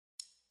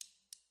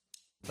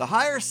The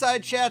Higher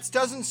Side Chats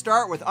doesn't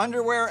start with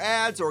underwear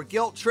ads or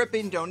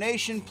guilt-tripping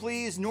donation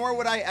pleas, nor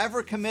would I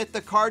ever commit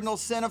the cardinal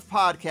sin of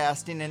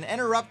podcasting and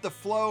interrupt the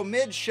flow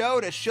mid-show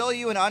to shill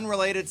you an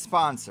unrelated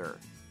sponsor.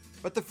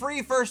 But the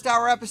free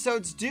first-hour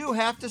episodes do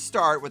have to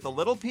start with a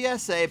little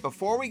PSA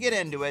before we get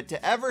into it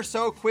to ever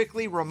so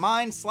quickly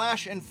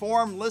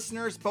remind/inform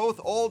listeners, both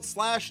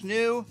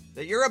old/new,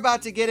 that you're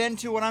about to get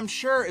into what I'm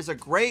sure is a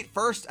great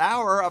first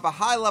hour of a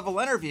high-level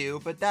interview,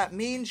 but that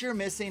means you're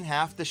missing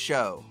half the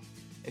show.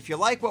 If you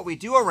like what we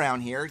do around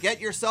here, get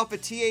yourself a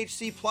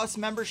THC Plus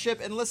membership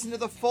and listen to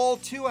the full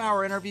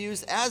 2-hour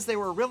interviews as they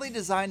were really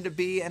designed to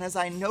be and as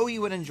I know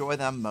you would enjoy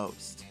them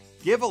most.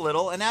 Give a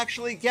little and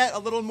actually get a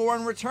little more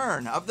in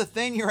return of the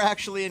thing you're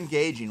actually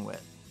engaging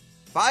with.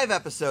 5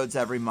 episodes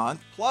every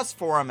month, plus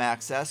forum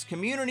access,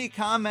 community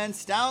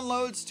comments,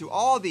 downloads to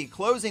all the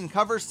closing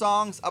cover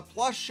songs, a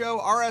plus show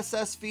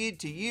RSS feed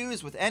to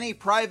use with any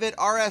private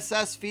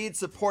RSS feed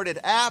supported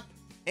app,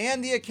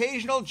 and the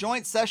occasional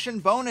joint session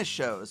bonus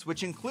shows,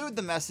 which include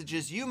the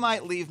messages you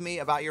might leave me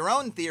about your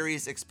own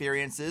theories,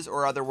 experiences,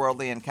 or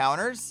otherworldly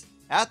encounters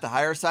at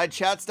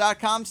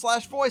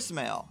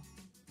thehighersidechats.com/voicemail.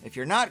 If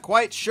you're not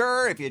quite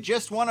sure, if you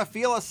just want to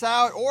feel us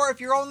out, or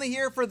if you're only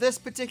here for this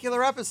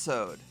particular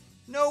episode,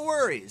 no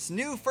worries.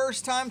 New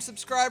first-time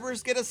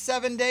subscribers get a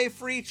 7-day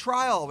free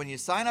trial when you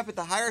sign up at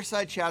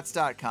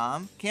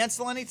thehighersidechats.com.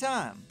 Cancel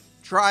anytime.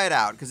 Try it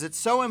out, because it's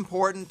so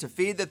important to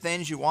feed the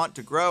things you want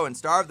to grow and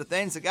starve the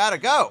things that gotta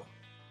go.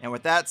 And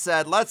with that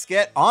said, let's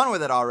get on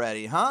with it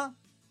already, huh?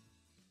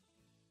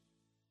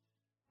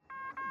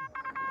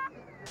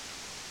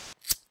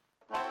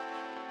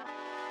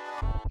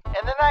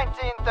 In the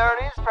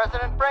 1930s,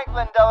 President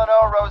Franklin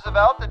Delano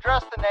Roosevelt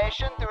addressed the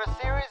nation through a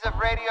series of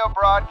radio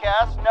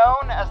broadcasts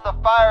known as the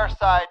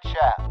Fireside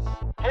Chats.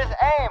 His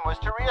aim was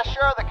to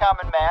reassure the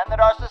common man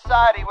that our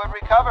society would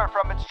recover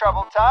from its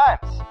troubled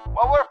times.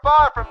 Well, we're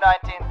far from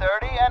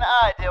 1930, and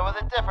I deal with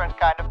a different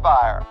kind of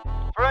fire.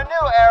 For a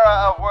new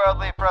era of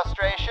worldly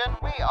frustration,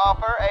 we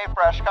offer a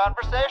fresh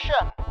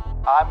conversation.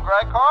 I'm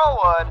Greg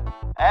Carlwood,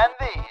 and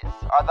these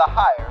are the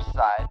Higher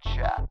Side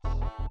Chats.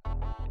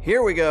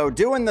 Here we go,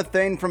 doing the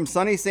thing from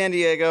sunny San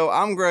Diego.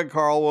 I'm Greg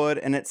Carlwood,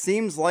 and it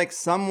seems like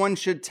someone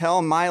should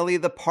tell Miley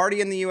the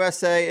party in the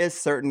USA is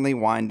certainly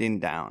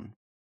winding down.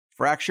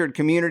 Fractured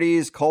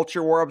communities,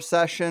 culture war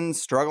obsessions,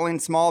 struggling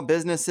small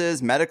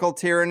businesses, medical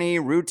tyranny,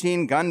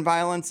 routine gun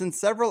violence, and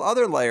several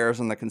other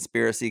layers on the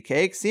conspiracy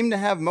cake seem to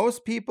have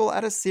most people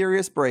at a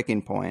serious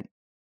breaking point.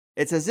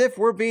 It's as if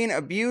we're being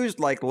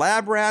abused like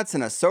lab rats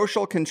in a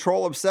social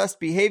control-obsessed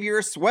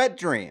behavior sweat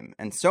dream,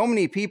 and so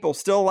many people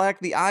still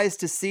lack the eyes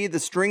to see the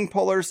string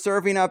pullers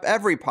serving up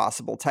every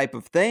possible type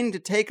of thing to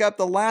take up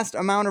the last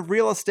amount of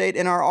real estate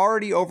in our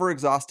already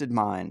overexhausted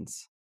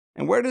minds.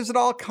 And where does it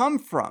all come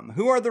from?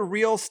 Who are the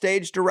real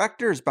stage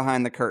directors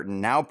behind the curtain,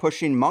 now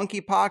pushing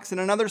monkeypox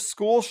and another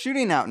school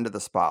shooting out into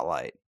the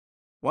spotlight?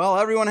 Well,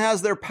 everyone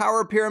has their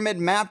power pyramid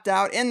mapped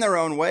out in their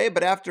own way,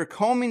 but after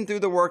combing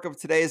through the work of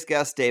today's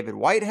guest, David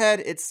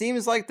Whitehead, it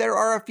seems like there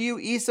are a few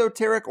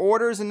esoteric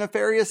orders and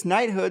nefarious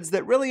knighthoods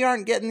that really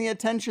aren't getting the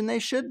attention they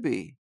should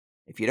be.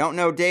 If you don't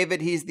know David,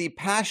 he's the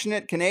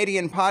passionate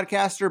Canadian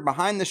podcaster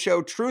behind the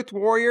show Truth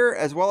Warrior,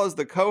 as well as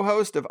the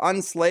co-host of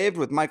Unslaved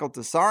with Michael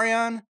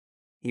Tessarion.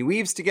 He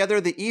weaves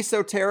together the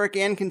esoteric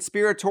and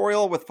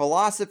conspiratorial with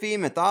philosophy,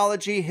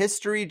 mythology,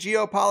 history,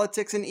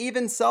 geopolitics, and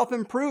even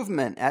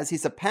self-improvement, as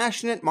he's a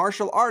passionate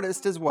martial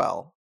artist as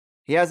well.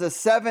 He has a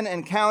 7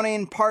 and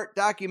counting part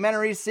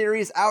documentary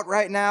series out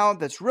right now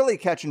that's really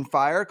catching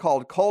fire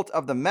called Cult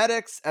of the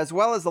Medics, as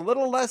well as a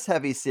little less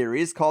heavy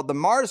series called The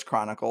Mars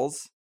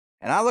Chronicles,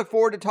 and I look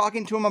forward to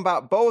talking to him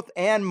about both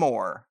and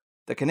more.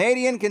 The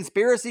Canadian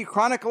conspiracy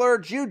chronicler,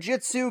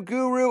 jiu-jitsu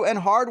guru, and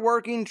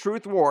hardworking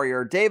truth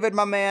warrior, David,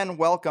 my man,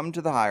 welcome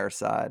to the Higher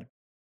Side.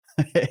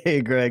 Hey,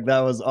 Greg,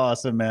 that was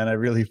awesome, man. I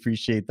really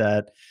appreciate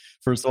that.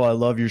 First of all, I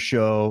love your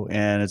show,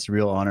 and it's a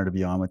real honor to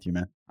be on with you,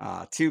 man.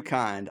 Too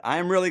kind.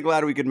 I'm really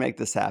glad we could make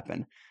this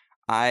happen.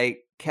 I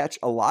catch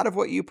a lot of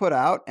what you put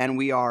out, and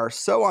we are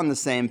so on the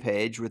same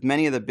page with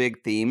many of the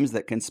big themes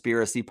that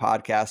conspiracy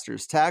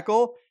podcasters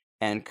tackle,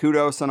 and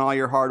kudos on all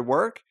your hard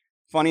work.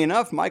 Funny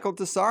enough, Michael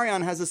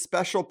Tessarion has a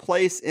special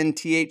place in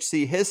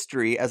THC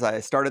history, as I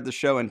started the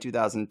show in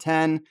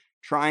 2010,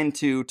 trying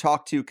to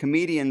talk to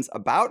comedians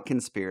about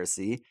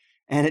conspiracy,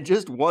 and it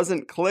just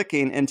wasn't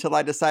clicking until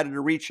I decided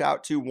to reach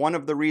out to one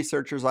of the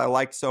researchers I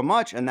liked so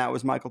much, and that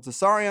was Michael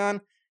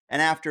Tessarion.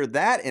 And after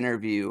that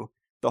interview,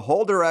 the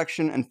whole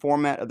direction and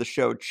format of the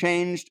show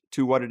changed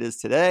to what it is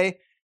today,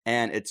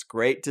 and it's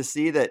great to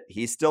see that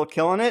he's still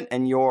killing it,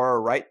 and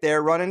you're right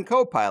there running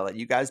co-pilot.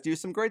 You guys do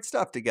some great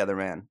stuff together,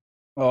 man.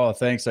 Oh,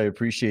 thanks. I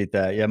appreciate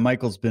that. Yeah,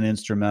 Michael's been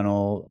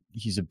instrumental.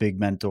 He's a big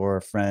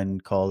mentor,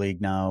 friend,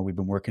 colleague now. We've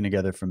been working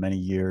together for many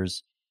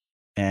years.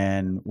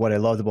 And what I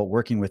loved about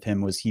working with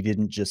him was he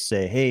didn't just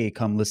say, hey,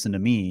 come listen to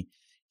me.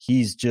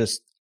 He's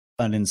just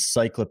an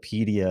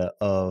encyclopedia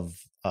of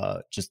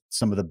just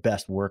some of the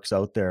best works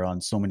out there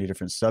on so many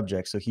different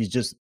subjects. So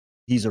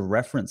he's a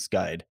reference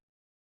guide.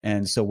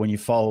 And so when you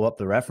follow up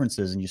the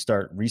references and you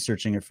start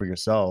researching it for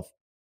yourself,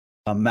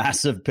 a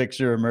massive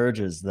picture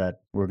emerges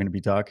that we're going to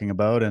be talking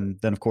about. And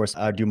then, of course,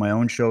 I do my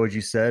own show, as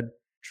you said,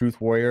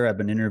 Truth Warrior. I've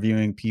been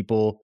interviewing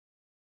people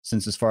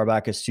since as far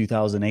back as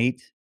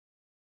 2008.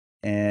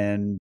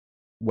 And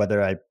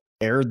whether I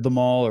aired them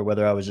all or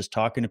whether I was just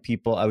talking to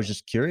people, I was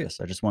just curious.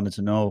 I just wanted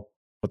to know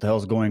what the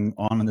hell's going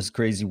on in this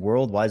crazy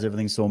world. Why is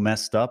everything so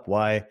messed up?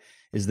 Why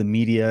is the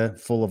media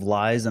full of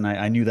lies? And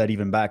I knew that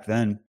even back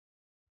then.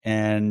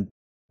 And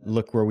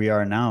look where we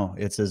are now.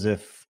 It's as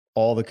if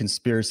all the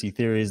conspiracy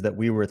theories that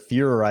we were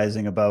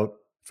theorizing about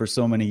for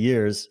so many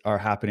years are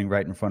happening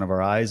right in front of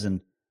our eyes. And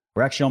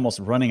we're actually almost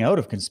running out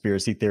of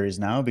conspiracy theories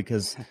now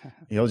because,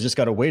 just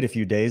got to wait a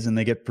few days and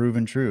they get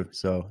proven true.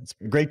 So it's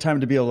a great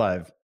time to be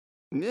alive.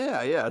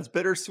 Yeah, it's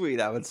bittersweet,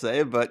 I would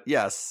say, but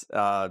yes,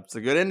 it's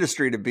a good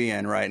industry to be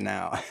in right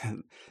now.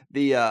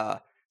 The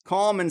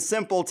Calm and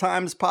Simple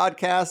Times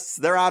podcasts,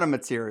 they're out of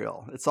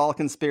material. It's all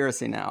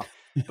conspiracy now.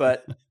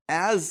 But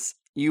as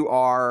you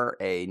are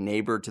a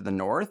neighbor to the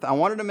north, I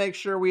wanted to make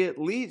sure we at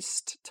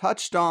least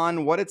touched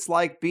on what it's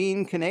like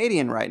being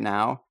Canadian right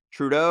now.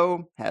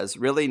 Trudeau has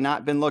really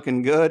not been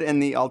looking good in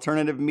the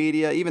alternative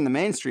media, even the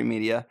mainstream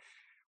media.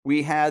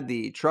 We had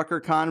the trucker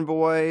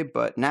convoy,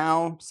 but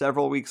now,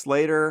 several weeks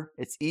later,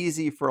 it's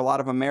easy for a lot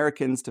of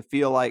Americans to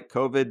feel like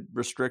COVID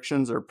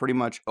restrictions are pretty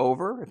much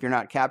over. If you're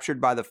not captured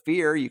by the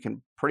fear, you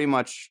can pretty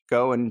much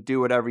go and do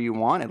whatever you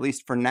want, at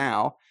least for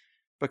now.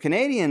 But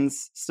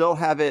Canadians still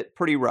have it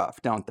pretty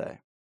rough, don't they?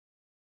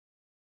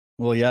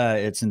 Well, yeah,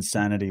 it's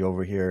insanity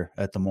over here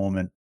at the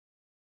moment.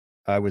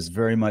 I was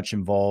very much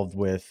involved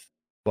with,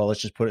 well,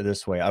 let's just put it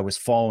this way. I was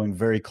following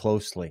very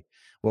closely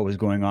what was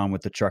going on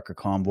with the trucker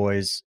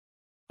convoys.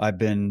 I've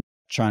been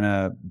trying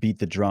to beat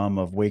the drum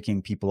of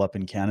waking people up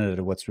in Canada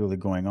to what's really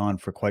going on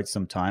for quite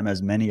some time,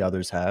 as many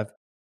others have.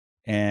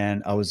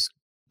 And I was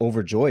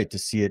overjoyed to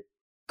see it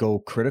go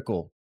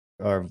critical,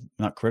 or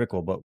not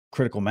critical, but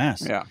critical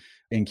mass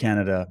in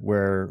Canada,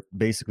 where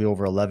basically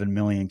over 11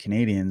 million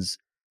Canadians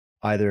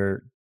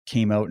either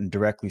came out and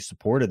directly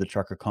supported the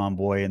trucker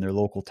convoy in their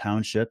local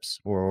townships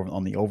or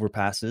on the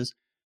overpasses,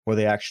 or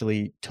they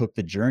actually took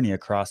the journey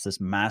across this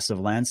massive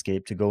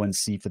landscape to go and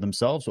see for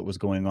themselves what was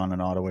going on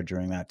in Ottawa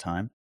during that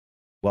time.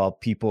 While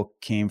people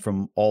came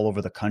from all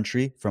over the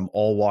country, from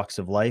all walks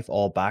of life,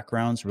 all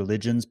backgrounds,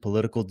 religions,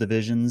 political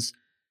divisions,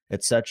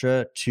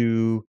 etc.,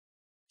 to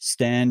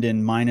stand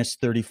in minus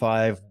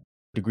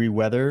 35-degree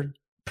weather,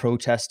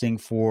 protesting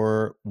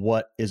for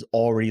what is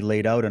already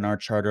laid out in our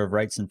Charter of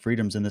Rights and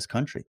Freedoms in this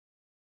country.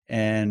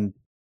 And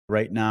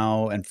right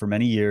now, and for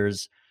many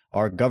years,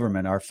 our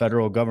government, our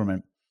federal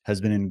government, has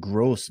been in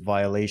gross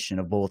violation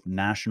of both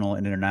national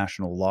and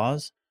international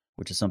laws,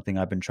 which is something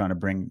I've been trying to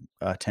bring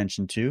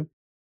attention to.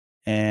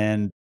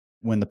 And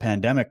when the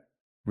pandemic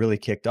really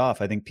kicked off,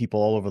 I think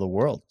people all over the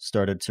world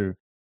started to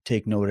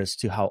take notice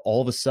to how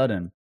all of a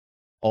sudden,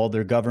 all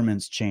their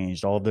governments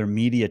changed, all of their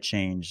media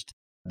changed,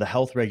 the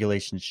health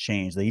regulations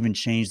changed. They even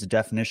changed the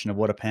definition of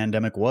what a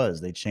pandemic was.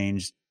 They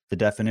changed the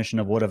definition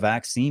of what a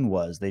vaccine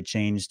was. They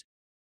changed,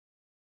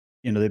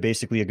 they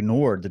basically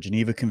ignored the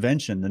Geneva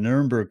Convention, the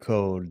Nuremberg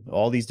Code,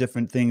 all these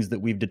different things that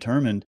we've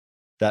determined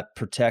that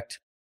protect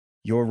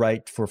your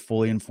right for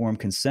fully informed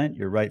consent,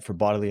 your right for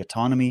bodily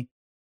autonomy,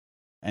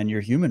 and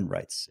your human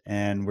rights.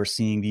 And we're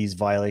seeing these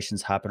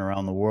violations happen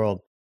around the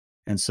world.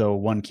 And so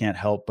one can't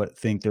help but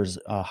think there's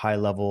a high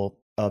level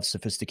of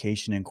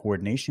sophistication and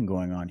coordination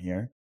going on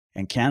here.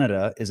 And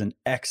Canada is an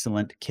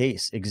excellent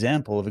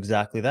example of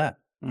exactly that.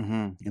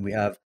 Mm-hmm. And we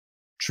have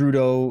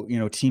Trudeau,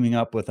 teaming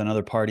up with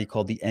another party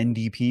called the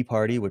NDP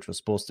party, which was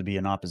supposed to be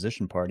an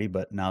opposition party,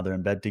 but now they're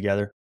in bed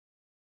together.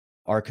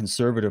 Our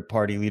Conservative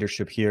Party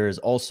leadership here is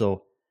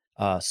also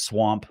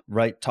swamp,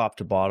 right top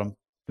to bottom.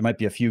 There might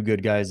be a few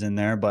good guys in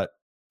there, but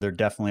they're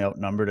definitely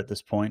outnumbered at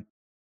this point.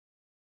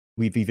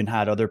 We've even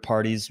had other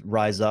parties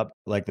rise up,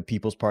 like the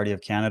People's Party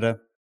of Canada,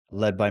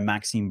 led by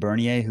Maxime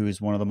Bernier,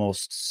 who's one of the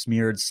most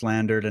smeared,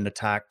 slandered, and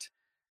attacked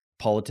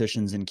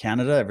politicians in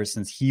Canada ever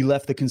since he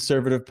left the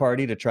Conservative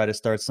Party to try to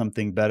start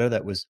something better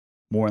that was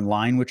more in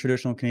line with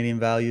traditional Canadian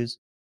values.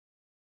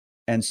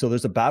 And so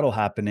there's a battle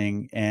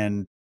happening,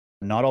 and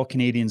not all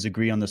Canadians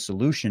agree on the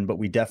solution, but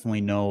we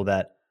definitely know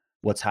that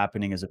what's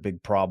happening is a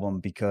big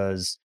problem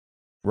because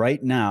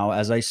right now,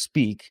 as I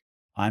speak,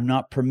 I'm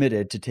not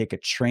permitted to take a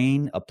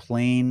train, a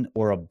plane,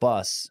 or a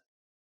bus,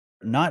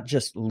 not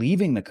just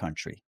leaving the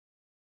country,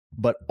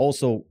 but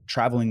also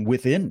traveling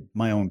within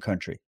my own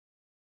country.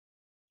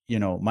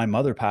 My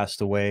mother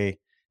passed away,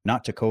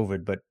 not to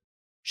COVID, but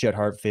she had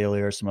heart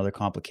failure, some other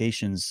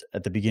complications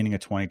at the beginning of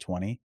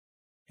 2020.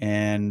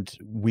 And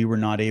we were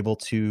not able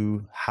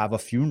to have a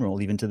funeral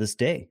even to this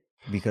day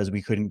because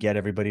we couldn't get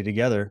everybody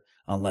together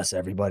unless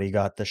everybody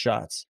got the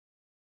shots.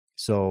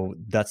 So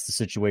that's the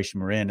situation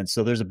we're in. And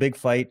so there's a big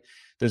fight.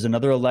 There's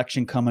another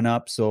election coming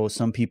up. So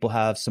some people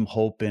have some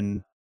hope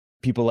in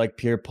people like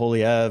Pierre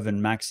Poilievre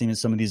and Maxime and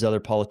some of these other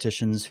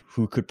politicians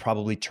who could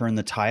probably turn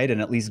the tide and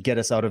at least get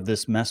us out of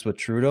this mess with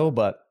Trudeau.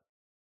 But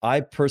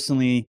I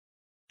personally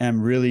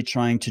am really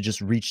trying to just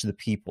reach the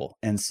people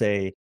and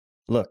say,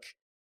 look,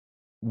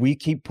 we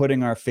keep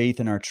putting our faith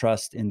and our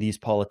trust in these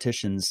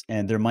politicians,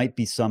 and there might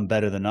be some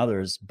better than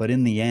others, but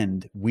in the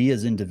end, we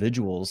as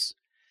individuals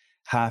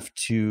have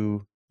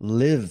to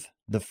live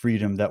the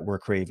freedom that we're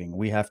craving.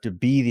 We have to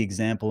be the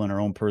example in our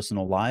own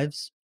personal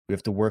lives. We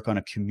have to work on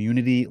a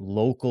community,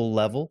 local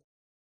level.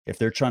 If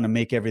they're trying to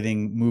make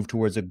everything move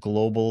towards a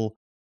global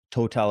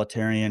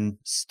totalitarian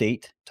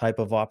state type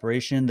of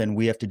operation, then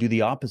we have to do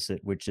the opposite,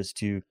 which is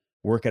to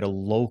work at a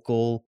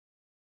local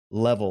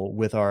level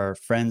with our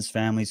friends,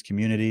 families,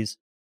 communities.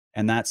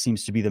 And that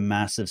seems to be the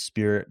massive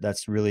spirit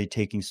that's really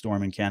taking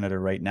storm in Canada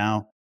right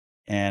now.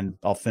 And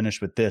I'll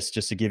finish with this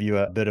just to give you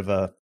a bit of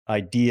a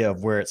idea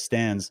of where it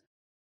stands.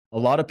 A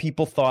lot of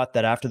people thought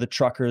that after the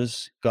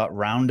truckers got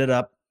rounded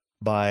up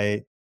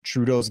by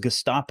Trudeau's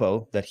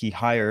Gestapo that he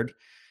hired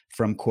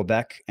from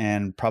Quebec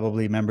and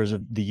probably members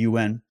of the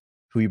UN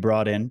who he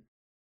brought in,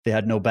 they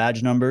had no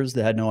badge numbers,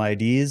 they had no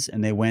IDs,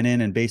 and they went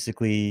in and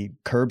basically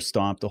curb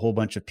stomped a whole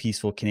bunch of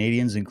peaceful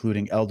Canadians,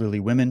 including elderly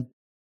women,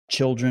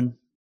 children,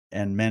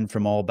 and men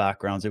from all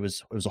backgrounds. It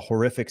was a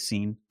horrific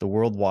scene. The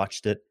world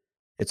watched it.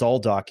 It's all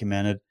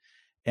documented.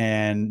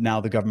 And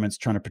now the government's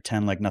trying to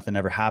pretend like nothing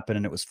ever happened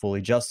and it was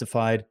fully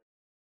justified.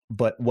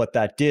 But what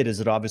that did is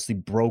it obviously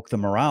broke the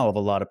morale of a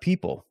lot of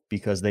people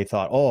because they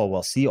thought, oh,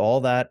 well, see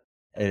all that.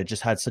 It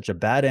just had such a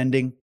bad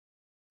ending.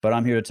 But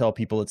I'm here to tell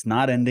people it's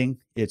not ending.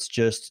 It's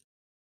just,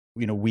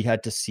 we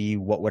had to see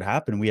what would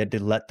happen. We had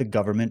to let the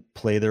government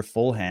play their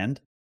full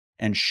hand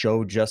and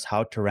show just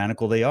how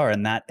tyrannical they are.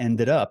 And that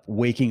ended up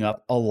waking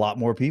up a lot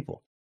more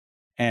people.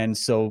 And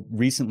so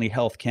recently,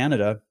 Health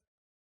Canada,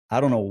 I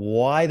don't know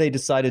why they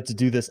decided to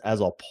do this as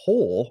a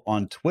poll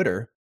on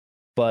Twitter,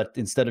 but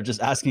instead of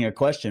just asking a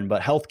question,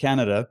 but Health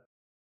Canada,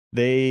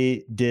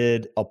 they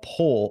did a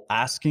poll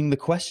asking the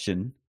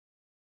question,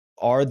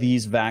 are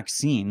these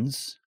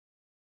vaccines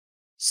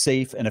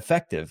safe and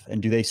effective?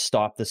 And do they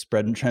stop the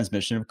spread and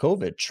transmission of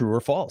COVID? True or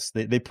false?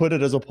 They put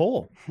it as a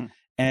poll.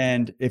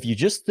 And if you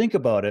just think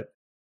about it,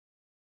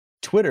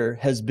 Twitter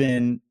has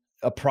been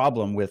a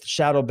problem with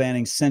shadow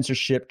banning,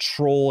 censorship,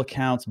 troll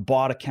accounts,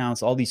 bot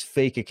accounts, all these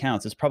fake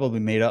accounts. It's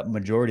probably made up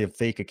majority of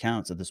fake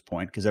accounts at this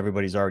point because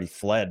everybody's already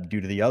fled due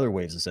to the other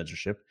waves of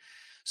censorship.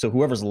 So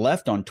whoever's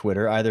left on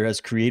Twitter either has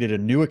created a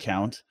new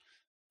account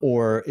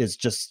or is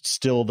just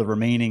still the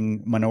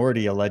remaining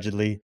minority,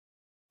 allegedly,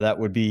 that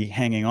would be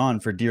hanging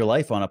on for dear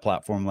life on a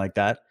platform like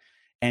that.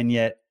 And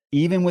yet,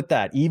 even with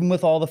that, even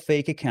with all the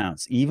fake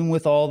accounts, even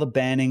with all the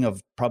banning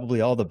of probably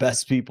all the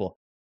best people,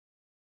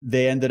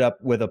 they ended up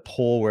with a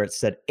poll where it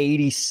said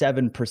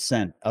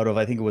 87% out of,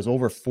 I think it was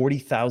over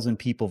 40,000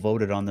 people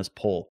voted on this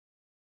poll.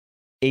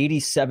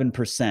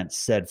 87%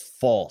 said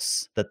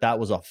false, that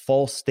was a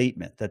false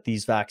statement, that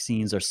these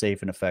vaccines are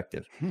safe and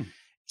effective.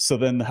 So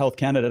then the Health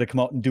Canada had to come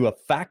out and do a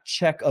fact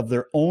check of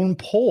their own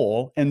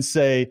poll and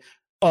say,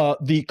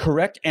 the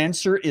correct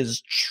answer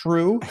is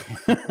true.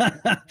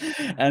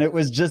 And it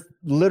was just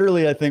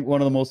literally, I think,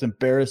 one of the most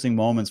embarrassing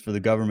moments for the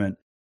government.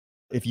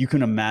 If you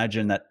can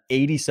imagine that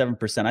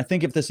 87%, I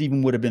think if this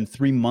even would have been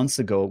 3 months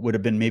ago, it would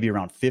have been maybe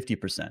around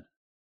 50%.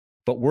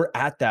 But we're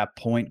at that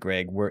point,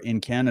 Greg, where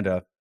in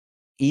Canada,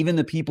 even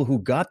the people who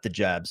got the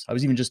jabs, I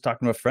was even just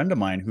talking to a friend of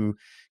mine who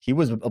he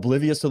was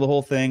oblivious to the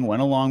whole thing,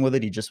 went along with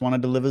it. He just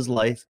wanted to live his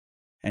life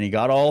and he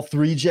got all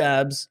 3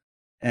 jabs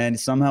and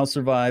somehow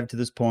survived to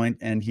this point.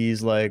 And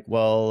he's like,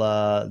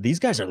 well, these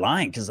guys are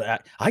lying because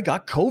I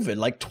got COVID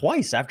like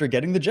twice after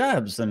getting the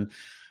jabs. And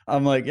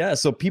I'm like, yeah,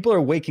 so people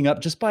are waking up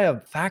just by a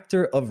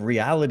factor of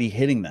reality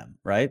hitting them,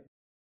 right?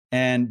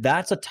 And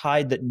that's a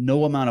tide that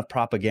no amount of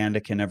propaganda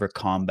can ever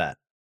combat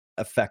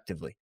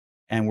effectively.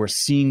 And we're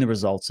seeing the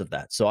results of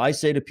that. So I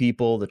say to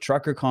people, the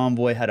trucker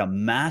convoy had a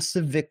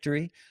massive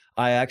victory.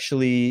 I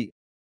actually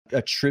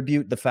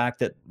attribute the fact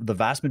that the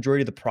vast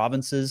majority of the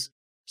provinces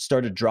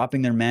started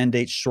dropping their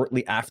mandates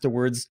shortly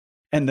afterwards.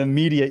 And the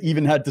media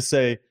even had to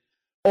say,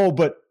 oh,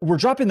 but we're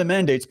dropping the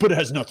mandates, but it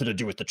has nothing to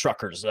do with the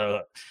truckers.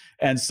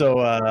 And so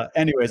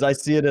anyways, I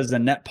see it as a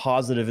net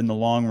positive in the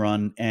long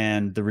run.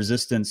 And the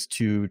resistance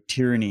to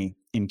tyranny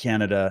in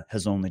Canada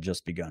has only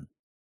just begun.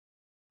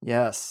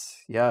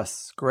 Yes.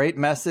 Great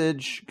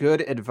message.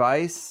 Good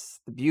advice.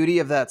 The beauty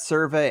of that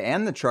survey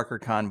and the trucker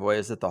convoy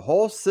is that the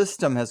whole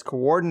system has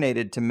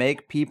coordinated to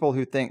make people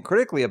who think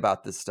critically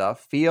about this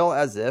stuff feel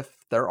as if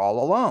they're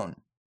all alone.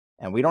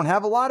 And we don't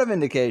have a lot of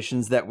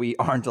indications that we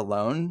aren't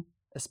alone,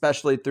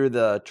 especially through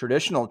the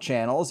traditional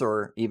channels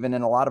or even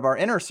in a lot of our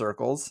inner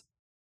circles.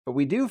 But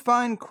we do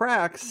find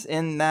cracks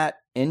in that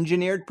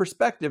engineered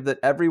perspective that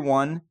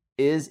everyone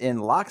is in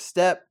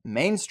lockstep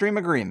mainstream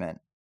agreement.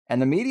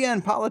 And the media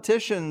and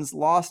politicians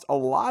lost a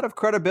lot of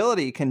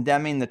credibility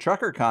condemning the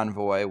trucker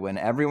convoy when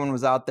everyone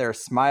was out there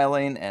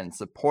smiling and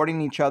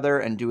supporting each other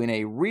and doing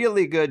a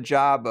really good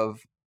job of,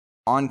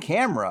 on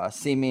camera,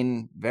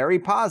 seeming very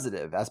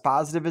positive as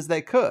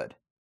they could.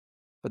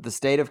 But the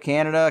state of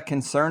Canada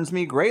concerns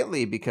me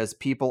greatly because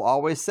people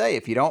always say,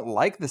 if you don't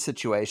like the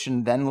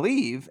situation, then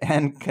leave.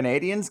 And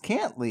Canadians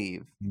can't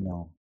leave.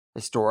 No.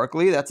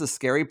 Historically, that's a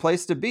scary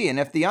place to be. And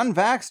if the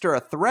unvaxxed are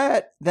a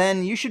threat,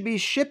 then you should be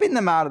shipping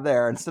them out of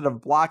there instead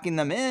of blocking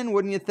them in,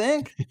 wouldn't you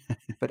think?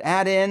 But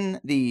add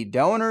in the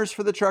donors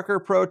for the trucker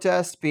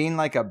protest being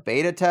like a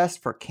beta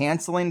test for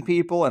canceling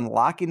people and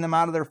locking them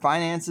out of their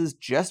finances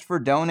just for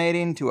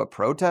donating to a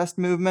protest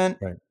movement.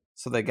 Right.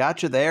 So they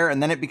got you there,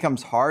 and then it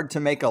becomes hard to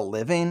make a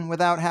living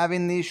without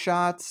having these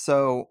shots.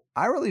 So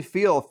I really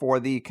feel for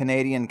the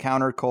Canadian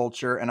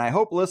counterculture, and I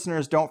hope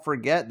listeners don't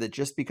forget that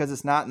just because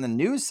it's not in the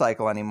news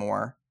cycle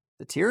anymore,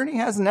 the tyranny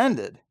hasn't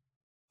ended.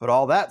 But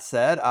all that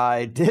said,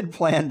 I did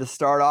plan to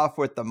start off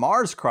with the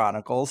Mars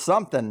Chronicles,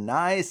 something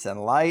nice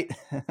and light.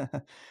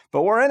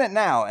 But we're in it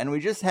now, and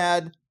we just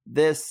had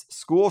this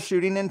school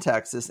shooting in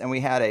Texas, and we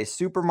had a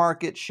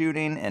supermarket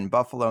shooting in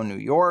Buffalo, New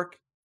York.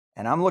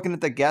 And I'm looking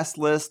at the guest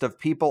list of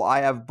people I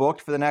have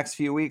booked for the next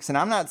few weeks, and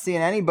I'm not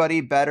seeing anybody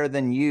better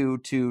than you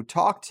to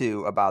talk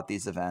to about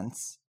these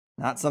events.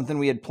 Not something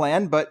we had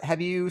planned, but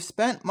have you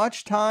spent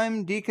much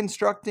time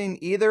deconstructing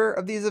either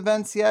of these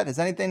events yet? Has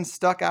anything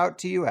stuck out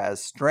to you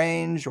as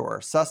strange or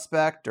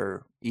suspect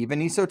or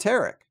even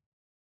esoteric?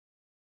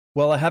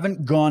 Well, I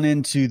haven't gone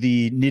into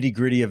the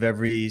nitty-gritty of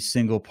every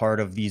single part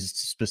of these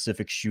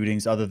specific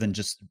shootings other than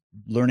just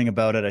learning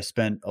about it. I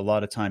spent a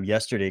lot of time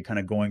yesterday kind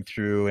of going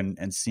through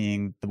and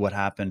seeing what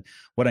happened.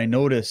 What I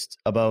noticed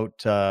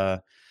about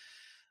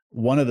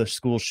one of the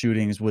school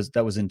shootings was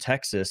in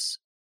Texas,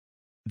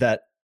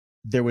 that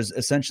there was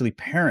essentially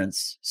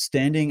parents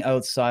standing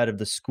outside of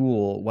the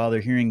school while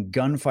they're hearing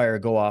gunfire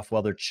go off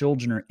while their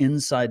children are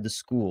inside the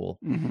school.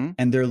 Mm-hmm.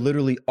 And they're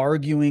literally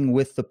arguing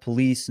with the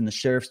police and the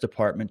sheriff's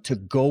department to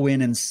go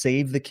in and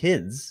save the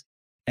kids.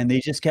 And they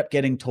just kept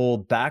getting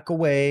told, back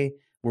away.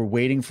 We're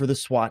waiting for the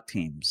SWAT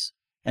teams.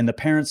 And the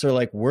parents are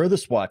like, we're the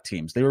SWAT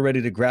teams. They were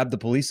ready to grab the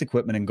police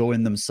equipment and go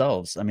in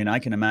themselves. I mean, I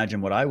can imagine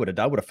what I would have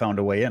done. I would have found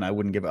a way in.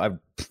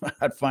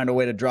 I'd find a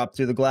way to drop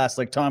through the glass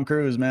like Tom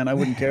Cruise, man. I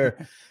wouldn't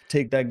care.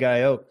 Take that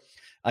guy out.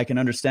 I can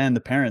understand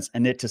the parents.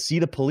 And to see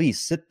the police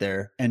sit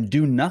there and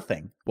do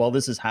nothing while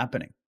this is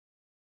happening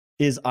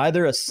is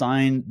either a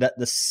sign that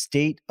the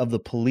state of the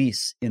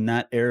police in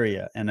that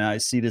area, and I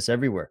see this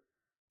everywhere,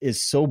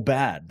 is so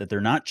bad that they're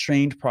not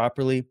trained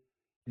properly.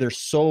 They're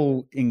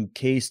so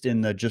encased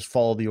in the just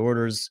follow the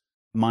orders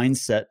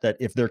mindset that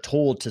if they're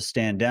told to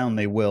stand down,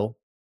 they will.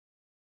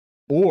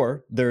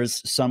 Or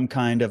there's some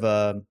kind of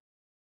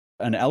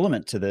an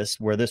element to this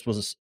where this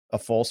was a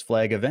false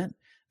flag event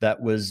that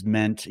was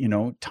meant,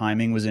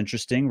 timing was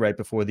interesting right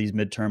before these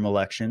midterm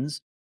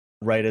elections,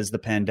 right as the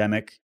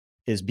pandemic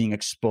is being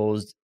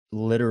exposed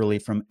literally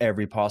from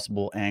every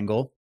possible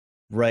angle,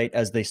 right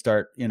as they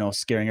start,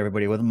 scaring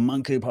everybody with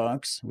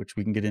monkeypox, which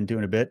we can get into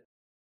in a bit.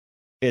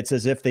 It's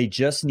as if they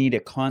just need a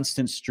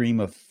constant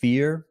stream of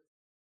fear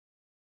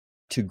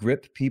to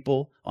grip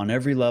people on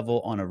every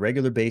level on a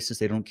regular basis.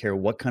 They don't care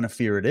what kind of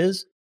fear it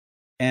is.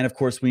 And of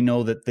course, we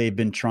know that they've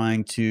been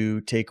trying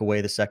to take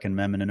away the Second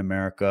Amendment in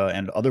America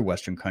and other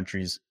Western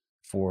countries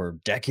for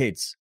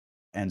decades.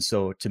 And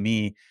so to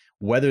me,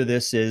 whether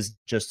this is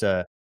just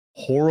a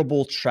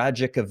horrible,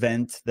 tragic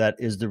event that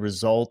is the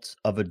result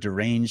of a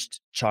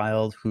deranged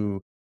child who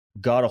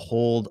got a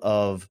hold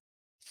of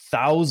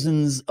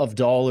thousands of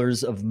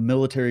dollars of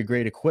military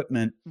grade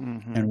equipment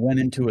and went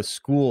into a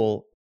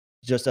school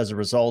just as a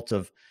result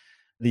of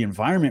the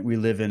environment we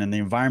live in and the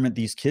environment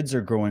these kids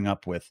are growing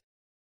up with,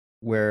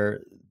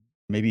 where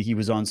maybe he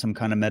was on some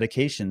kind of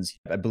medications.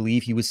 I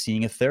believe he was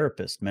seeing a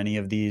therapist. Many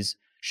of these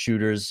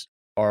shooters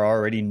are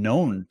already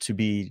known to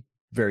be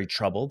very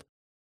troubled.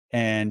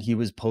 And he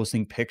was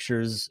posting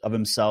pictures of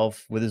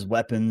himself with his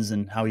weapons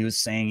and how he was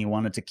saying he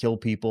wanted to kill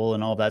people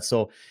and all that.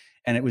 So,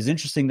 and it was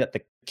interesting that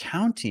the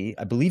county,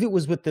 I believe it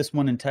was with this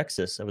one in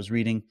Texas, I was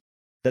reading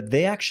that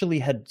they actually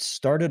had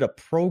started a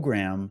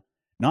program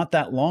not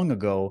that long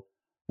ago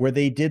where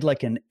they did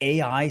like an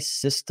AI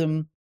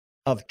system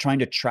of trying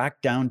to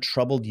track down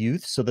troubled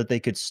youth so that they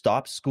could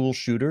stop school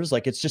shooters.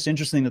 Like, it's just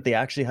interesting that they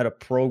actually had a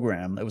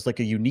program. It was like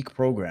a unique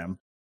program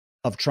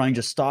of trying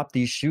to stop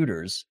these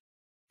shooters.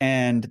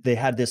 And they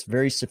had this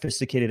very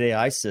sophisticated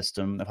AI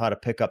system of how to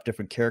pick up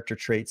different character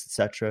traits,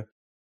 etc.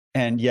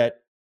 And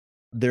yet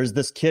there's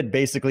this kid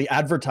basically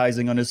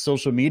advertising on his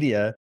social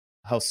media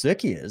how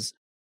sick he is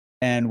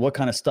and what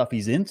kind of stuff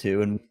he's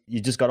into. And you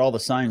just got all the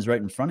signs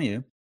right in front of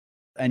you.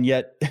 And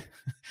yet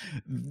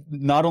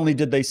not only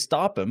did they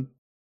stop him,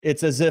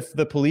 it's as if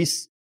the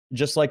police,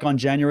 just like on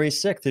January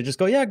 6th, they just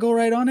go, yeah, go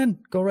right on in,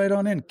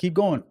 keep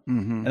going.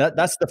 And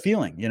that's the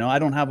feeling. I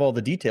don't have all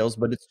the details,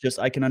 but it's just,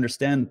 I can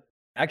understand.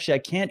 Actually, I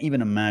can't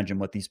even imagine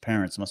what these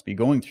parents must be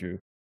going through,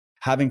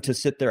 having to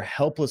sit there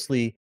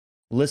helplessly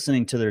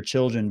listening to their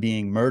children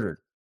being murdered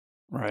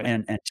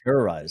and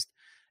terrorized.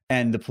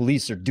 And the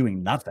police are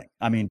doing nothing.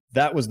 I mean,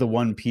 that was the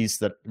one piece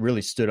that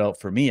really stood out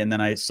for me. And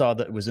then I saw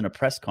that it was in a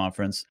press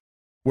conference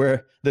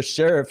where the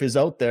sheriff is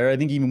out there. I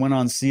think he even went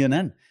on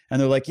CNN, and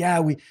they're like,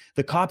 yeah,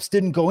 the cops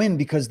didn't go in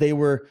because they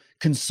were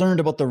concerned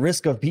about the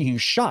risk of being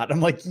shot.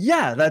 I'm like,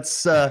 yeah,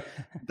 that's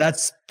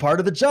part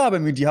of the job. I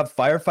mean, do you have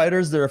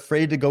firefighters that are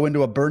afraid to go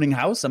into a burning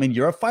house? I mean,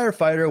 you're a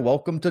firefighter.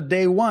 Welcome to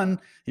day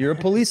one. You're a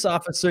police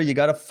officer. You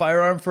got a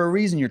firearm for a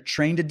reason. You're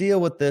trained to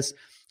deal with this.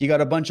 You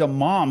got a bunch of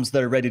moms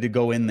that are ready to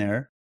go in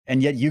there.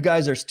 And yet you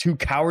guys are too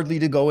cowardly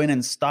to go in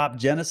and stop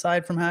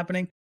genocide from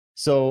happening.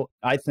 So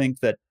I think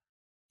that,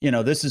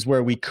 this is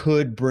where we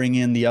could bring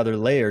in the other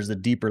layers, the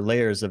deeper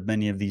layers of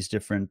many of these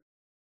different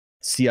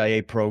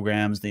CIA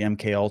programs, the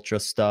MK Ultra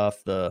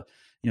stuff, the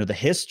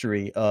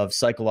history of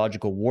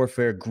psychological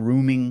warfare,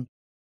 grooming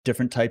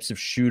different types of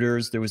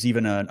shooters. There was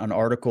even an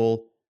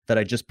article that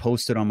I just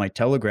posted on my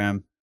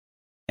Telegram,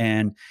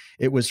 and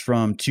it was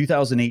from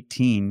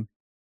 2018,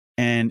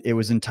 and it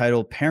was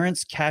entitled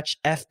 "Parents Catch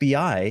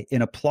FBI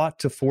in a Plot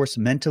to Force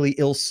Mentally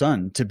Ill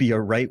Son to Be a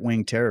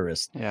Right-Wing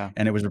Terrorist." Yeah.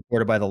 And it was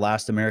reported by The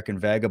Last American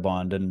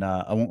Vagabond. And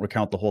I won't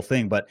recount the whole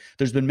thing, but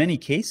there's been many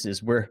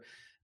cases where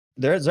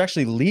there's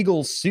actually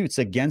legal suits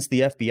against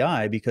the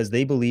FBI because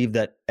they believe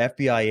that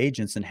FBI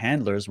agents and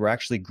handlers were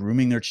actually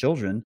grooming their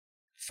children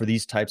for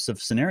these types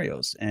of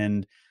scenarios.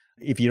 And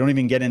if you don't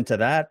even get into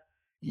that,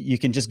 you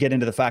can just get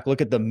into the fact, look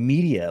at the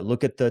media,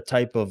 look at the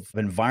type of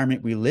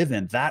environment we live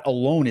in. That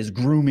alone is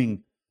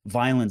grooming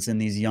violence in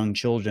these young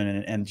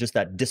children, and just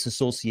that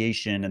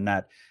disassociation, and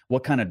that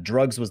what kind of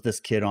drugs was this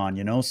kid on,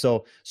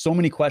 So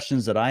many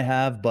questions that I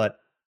have, but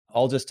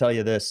I'll just tell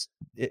you this,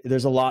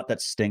 there's a lot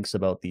that stinks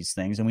about these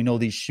things. And we know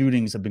these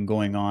shootings have been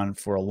going on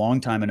for a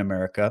long time in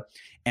America.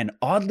 And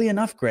oddly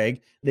enough,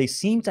 Greg, they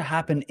seem to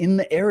happen in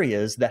the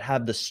areas that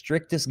have the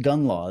strictest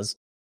gun laws.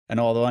 And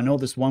although I know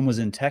this one was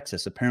in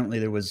Texas, apparently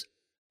there's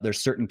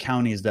certain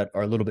counties that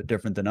are a little bit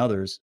different than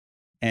others.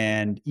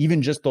 And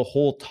even just the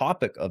whole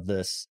topic of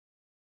this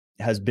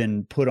has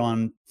been put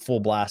on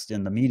full blast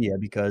in the media,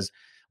 because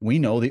we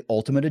know the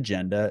ultimate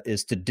agenda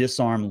is to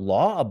disarm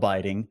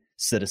law-abiding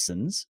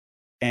citizens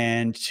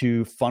and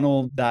to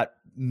funnel that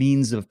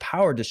means of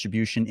power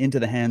distribution into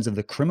the hands of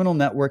the criminal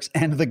networks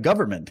and the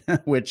government,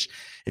 which,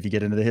 if you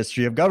get into the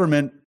history of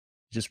government,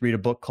 just read a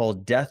book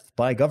called Death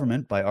by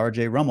Government by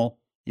R.J. Rummel.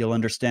 You'll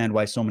understand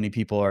why so many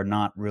people are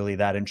not really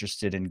that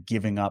interested in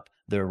giving up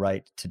their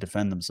right to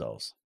defend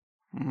themselves.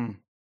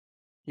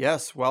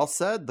 Yes, well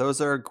said.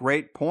 Those are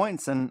great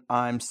points. And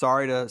I'm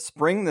sorry to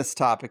spring this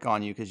topic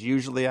on you, because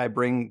usually I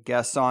bring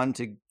guests on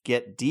to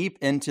get deep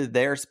into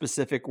their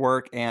specific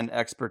work and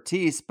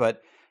expertise,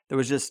 but there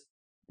was just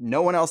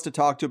no one else to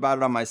talk to about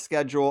it on my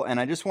schedule. And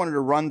I just wanted to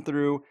run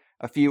through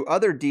a few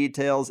other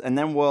details, and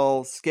then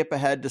we'll skip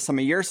ahead to some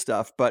of your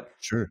stuff. But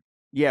sure.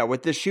 Yeah,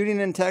 with this shooting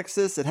in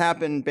Texas, it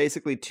happened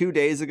basically 2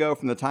 days ago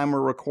from the time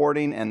we're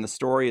recording, and the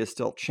story is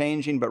still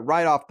changing. But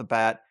right off the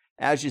bat,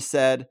 as you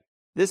said,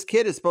 this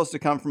kid is supposed to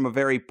come from a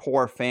very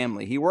poor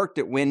family. He worked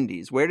at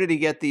Wendy's. Where did he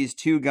get these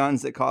 2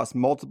 guns that cost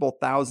multiple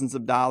thousands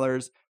of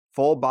dollars?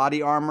 Full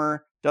body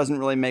armor? Doesn't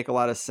really make a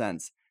lot of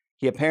sense.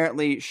 He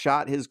apparently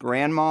shot his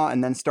grandma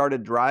and then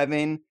started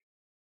driving.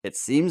 It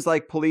seems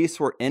like police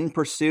were in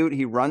pursuit.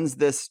 He runs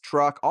this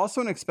truck,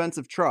 also an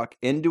expensive truck,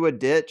 into a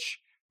ditch.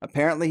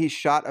 Apparently, he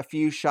shot a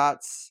few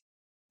shots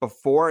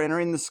before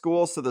entering the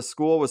school, so the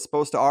school was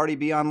supposed to already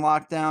be on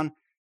lockdown.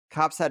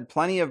 Cops had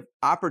plenty of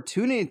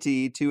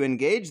opportunity to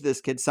engage this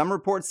kid. Some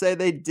reports say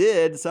they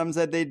did, some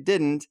said they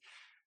didn't.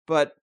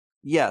 But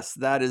yes,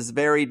 that is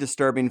very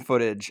disturbing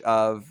footage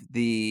of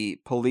the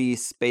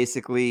police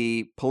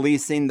basically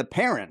policing the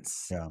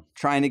parents,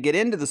 trying to get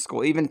into the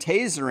school, even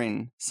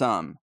tasering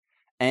some.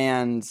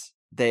 And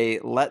they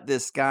let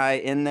this guy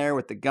in there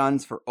with the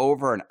guns for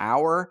over an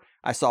hour.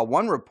 I saw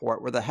one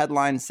report where the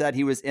headline said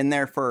he was in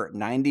there for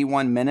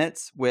 91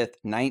 minutes with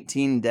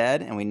 19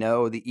 dead. And we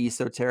know the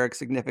esoteric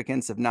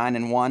significance of 9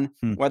 and 1.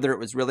 Whether it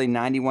was really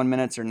 91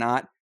 minutes or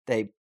not,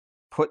 they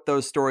put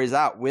those stories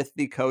out with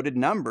the coded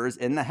numbers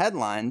in the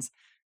headlines,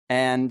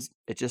 and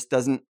it just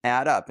doesn't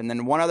add up. And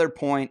then one other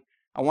point,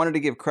 I wanted to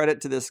give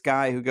credit to this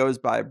guy who goes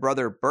by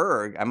Brother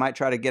Berg. I might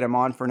try to get him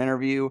on for an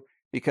interview,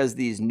 because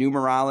these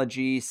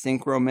numerology,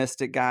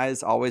 synchromystic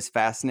guys always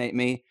fascinate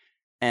me.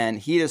 And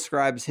he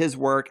describes his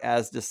work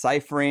as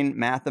deciphering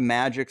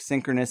mathemagic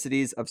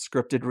synchronicities of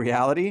scripted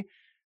reality.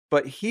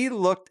 But he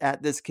looked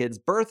at this kid's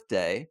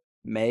birthday,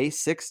 May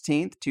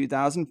 16th,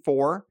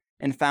 2004,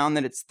 and found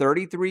that it's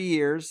 33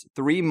 years,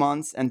 3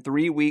 months, and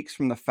 3 weeks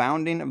from the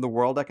founding of the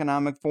World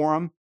Economic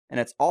Forum. And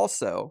it's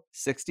also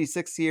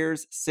 66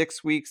 years,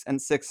 6 weeks,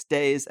 and 6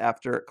 days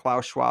after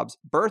Klaus Schwab's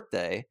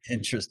birthday.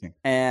 Interesting.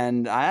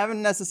 And I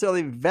haven't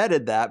necessarily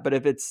vetted that, but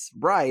if it's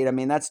right, I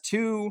mean, that's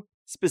too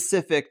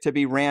specific to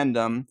be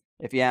random,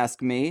 if you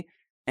ask me.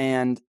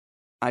 And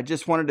I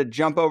just wanted to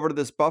jump over to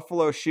this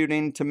Buffalo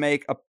shooting to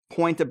make a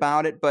point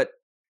about it. But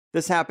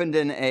this happened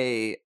in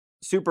a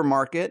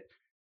supermarket,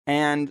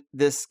 and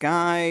this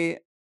guy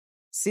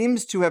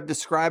seems to have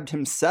described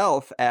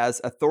himself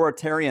as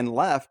authoritarian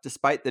left,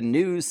 despite the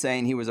news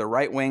saying he was a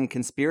right-wing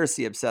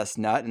conspiracy-obsessed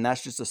nut, and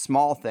that's just a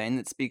small thing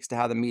that speaks to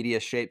how the media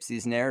shapes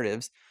these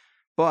narratives.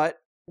 But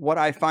what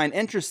I find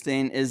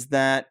interesting is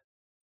that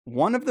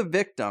one of the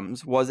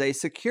victims was a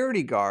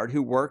security guard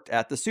who worked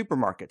at the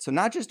supermarket. So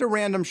not just a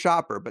random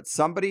shopper, but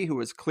somebody who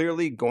was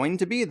clearly going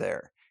to be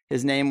there.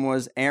 His name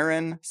was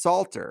Aaron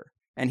Salter,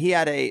 and he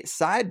had a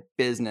side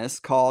business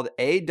called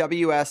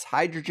AWS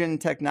Hydrogen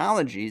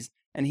Technologies,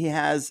 and he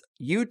has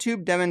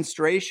YouTube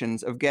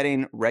demonstrations of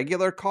getting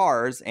regular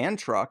cars and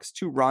trucks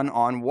to run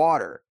on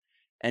water.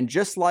 And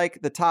just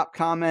like the top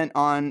comment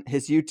on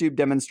his YouTube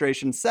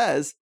demonstration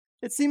says,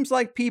 it seems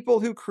like people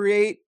who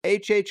create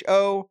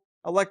HHO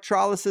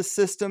electrolysis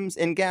systems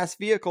in gas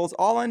vehicles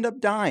all end up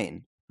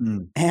dying.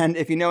 And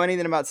if you know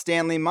anything about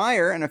Stanley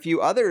Meyer and a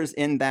few others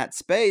in that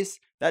space,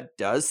 that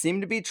does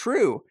seem to be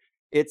true.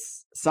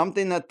 It's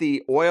something that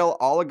the oil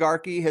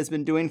oligarchy has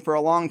been doing for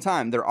a long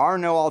time. There are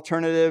no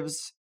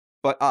alternatives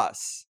but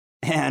us.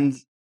 And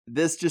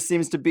this just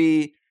seems to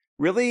be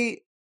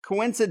really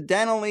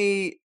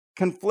coincidentally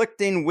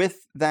conflicting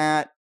with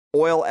that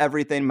oil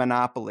everything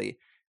monopoly.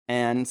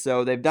 And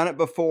so they've done it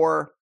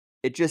before.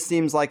 It just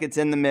seems like it's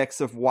in the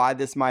mix of why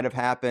this might have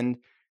happened.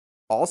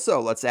 Also,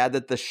 let's add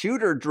that the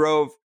shooter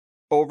drove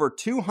over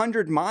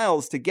 200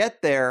 miles to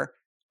get there.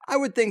 I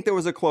would think there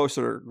was a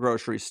closer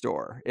grocery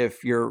store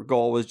if your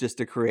goal was just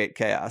to create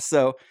chaos.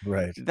 So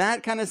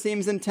that kind of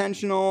seems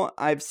intentional.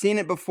 I've seen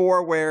it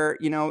before where,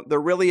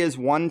 there really is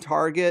one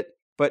target,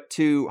 but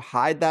to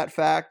hide that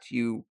fact,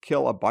 you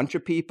kill a bunch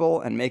of people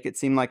and make it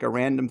seem like a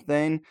random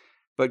thing.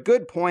 But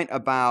good point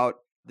about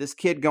this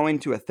kid going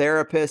to a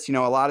therapist. A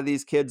lot of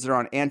these kids are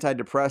on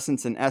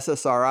antidepressants and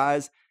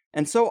SSRIs.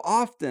 And so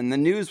often the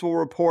news will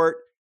report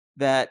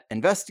that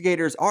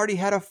investigators already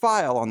had a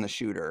file on the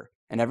shooter.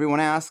 And everyone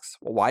asks,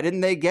 well, why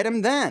didn't they get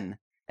him then?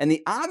 And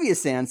the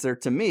obvious answer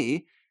to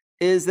me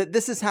is that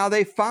this is how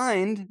they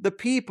find the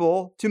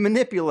people to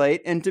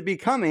manipulate into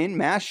becoming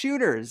mass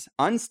shooters.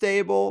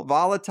 Unstable,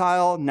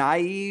 volatile,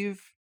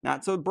 naive,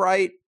 not so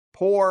bright,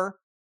 poor.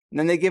 And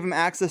then they give them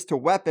access to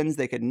weapons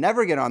they could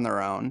never get on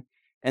their own.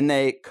 And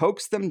they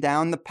coax them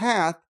down the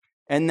path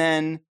and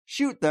then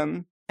shoot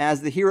them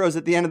as the heroes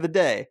at the end of the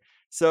day.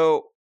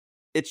 So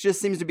it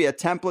just seems to be a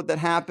template that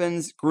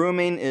happens.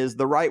 Grooming is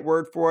the right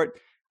word for it.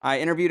 I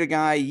interviewed a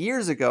guy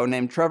years ago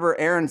named Trevor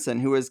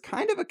Aronson, who is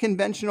kind of a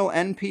conventional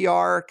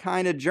NPR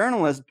kind of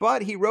journalist,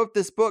 but he wrote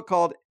this book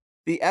called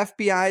The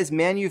FBI's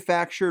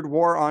Manufactured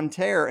War on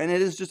Terror. And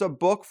it is just a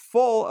book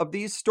full of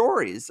these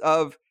stories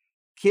of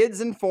kids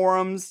in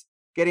forums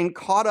getting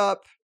caught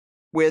up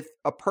with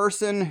a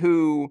person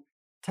who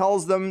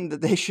tells them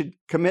that they should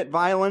commit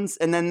violence,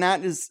 and then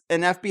that is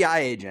an FBI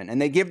agent,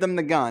 and they give them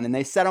the gun, and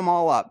they set them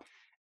all up.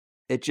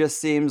 It just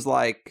seems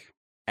like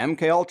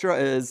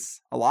MKUltra is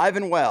alive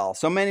and well.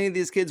 So many of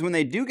these kids, when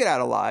they do get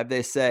out alive,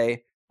 they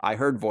say, I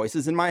heard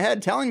voices in my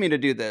head telling me to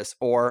do this,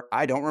 or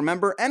I don't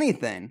remember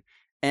anything.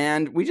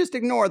 And we just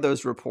ignore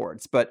those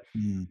reports. But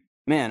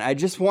man, I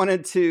just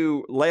wanted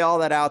to lay all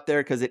that out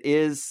there because it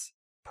is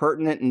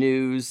pertinent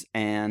news,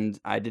 and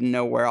I didn't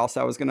know where else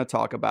I was going to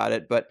talk about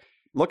it. But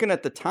looking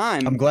at the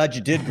time, I'm glad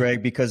you did,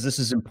 Greg, because this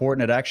is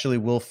important. It actually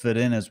will fit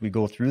in as we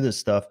go through this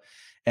stuff.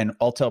 And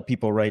I'll tell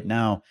people right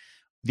now,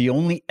 the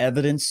only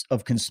evidence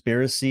of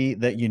conspiracy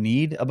that you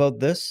need about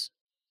this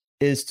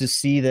is to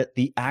see that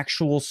the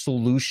actual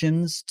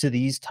solutions to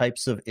these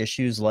types of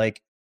issues,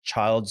 like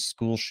child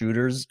school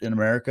shooters in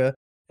America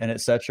and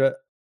etc.,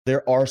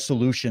 there are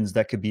solutions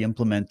that could be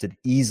implemented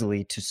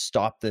easily to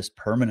stop this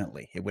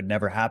permanently. It would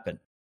never happen.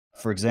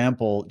 For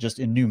example, just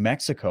in New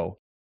Mexico,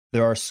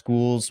 there are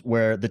schools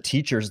where the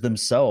teachers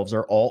themselves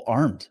are all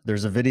armed.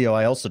 There's a video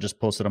I also just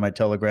posted on my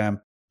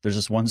Telegram. There's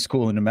this one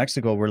school in New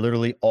Mexico where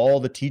literally all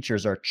the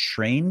teachers are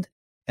trained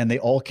and they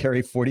all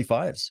carry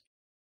 45s.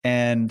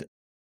 And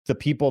the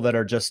people that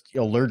are just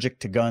allergic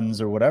to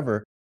guns or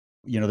whatever,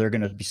 they're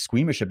going to be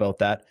squeamish about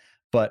that.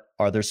 But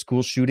are there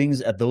school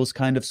shootings at those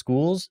kind of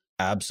schools?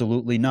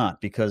 Absolutely not,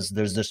 because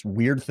there's this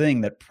weird thing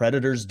that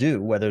predators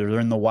do, whether they're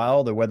in the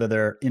wild or whether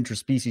they're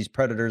interspecies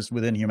predators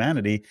within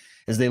humanity,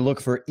 is they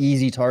look for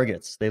easy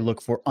targets. They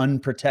look for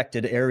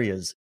unprotected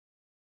areas.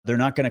 They're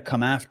not going to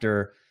come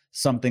after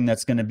something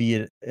that's going to be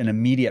an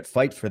immediate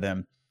fight for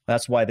them.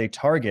 That's why they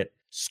target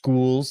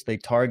schools. They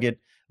target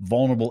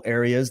vulnerable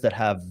areas that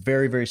have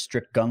very, very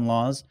strict gun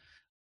laws.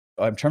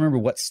 I'm trying to remember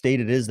what state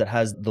it is that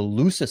has the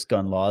loosest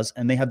gun laws,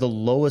 and they have the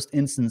lowest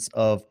instance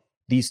of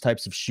these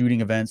types of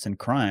shooting events and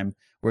crime.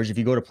 Whereas if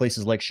you go to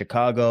places like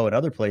Chicago and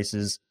other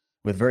places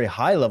with very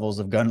high levels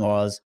of gun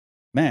laws,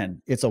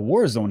 man, it's a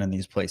war zone in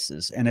these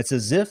places. And it's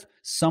as if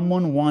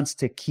someone wants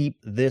to keep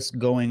this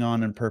going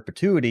on in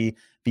perpetuity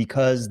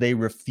because they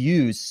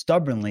refuse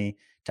stubbornly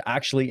to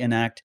actually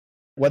enact,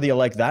 whether you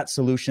like that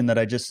solution that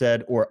I just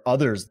said or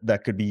others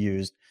that could be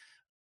used.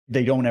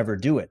 They don't ever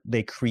do it.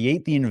 They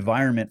create the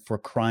environment for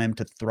crime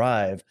to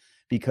thrive,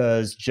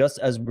 because just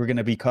as we're going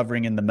to be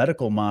covering in the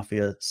medical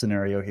mafia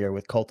scenario here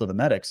with Cult of the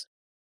Medics,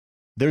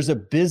 there's a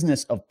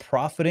business of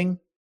profiting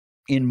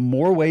in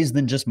more ways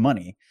than just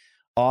money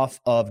off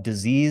of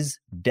disease,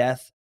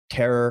 death,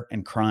 terror,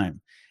 and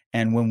crime.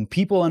 And when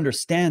people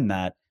understand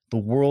that, the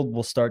world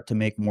will start to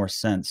make more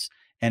sense.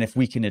 And if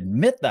we can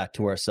admit that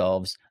to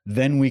ourselves,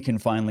 then we can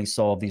finally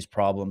solve these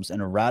problems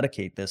and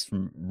eradicate this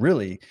from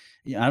really,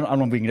 I don't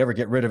know if we can ever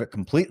get rid of it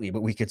completely,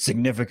 but we could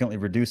significantly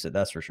reduce it.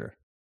 That's for sure.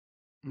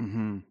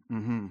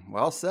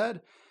 Well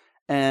said.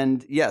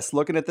 And yes,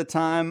 looking at the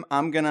time,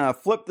 I'm going to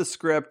flip the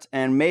script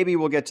and maybe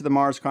we'll get to the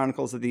Mars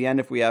Chronicles at the end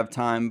if we have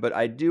time. But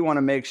I do want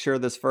to make sure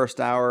this first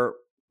hour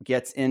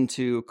gets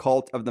into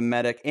Cult of the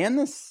Medic and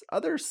this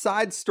other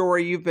side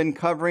story you've been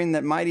covering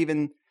that might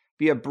even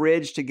be a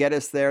bridge to get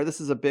us there.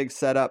 This is a big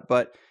setup,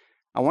 but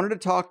I wanted to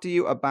talk to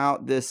you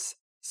about this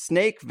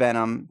snake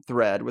venom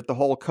thread with the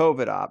whole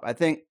COVID op. I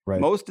think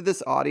most of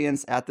this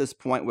audience at this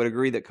point would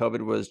agree that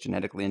COVID was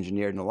genetically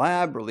engineered in the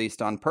lab,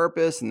 released on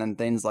purpose, and then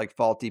things like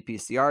faulty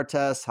PCR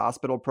tests,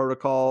 hospital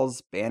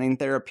protocols, banning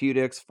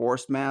therapeutics,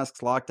 forced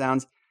masks,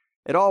 lockdowns,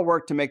 it all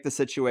worked to make the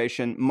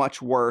situation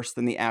much worse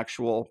than the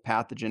actual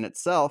pathogen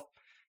itself.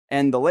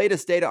 And the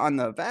latest data on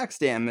the vax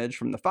damage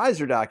from the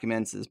Pfizer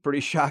documents is pretty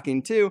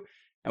shocking too.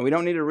 And we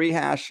don't need to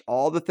rehash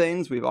all the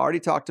things we've already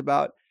talked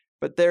about.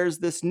 But there's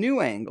this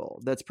new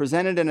angle that's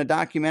presented in a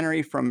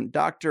documentary from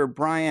Dr.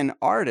 Brian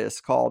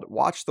Ardis called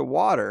Watch the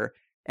Water.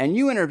 And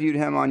you interviewed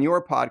him on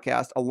your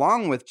podcast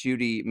along with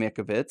Judy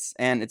Mikovits,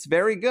 and it's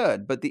very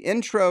good. But the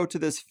intro to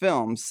this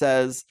film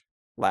says,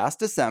 last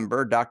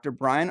December, Dr.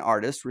 Brian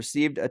Ardis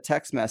received a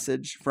text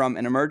message from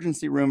an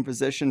emergency room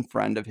physician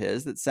friend of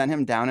his that sent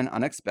him down an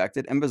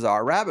unexpected and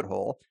bizarre rabbit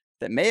hole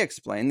that may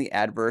explain the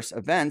adverse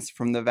events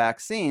from the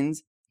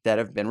vaccines that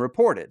have been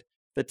reported.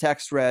 The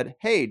text read,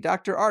 "Hey,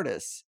 Dr.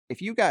 Ardis,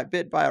 if you got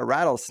bit by a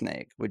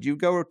rattlesnake, would you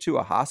go to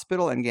a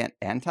hospital and get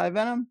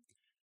anti-venom?"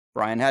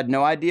 Brian had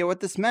no idea what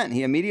this meant.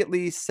 He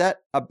immediately set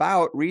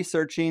about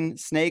researching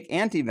snake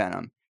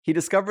antivenom. He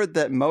discovered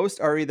that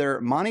most are either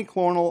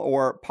monoclonal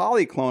or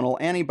polyclonal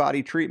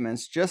antibody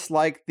treatments, just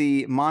like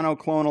the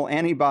monoclonal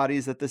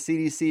antibodies that the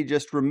CDC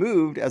just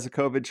removed as a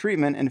COVID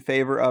treatment in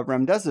favor of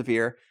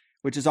remdesivir,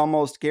 which is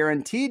almost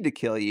guaranteed to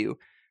kill you,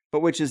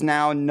 but which is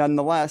now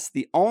nonetheless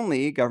the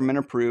only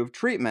government-approved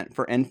treatment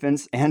for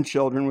infants and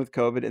children with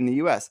COVID in the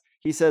US.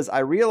 He says, "I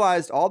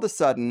realized all of a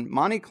sudden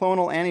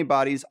monoclonal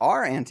antibodies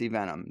are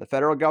antivenom. The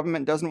federal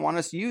government doesn't want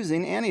us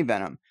using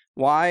antivenom.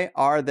 Why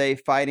are they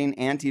fighting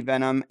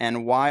antivenom,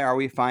 and why are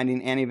we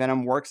finding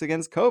antivenom works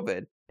against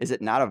COVID? Is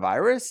it not a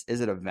virus?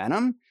 Is it a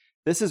venom?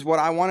 This is what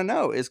I want to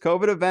know. Is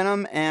COVID a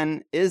venom,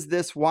 and is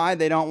this why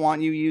they don't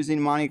want you using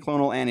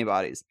monoclonal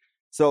antibodies?"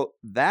 So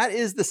that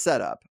is the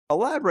setup.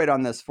 Elaborate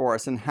on this for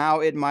us and how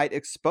it might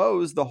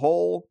expose the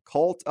whole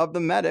cult of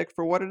the medic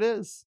for what it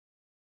is.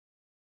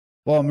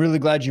 Well, I'm really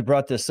glad you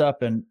brought this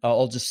up. And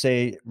I'll just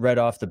say right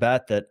off the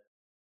bat that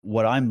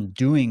what I'm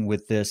doing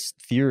with this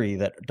theory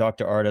that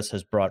Dr. Ardis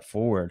has brought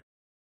forward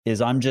is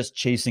I'm just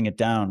chasing it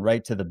down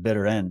right to the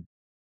bitter end.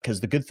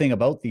 Because the good thing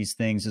about these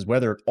things is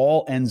whether it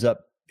all ends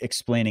up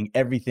explaining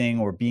everything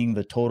or being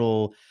the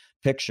total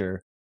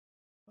picture,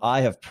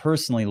 I have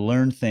personally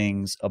learned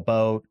things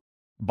about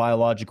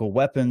biological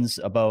weapons,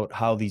 about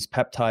how these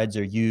peptides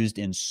are used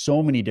in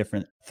so many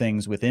different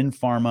things within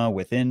pharma,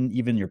 within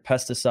even your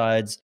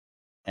pesticides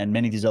and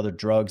many of these other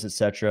drugs,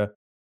 etc.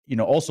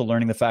 Also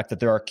learning the fact that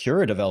there are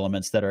curative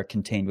elements that are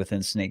contained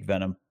within snake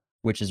venom,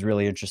 which is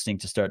really interesting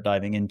to start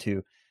diving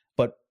into.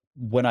 But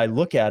when I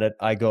look at it,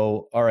 I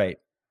go, all right,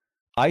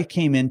 I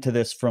came into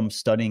this from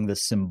studying the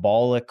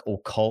symbolic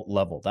occult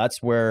level.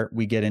 That's where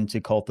we get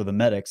into Cult of the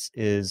Medics.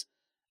 Is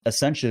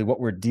essentially what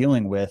we're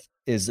dealing with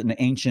is an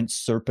ancient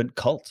serpent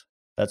cult.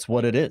 That's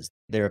what it is.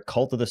 They're a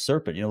cult of the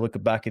serpent.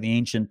 Look back at the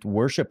ancient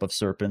worship of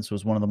serpents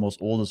was one of the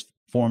most oldest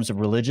forms of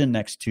religion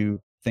next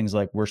to things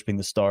like worshiping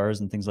the stars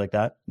and things like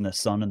that, and the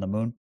sun and the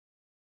moon.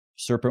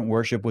 Serpent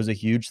worship was a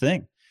huge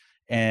thing.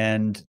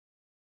 And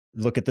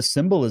look at the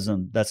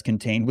symbolism that's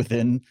contained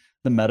within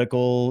the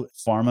medical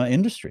pharma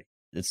industry.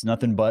 It's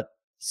nothing but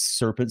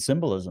serpent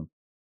symbolism.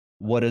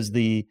 What is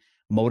the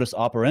modus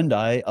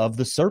operandi of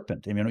the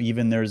serpent?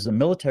 Even there's a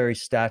military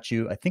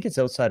statue, I think it's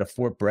outside of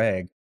Fort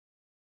Bragg.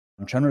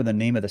 I'm trying to remember the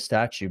name of the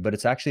statue, but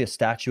it's actually a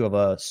statue of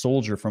a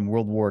soldier from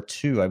World War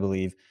II, I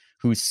believe,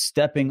 who's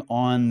stepping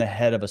on the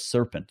head of a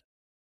serpent.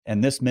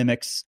 And this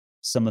mimics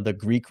some of the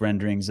Greek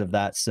renderings of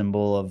that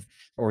symbol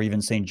or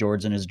even St.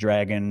 George and his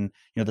dragon,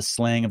 the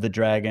slaying of the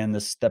dragon,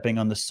 the stepping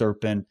on the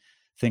serpent.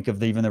 Think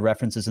of even the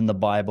references in the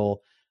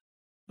Bible.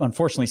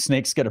 Unfortunately,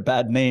 snakes get a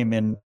bad name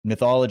in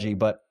mythology,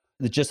 but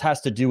it just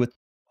has to do with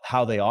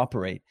how they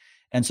operate.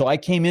 And so I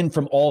came in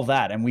from all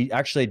that, and we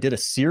actually did a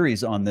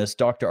series on this.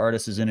 Dr.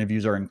 Ardis's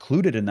interviews are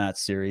included in that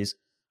series.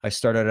 I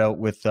started out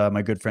with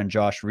my good friend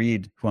Josh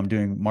Reed, who I'm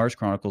doing Mars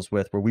Chronicles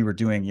with, where we were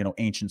doing,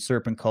 ancient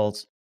serpent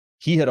cults.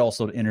 He had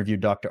also interviewed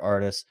Dr.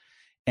 Ardis.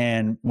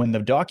 And when the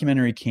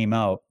documentary came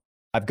out,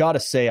 I've got to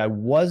say I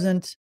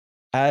wasn't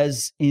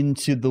as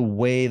into the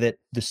way that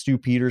the Stu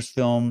Peters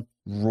film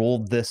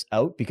rolled this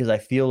out, because I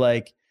feel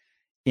like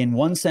in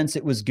one sense,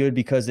 it was good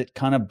because it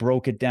kind of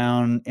broke it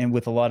down and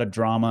with a lot of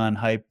drama and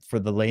hype for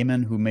the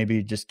layman who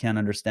maybe just can't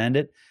understand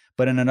it.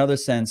 But in another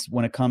sense,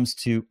 when it comes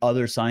to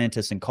other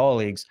scientists and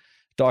colleagues,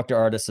 Dr.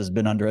 Ardis has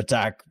been under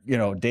attack,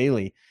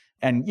 daily.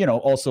 and, you know,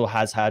 also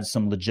has had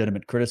some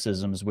legitimate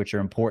criticisms, which are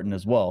important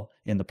as well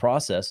in the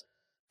process.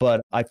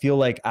 But I feel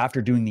like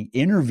after doing the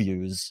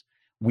interviews,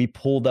 we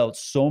pulled out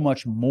so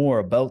much more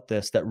about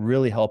this that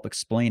really helped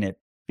explain it,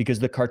 because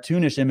the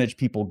cartoonish image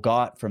people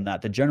got from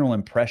that, the general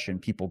impression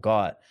people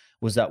got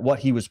was that what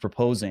he was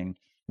proposing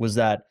was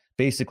that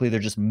basically they're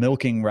just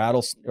milking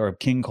or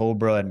king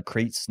cobra and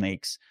crate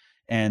snakes,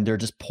 and they're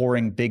just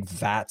pouring big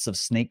vats of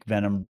snake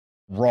venom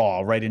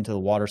raw right into the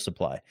water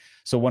supply.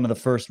 So one of the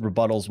first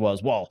rebuttals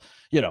was, well,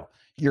 you know,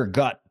 your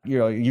gut, you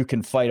know, you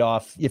can fight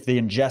off if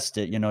they ingest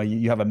it, you know,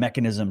 you have a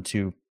mechanism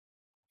to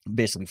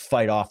basically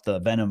fight off the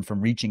venom from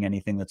reaching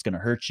anything that's going to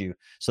hurt you.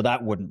 So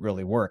that wouldn't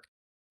really work.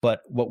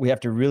 But what we have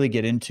to really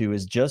get into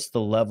is just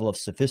the level of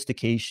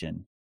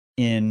sophistication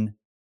in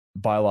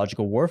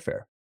biological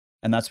warfare.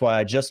 And that's why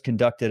I just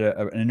conducted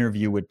an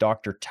interview with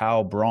Dr.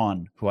 Tao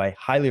Braun, who I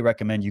highly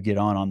recommend you get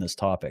on this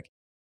topic.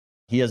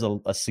 He has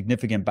a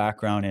significant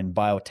background in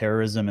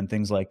bioterrorism and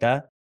things like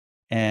that.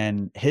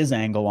 And his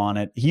angle on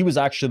it, he was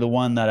actually the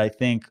one that I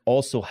think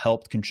also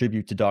helped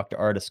contribute to Dr.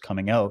 Artis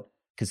coming out,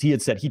 because he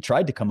had said he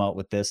tried to come out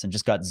with this and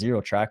just got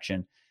zero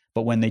traction.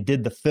 But when they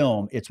did the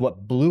film, it's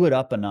what blew it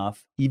up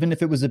enough, even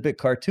if it was a bit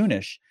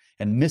cartoonish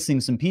and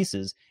missing some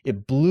pieces,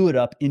 it blew it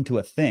up into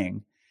a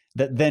thing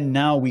that then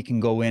now we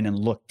can go in and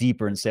look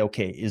deeper and say,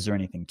 okay, is there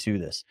anything to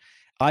this?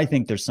 I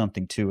think there's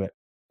something to it.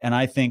 And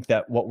I think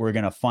that what we're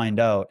going to find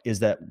out is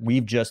that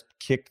we've just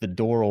kicked the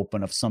door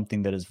open of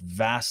something that is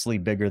vastly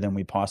bigger than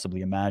we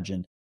possibly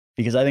imagined.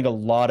 Because I think a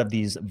lot of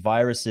these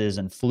viruses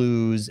and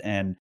flus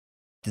and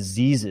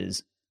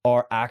diseases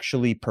are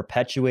actually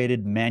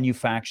perpetuated,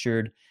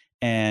 manufactured,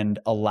 and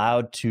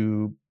allowed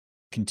to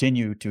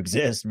continue to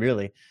exist,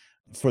 really,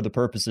 for the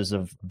purposes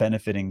of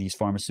benefiting these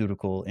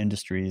pharmaceutical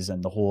industries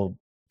and the whole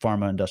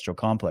pharma industrial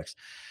complex.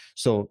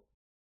 So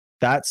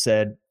that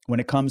said, when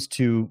it comes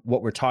to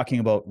what we're talking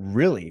about,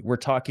 really, we're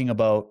talking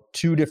about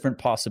two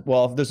different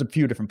well, there's a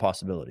few different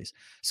possibilities.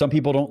 Some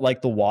people don't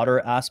like the water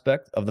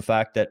aspect of the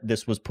fact that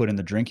this was put in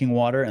the drinking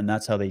water, and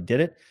that's how they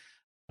did it.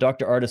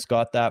 Dr. Artis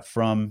got that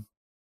from,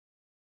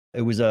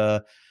 it was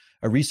a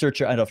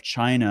researcher out of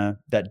China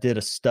that did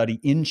a study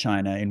in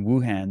China, in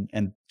Wuhan,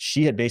 and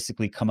she had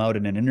basically come out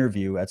in an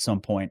interview at some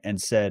point and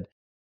said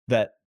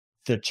that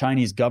the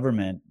Chinese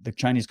government, the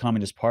Chinese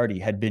Communist Party,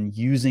 had been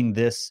using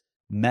this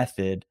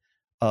method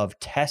of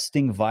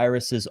testing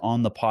viruses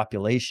on the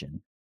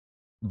population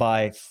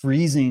by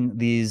freezing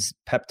these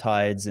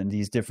peptides and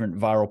these different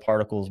viral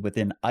particles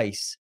within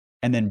ice,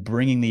 and then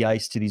bringing the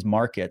ice to these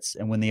markets.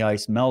 And when the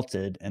ice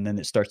melted and then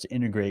it starts to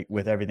integrate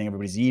with everything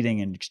everybody's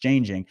eating and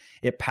exchanging,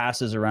 it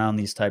passes around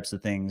these types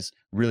of things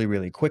really,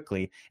 really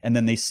quickly. And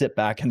then they sit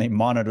back and they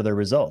monitor their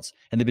results.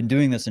 And they've been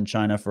doing this in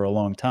China for a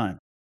long time.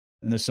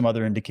 And there's some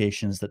other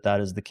indications that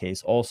that is the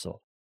case also.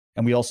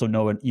 And we also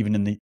know, even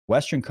in the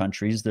Western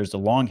countries, there's a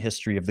long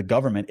history of the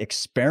government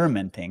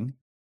experimenting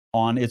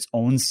on its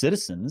own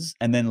citizens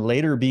and then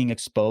later being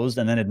exposed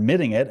and then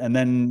admitting it and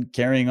then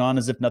carrying on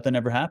as if nothing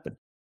ever happened.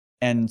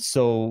 And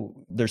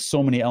so there's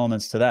so many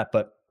elements to that.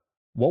 But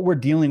what we're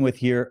dealing with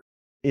here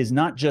is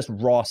not just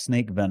raw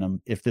snake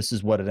venom, if this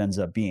is what it ends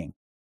up being.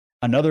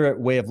 Another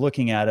way of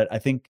looking at it, I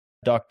think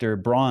Dr.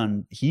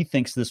 Braun, he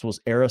thinks this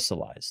was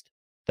aerosolized.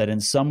 That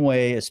in some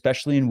way,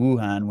 especially in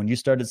Wuhan, when you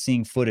started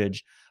seeing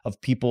footage of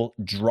people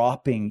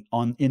dropping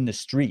in the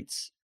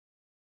streets,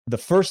 the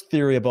first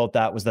theory about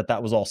that was that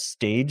that was all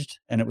staged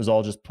and it was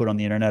all just put on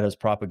the internet as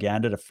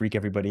propaganda to freak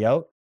everybody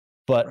out.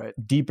 But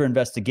deeper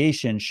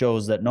investigation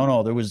shows that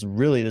no, there was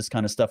really this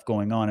kind of stuff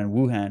going on in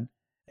Wuhan.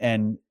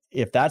 And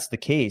if that's the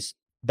case,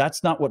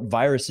 that's not what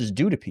viruses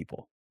do to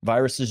people.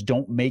 Viruses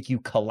don't make you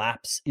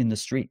collapse in the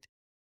street.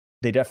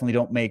 They definitely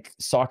don't make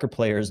soccer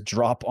players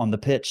drop on the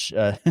pitch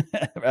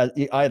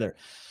either.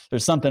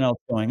 There's something else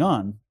going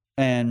on.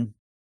 And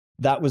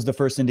that was the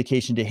first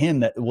indication to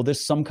him that, well,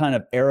 there's some kind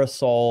of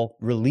aerosol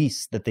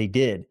release that they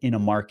did in a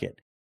market.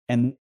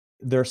 And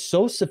they're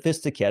so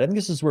sophisticated. I think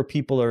this is where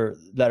people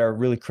that are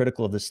really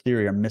critical of this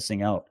theory are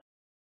missing out.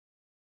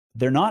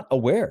 They're not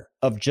aware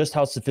of just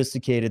how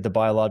sophisticated the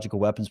biological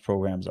weapons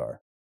programs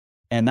are.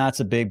 And that's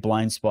a big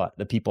blind spot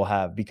that people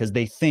have, because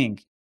they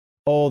think,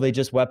 oh, they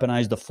just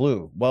weaponized the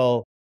flu.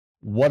 Well,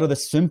 what are the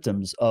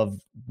symptoms of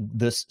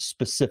this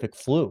specific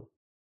flu?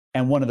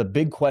 And one of the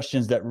big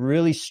questions that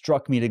really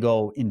struck me to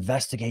go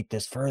investigate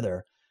this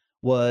further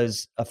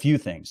was a few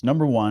things.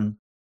 Number one,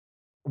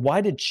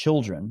 why did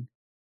children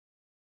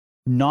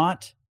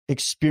not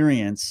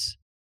experience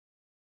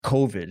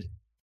COVID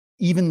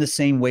even the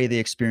same way they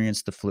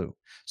experienced the flu?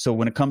 So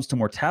when it comes to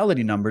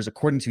mortality numbers,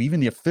 according to even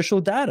the official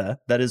data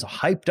that is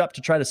hyped up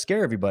to try to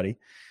scare everybody,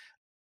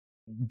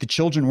 the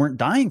children weren't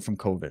dying from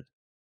COVID,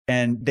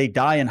 and they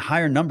die in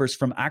higher numbers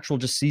from actual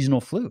just seasonal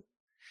flu.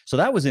 So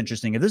that was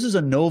interesting. If this is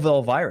a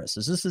novel virus,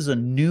 if this is a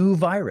new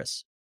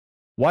virus,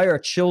 why are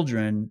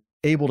children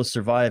able to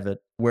survive it,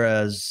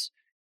 whereas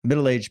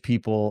middle-aged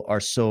people are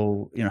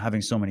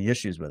having so many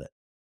issues with it?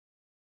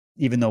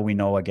 Even though we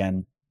know,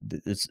 again,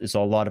 it's a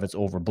lot of it's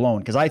overblown.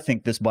 Because I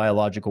think this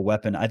biological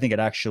weapon, I think it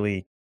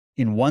actually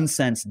in one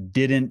sense,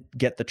 didn't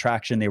get the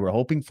traction they were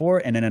hoping for.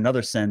 And in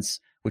another sense,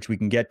 which we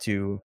can get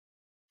to,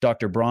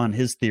 Dr. Braun,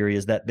 his theory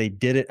is that they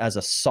did it as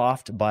a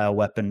soft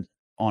bioweapon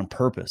on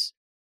purpose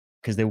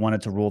because they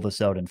wanted to roll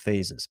this out in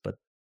phases. But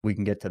we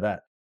can get to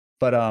that.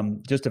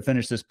 But just to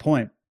finish this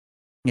point,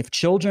 if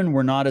children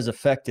were not as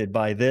affected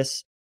by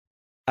this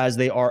as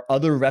they are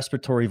other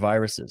respiratory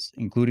viruses,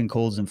 including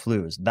colds and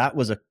flus, that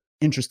was an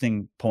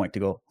interesting point to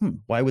go,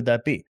 why would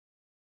that be?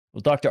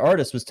 Well, Dr.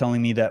 Artis was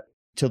telling me that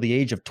till the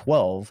age of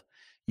 12,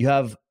 you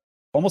have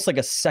almost like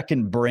a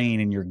second brain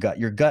in your gut.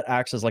 Your gut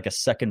acts as like a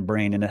second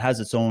brain, and it has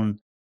its own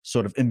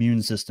sort of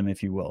immune system,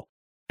 if you will.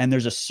 And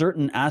there's a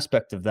certain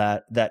aspect of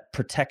that that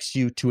protects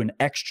you to an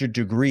extra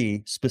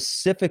degree,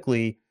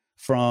 specifically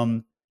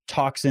from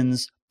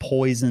toxins,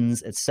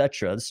 poisons,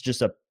 etc. This is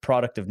just a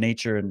product of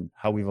nature and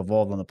how we've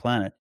evolved on the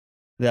planet,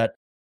 that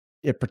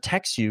it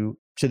protects you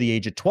to the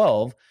age of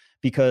 12,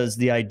 because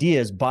the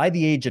idea is by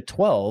the age of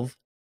 12,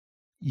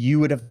 you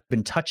would have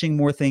been touching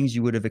more things,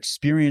 you would have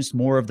experienced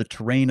more of the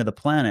terrain of the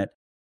planet.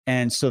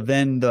 And so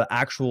then the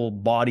actual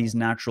body's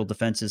natural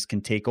defenses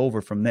can take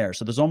over from there.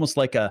 So there's almost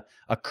like a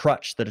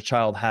crutch that a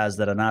child has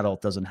that an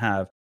adult doesn't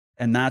have.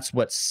 And that's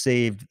what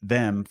saved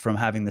them from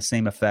having the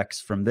same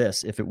effects from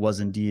this, if it was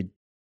indeed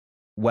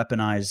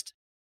weaponized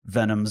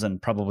venoms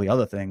and probably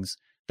other things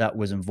that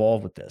was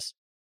involved with this.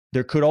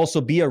 There could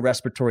also be a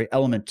respiratory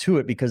element to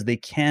it, because they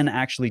can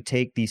actually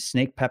take these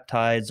snake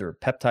peptides or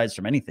peptides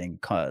from anything,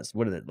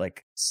 what are they,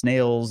 like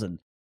snails and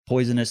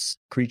poisonous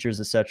creatures,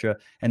 etc.,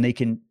 and they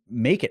can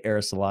make it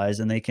aerosolize,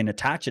 and they can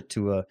attach it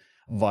to a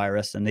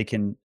virus, and they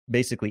can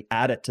basically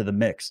add it to the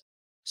mix.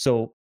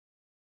 So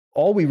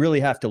all we really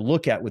have to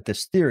look at with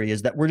this theory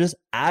is that we're just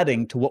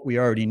adding to what we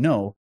already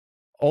know.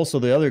 Also,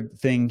 the other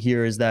thing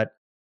here is that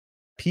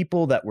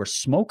people that were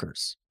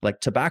smokers,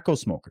 like tobacco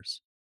smokers,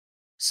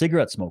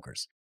 cigarette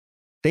smokers,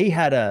 they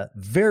had a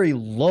very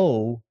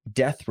low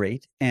death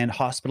rate and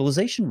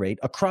hospitalization rate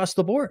across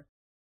the board.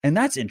 And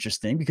that's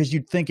interesting, because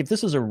you'd think if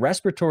this is a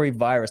respiratory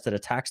virus that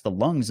attacks the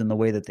lungs in the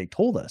way that they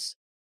told us,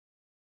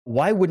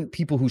 why wouldn't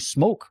people who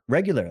smoke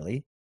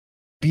regularly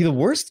be the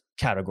worst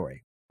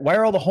category? Why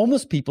are all the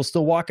homeless people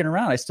still walking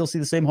around? I still see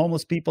the same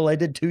homeless people I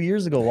did 2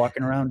 years ago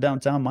walking around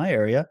downtown my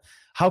area.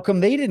 How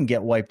come they didn't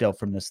get wiped out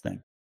from this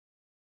thing?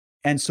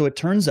 And so it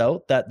turns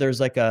out that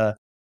there's like a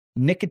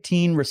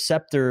nicotine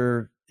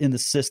receptor in the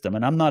system.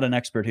 And I'm not an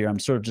expert here. I'm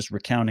sort of just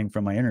recounting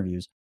from my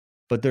interviews.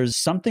 But there's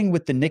something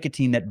with the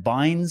nicotine that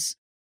binds,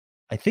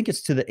 I think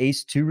it's to the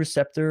ACE2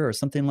 receptor or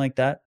something like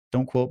that.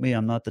 Don't quote me.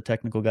 I'm not the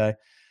technical guy.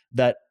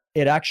 That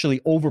it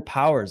actually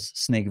overpowers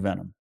snake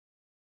venom.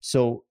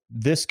 So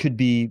this could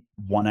be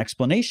one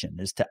explanation,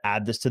 is to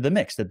add this to the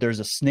mix, that there's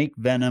a snake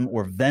venom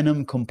or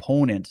venom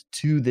component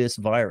to this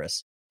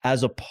virus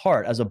as a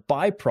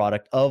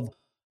byproduct of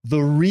the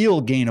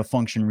real gain of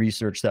function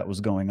research that was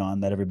going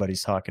on that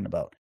everybody's talking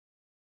about.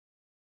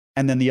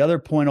 And then the other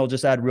point I'll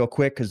just add real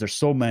quick, because there's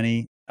so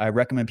many, I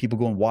recommend people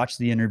go and watch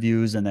the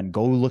interviews and then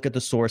go look at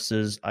the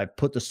sources. I've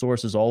put the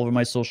sources all over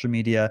my social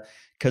media,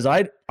 because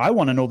I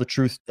want to know the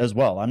truth as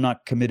well. I'm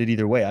not committed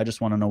either way. I just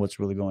want to know what's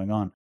really going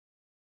on.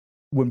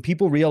 When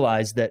people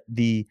realize that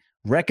the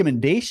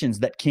recommendations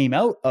that came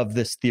out of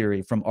this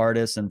theory from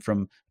Artis and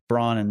from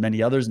Braun and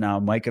many others now,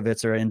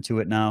 Mikovits are into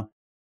it now,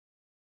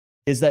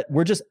 is that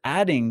we're just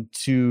adding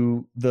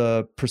to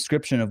the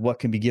prescription of what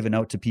can be given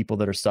out to people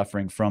that are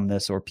suffering from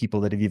this, or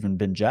people that have even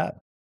been jabbed,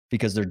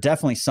 because there's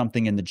definitely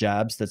something in the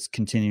jabs that's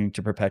continuing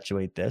to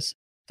perpetuate this.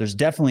 There's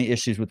definitely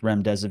issues with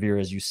remdesivir,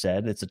 as you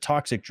said. It's a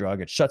toxic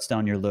drug. It shuts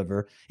down your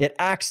liver. It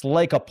acts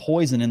like a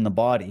poison in the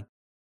body.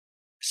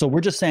 So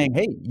we're just saying,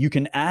 hey, you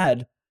can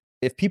add,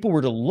 if people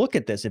were to look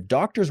at this, if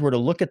doctors were to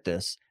look at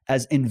this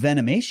as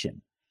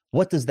envenomation,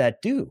 what does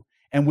that do?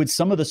 And with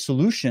some of the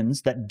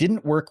solutions that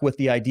didn't work with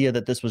the idea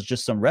that this was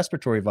just some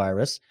respiratory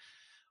virus,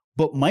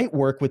 but might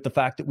work with the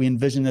fact that we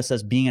envision this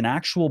as being an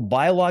actual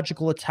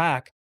biological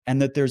attack, and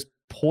that there's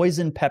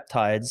poison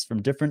peptides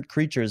from different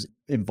creatures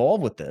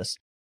involved with this,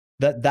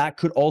 that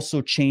could also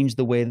change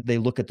the way that they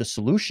look at the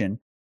solution.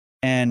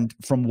 And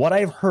from what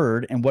I've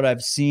heard and what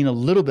I've seen a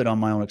little bit on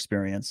my own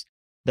experience,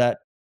 that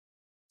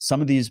some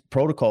of these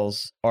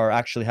protocols are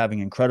actually having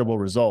incredible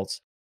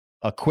results.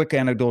 A quick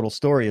anecdotal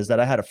story is that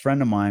I had a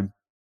friend of mine,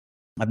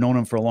 I've known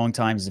him for a long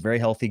time. He's a very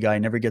healthy guy,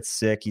 never gets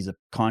sick. He's a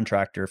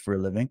contractor for a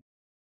living.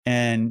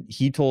 And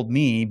he told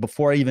me,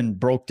 before I even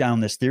broke down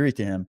this theory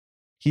to him,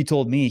 he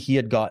told me he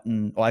had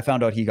I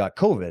found out he got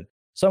COVID.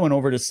 So I went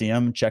over to see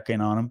him, check in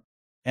on him.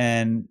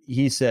 And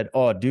he said,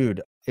 oh,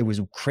 dude, it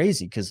was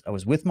crazy, because I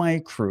was with my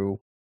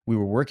crew. We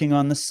were working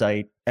on the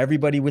site.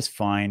 Everybody was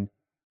fine.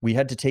 We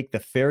had to take the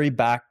ferry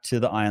back to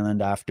the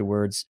island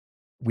afterwards.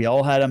 We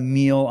all had a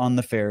meal on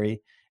the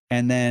ferry.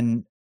 And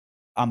then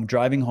I'm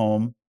driving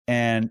home,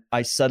 and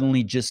I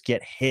suddenly just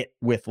get hit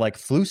with like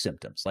flu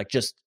symptoms, like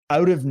just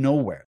out of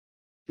nowhere.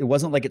 It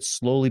wasn't like it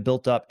slowly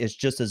built up. It's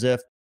just as if,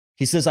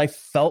 he says, I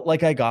felt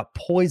like I got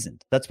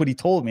poisoned. That's what he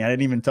told me. I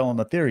didn't even tell him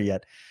the theory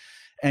yet.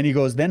 And he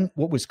goes, then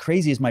what was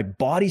crazy is my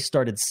body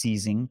started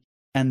seizing,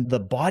 and the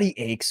body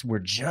aches were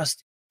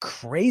just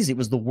crazy. It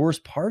was the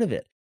worst part of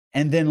it.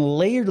 And then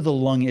later the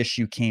lung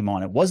issue came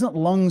on. It wasn't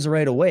lungs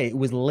right away. It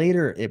was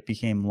later it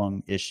became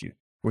lung issue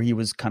where he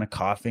was kind of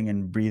coughing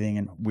and breathing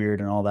and weird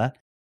and all that.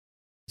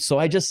 So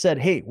I just said,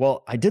 hey,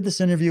 well, I did this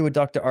interview with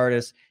Dr.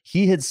 Artis.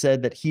 He had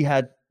said that he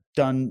had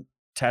done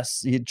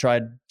tests. He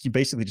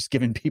basically just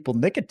given people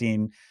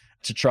nicotine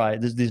to try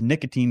this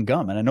nicotine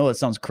gum. And I know that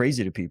sounds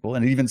crazy to people,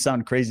 and it even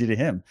sounded crazy to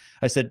him.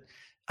 I said,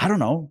 I don't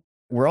know.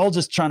 We're all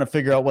just trying to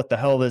figure out what the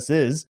hell this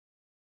is.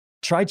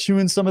 Try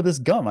chewing some of this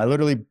gum. I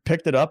literally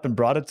picked it up and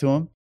brought it to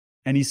him.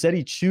 And he said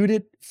he chewed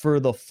it for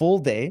the full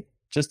day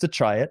just to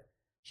try it.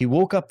 He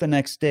woke up the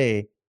next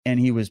day and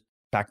he was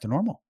back to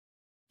normal.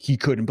 He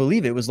couldn't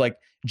believe it. It was like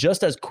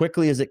just as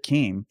quickly as it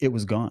came, it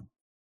was gone.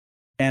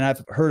 And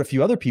I've heard a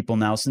few other people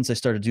now since I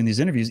started doing these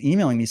interviews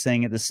emailing me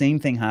saying that the same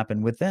thing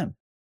happened with them.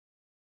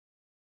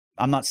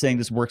 I'm not saying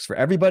this works for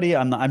everybody.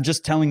 I'm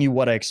just telling you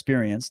what I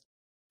experienced.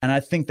 And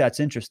I think that's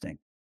interesting.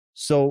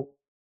 So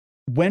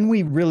when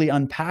we really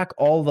unpack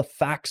all the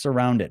facts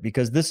around it,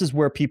 because this is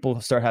where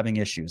people start having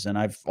issues. And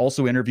I've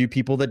also interviewed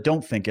people that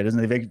don't think it is,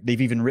 and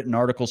they've even written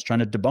articles trying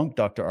to debunk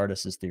Dr.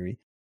 Artis's theory.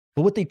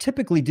 But what they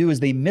typically do is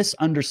they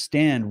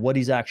misunderstand what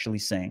he's actually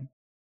saying.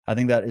 I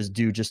think that is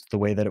due just to the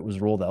way that it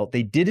was rolled out.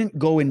 They didn't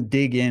go and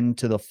dig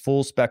into the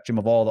full spectrum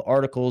of all the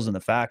articles and the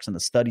facts and the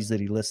studies that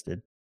he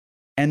listed.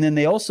 And then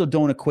they also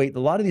don't equate. A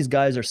lot of these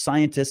guys are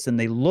scientists and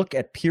they look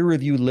at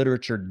peer-reviewed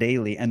literature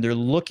daily and they're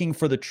looking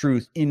for the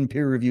truth in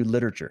peer-reviewed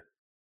literature.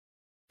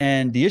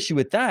 And the issue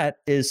with that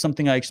is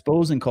something I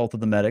expose in Cult of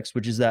the Medics,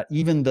 which is that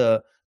even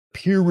the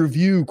peer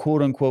review,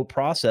 quote unquote,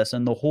 process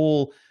and the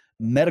whole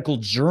medical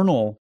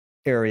journal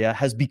area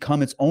has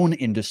become its own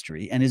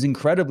industry and is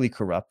incredibly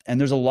corrupt. And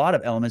there's a lot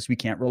of elements we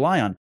can't rely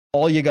on.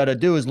 All you got to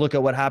do is look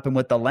at what happened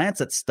with the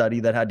Lancet study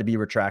that had to be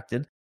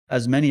retracted,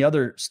 as many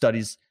other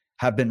studies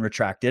have been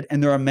retracted.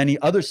 And there are many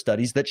other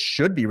studies that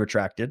should be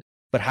retracted,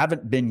 but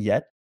haven't been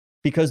yet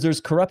because there's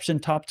corruption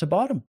top to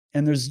bottom.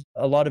 And there's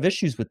a lot of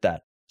issues with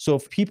that. So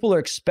if people are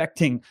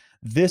expecting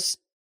this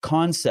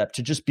concept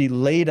to just be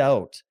laid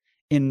out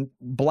in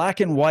black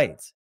and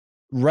white,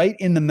 right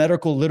in the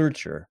medical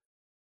literature,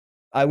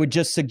 I would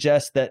just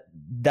suggest that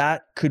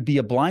that could be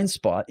a blind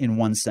spot in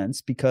one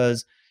sense,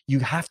 because you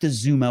have to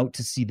zoom out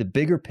to see the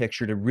bigger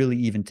picture to really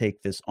even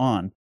take this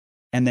on.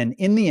 And then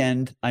in the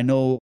end, I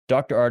know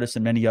Dr. Artis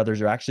and many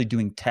others are actually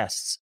doing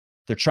tests.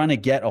 They're trying to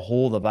get a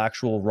hold of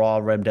actual raw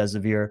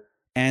remdesivir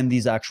and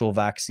these actual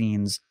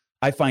vaccines.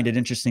 I find it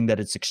interesting that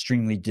it's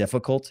extremely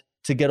difficult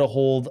to get a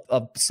hold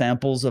of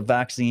samples of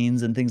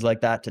vaccines and things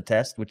like that to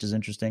test, which is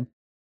interesting.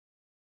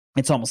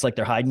 It's almost like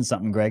they're hiding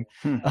something, Greg.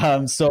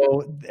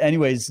 So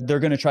anyways, they're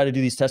going to try to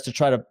do these tests to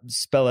try to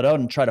spell it out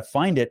and try to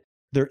find it.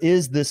 There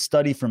is this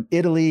study from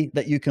Italy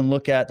that you can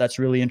look at. That's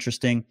really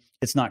interesting.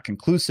 It's not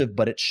conclusive,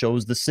 but it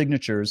shows the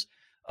signatures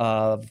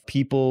of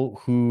people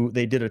who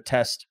they did a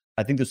test.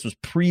 I think this was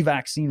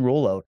pre-vaccine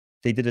rollout.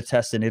 They did a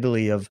test in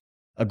Italy of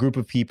a group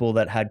of people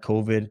that had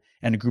COVID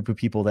and a group of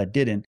people that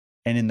didn't.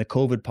 And in the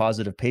COVID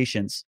positive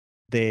patients,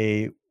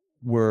 they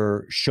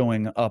were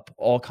showing up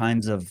all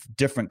kinds of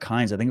different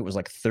kinds. I think it was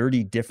like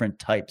 30 different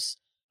types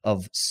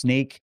of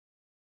snake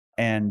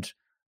and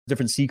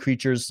different sea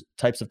creatures,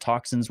 types of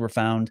toxins were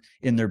found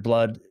in their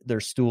blood,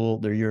 their stool,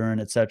 their urine,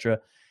 etc.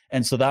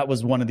 And so that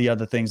was one of the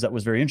other things that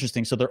was very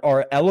interesting. So there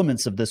are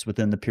elements of this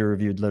within the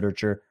peer-reviewed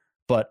literature,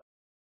 but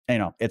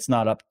it's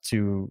not up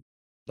to,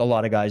 a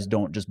lot of guys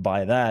don't just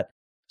buy that.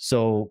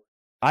 So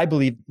I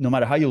believe no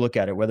matter how you look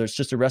at it, whether it's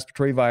just a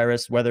respiratory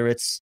virus, whether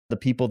it's the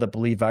people that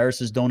believe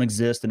viruses don't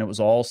exist and it was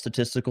all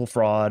statistical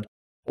fraud,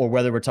 or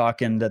whether we're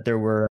talking that there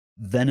were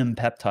venom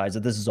peptides,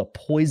 that this is a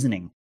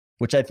poisoning,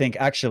 which I think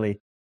actually,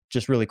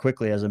 just really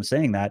quickly as I'm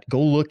saying that,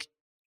 go look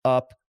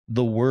up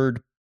the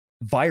word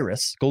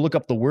virus,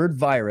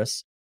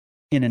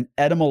 in an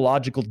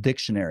etymological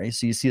dictionary.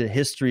 So you see the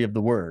history of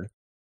the word,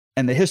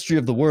 and the history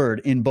of the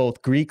word in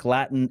both Greek,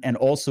 Latin, and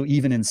also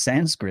even in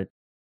Sanskrit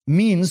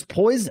means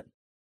poison.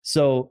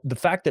 So the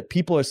fact that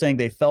people are saying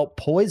they felt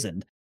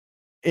poisoned,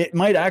 it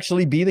might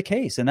actually be the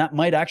case. And that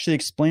might actually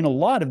explain a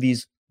lot of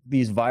these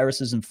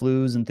viruses and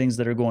flus and things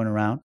that are going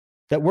around,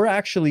 that we're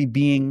actually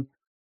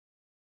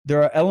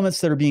there are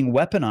elements that are being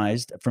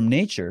weaponized from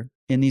nature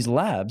in these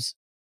labs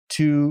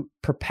to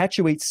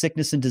perpetuate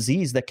sickness and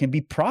disease that can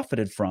be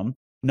profited from,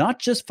 not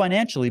just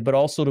financially, but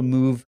also to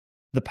move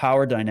the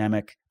power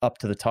dynamic up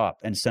to the top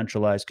and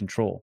centralize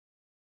control,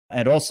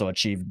 and also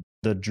achieve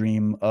the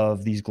dream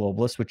of these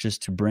globalists, which is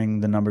to bring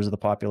the numbers of the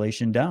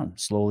population down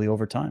slowly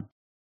over time.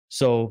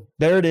 So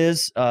there it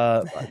is.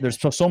 There's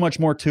so much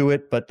more to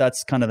it, but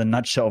that's kind of the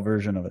nutshell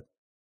version of it.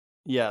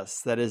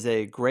 Yes, that is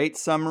a great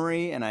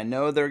summary. And I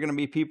know there are going to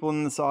be people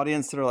in this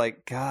audience that are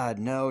like, God,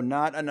 no,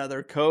 not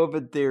another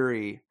COVID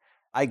theory.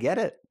 I get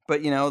it.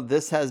 But,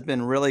 this has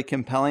been really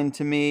compelling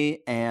to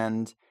me.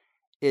 And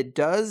it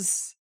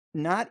does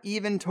not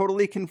even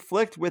totally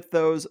conflict with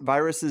those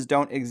viruses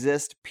don't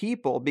exist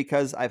people,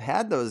 because I've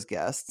had those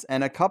guests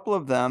and a couple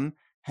of them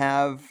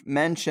have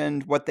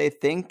mentioned what they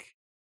think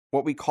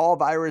what we call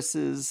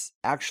viruses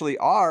actually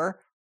are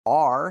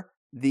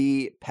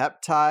the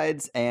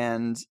peptides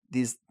and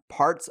these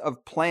parts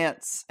of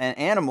plants and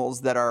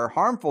animals that are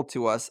harmful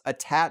to us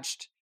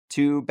attached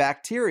to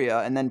bacteria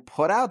and then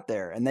put out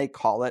there, and they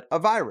call it a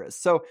virus.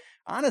 So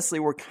honestly,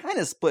 we're kind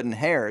of splitting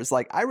hairs.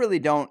 Like, I really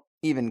don't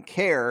even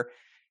care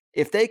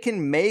if they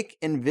can make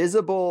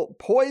invisible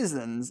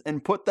poisons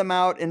and put them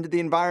out into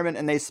the environment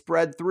and they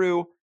spread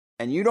through,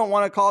 and you don't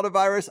want to call it a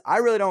virus. I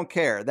really don't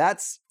care.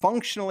 That's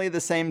functionally the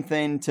same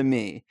thing to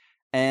me.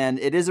 And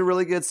it is a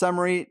really good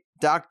summary.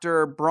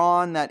 Dr.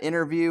 Braun, that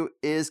interview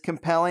is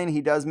compelling.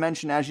 He does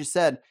mention, as you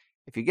said,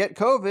 if you get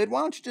COVID,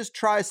 why don't you just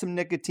try some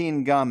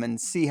nicotine gum and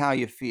see how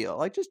you feel?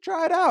 Like, just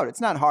try it out. It's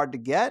not hard to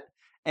get,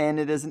 and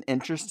it is an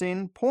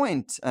interesting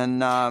point.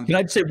 And can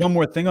I say one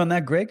more thing on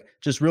that, Greg?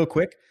 Just real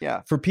quick.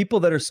 Yeah. For people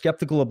that are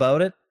skeptical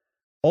about it,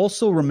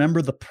 also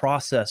remember the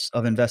process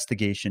of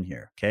investigation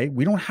here. Okay,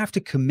 we don't have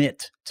to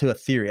commit to a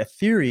theory. A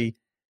theory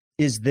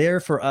is there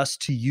for us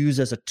to use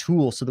as a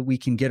tool so that we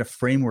can get a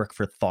framework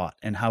for thought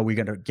and how we're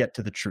going to get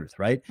to the truth,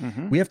 right?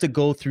 Mm-hmm. We have to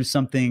go through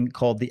something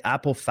called the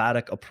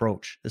apophatic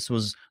approach. This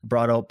was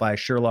brought out by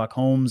Sherlock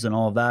Holmes and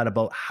all of that,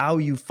 about how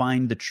you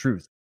find the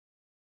truth.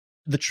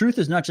 The truth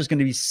is not just going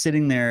to be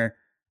sitting there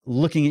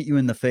looking at you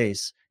in the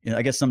face. You know,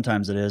 I guess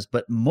sometimes it is,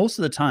 but most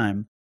of the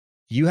time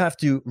you have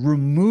to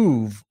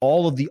remove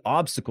all of the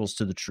obstacles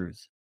to the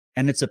truth.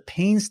 And it's a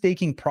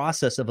painstaking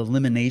process of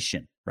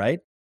elimination, right?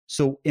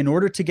 So in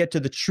order to get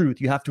to the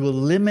truth, you have to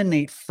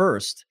eliminate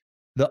first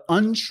the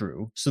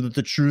untrue so that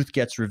the truth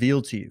gets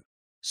revealed to you.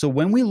 So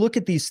when we look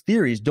at these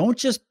theories, don't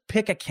just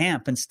pick a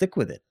camp and stick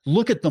with it.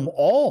 Look at them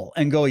all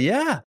and go,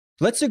 yeah,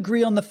 let's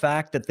agree on the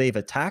fact that they've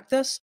attacked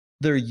us.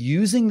 They're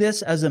using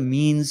this as a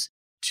means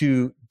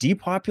to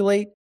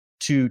depopulate,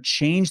 to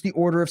change the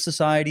order of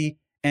society,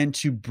 and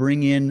to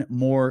bring in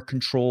more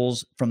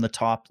controls from the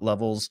top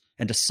levels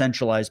and to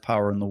centralize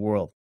power in the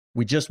world.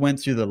 We just went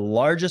through the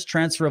largest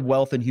transfer of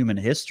wealth in human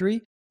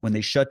history when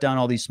they shut down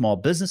all these small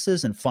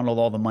businesses and funneled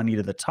all the money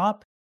to the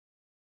top.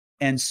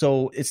 And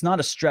so it's not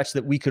a stretch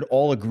that we could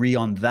all agree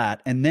on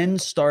that and then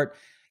start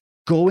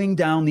going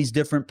down these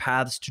different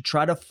paths to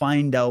try to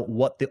find out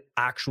what the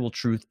actual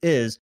truth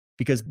is,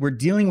 because we're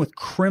dealing with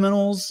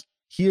criminals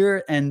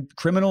here, and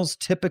criminals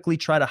typically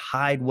try to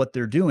hide what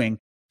they're doing.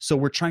 So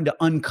we're trying to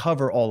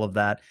uncover all of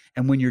that.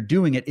 And when you're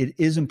doing it, it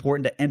is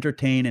important to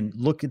entertain and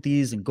look at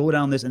these and go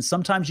down this. And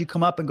sometimes you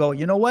come up and go,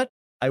 you know what?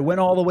 I went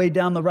all the way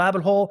down the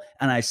rabbit hole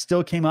and I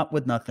still came up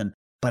with nothing.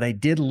 But I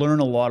did learn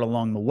a lot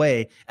along the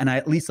way. And I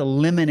at least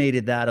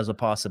eliminated that as a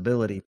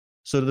possibility.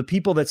 So to the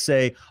people that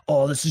say,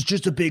 oh, this is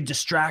just a big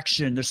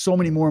distraction, there's so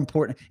many more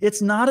important.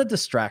 It's not a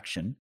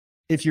distraction.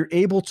 If you're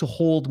able to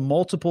hold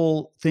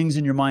multiple things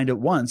in your mind at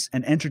once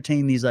and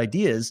entertain these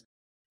ideas,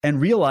 and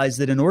realize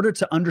that in order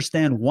to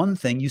understand one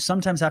thing, you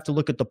sometimes have to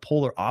look at the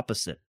polar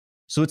opposite.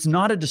 So it's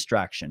not a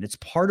distraction. It's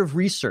part of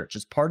research.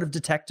 It's part of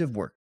detective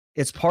work.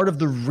 It's part of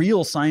the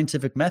real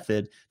scientific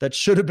method that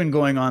should have been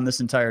going on this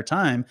entire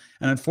time.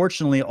 And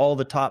unfortunately, all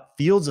the top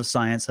fields of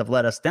science have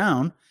let us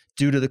down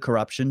due to the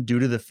corruption, due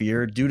to the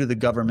fear, due to the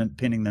government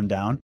pinning them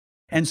down.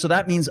 And so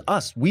that means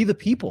us, we the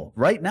people,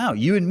 right now,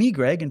 you and me,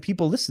 Greg, and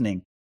people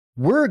listening,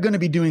 we're going to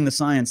be doing the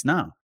science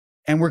now.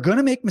 And we're going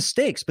to make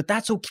mistakes, but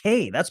that's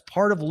okay. That's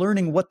part of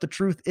learning what the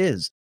truth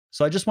is.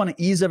 So I just want to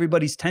ease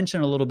everybody's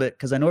tension a little bit,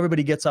 because I know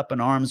everybody gets up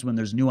in arms when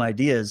there's new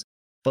ideas,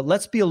 but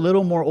let's be a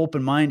little more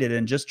open-minded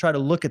and just try to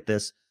look at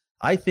this.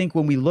 I think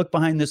when we look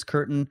behind this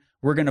curtain,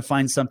 we're going to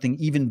find something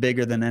even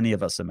bigger than any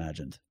of us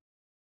imagined.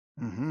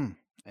 Mm-hmm.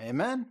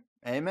 Amen.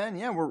 Amen.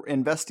 Yeah, we're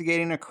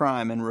investigating a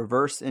crime and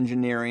reverse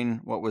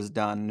engineering what was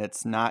done. And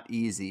it's not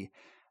easy.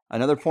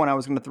 Another point I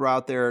was going to throw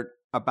out there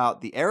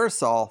about the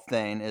aerosol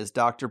thing is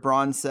Dr.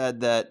 Braun said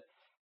that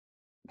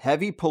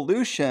heavy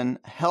pollution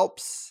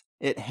helps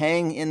it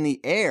hang in the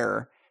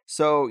air.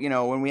 So, you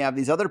know, when we have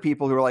these other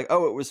people who are like,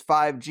 oh, it was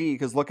 5G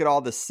because look at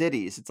all the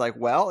cities. It's like,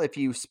 well, if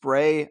you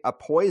spray a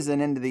poison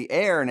into the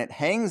air and it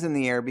hangs in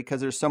the air because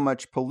there's so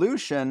much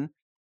pollution,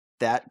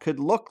 that could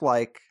look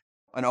like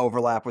an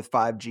overlap with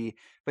 5G.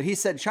 But he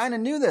said China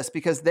knew this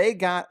because they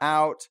got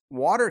out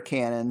water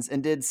cannons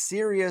and did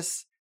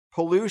serious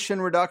pollution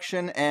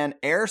reduction and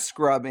air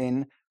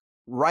scrubbing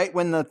right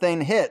when the thing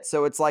hit.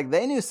 So it's like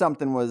they knew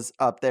something was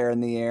up there in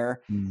the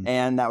air,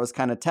 and that was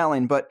kind of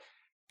telling. But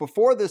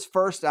before this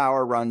first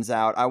hour runs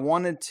out, I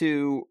wanted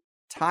to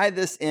tie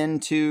this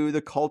into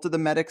the Cult of the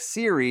Medic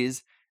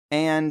series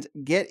and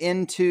get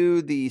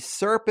into the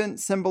serpent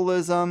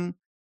symbolism,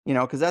 you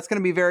know, because that's going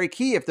to be very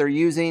key if they're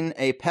using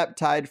a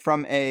peptide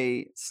from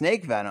a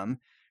snake venom.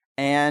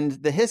 And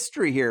the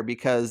history here,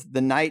 because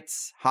the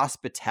Knights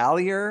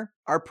Hospitalier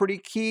are pretty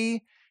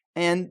key.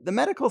 And the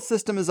medical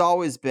system has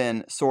always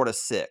been sort of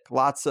sick.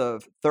 Lots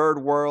of third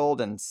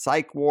world and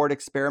psych ward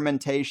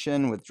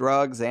experimentation with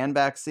drugs and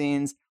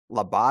vaccines,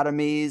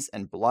 lobotomies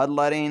and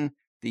bloodletting,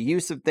 the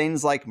use of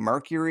things like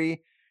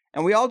mercury.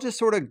 And we all just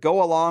sort of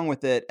go along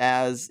with it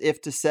as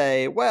if to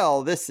say,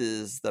 well, this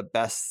is the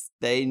best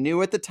they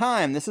knew at the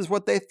time. This is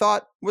what they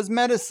thought was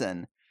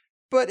medicine.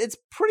 But it's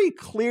pretty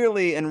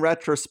clearly, in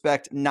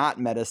retrospect, not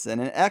medicine.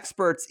 And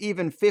experts,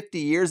 even 50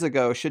 years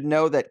ago, should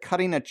know that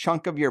cutting a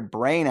chunk of your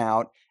brain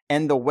out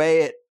and the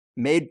way it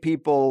made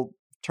people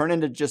turn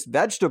into just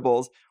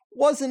vegetables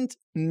wasn't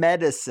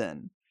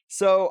medicine.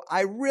 So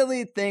I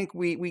really think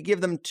we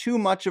give them too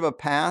much of a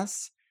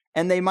pass,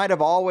 and they might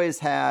have always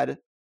had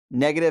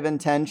negative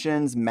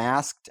intentions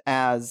masked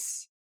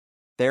as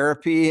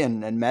therapy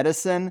and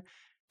medicine.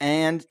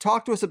 And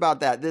talk to us about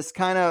that. This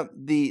kind of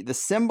the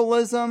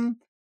symbolism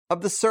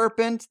of the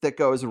serpent that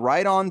goes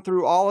right on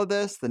through all of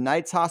this, the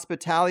Knights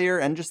Hospitalier,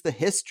 and just the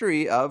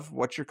history of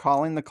what you're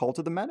calling the Cult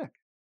of the Medic.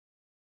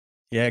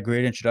 Yeah,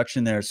 great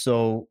introduction there.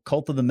 So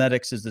Cult of the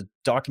Medics is a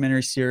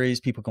documentary series.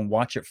 People can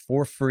watch it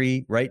for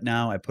free right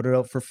now. I put it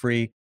out for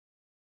free.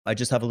 I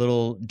just have a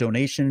little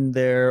donation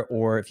there,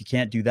 or if you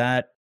can't do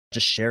that,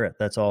 just share it.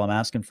 That's all I'm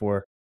asking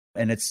for.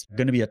 And it's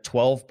going to be a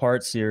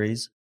 12-part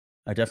series.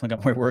 I definitely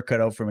got my work cut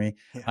out for me.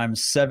 Yeah. I'm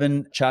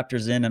 7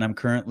 chapters in, and I'm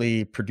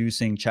currently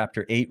producing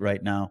chapter 8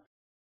 right now.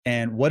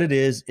 And what it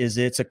is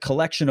it's a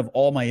collection of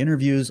all my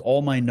interviews,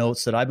 all my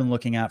notes that I've been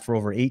looking at for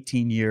over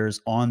 18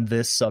 years on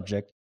this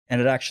subject. And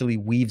it actually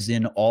weaves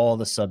in all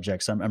the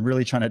subjects. I'm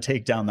really trying to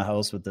take down the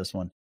house with this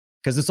one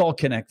because it's all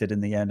connected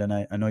in the end. And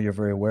I know you're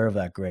very aware of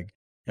that, Greg.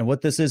 And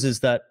what this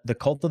is that the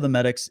Cult of the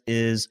Medics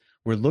is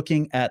we're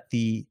looking at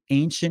the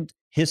ancient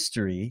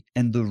history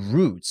and the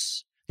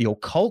roots, the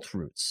occult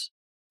roots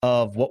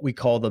of what we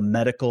call the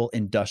medical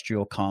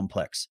industrial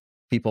complex.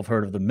 People have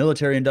heard of the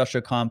military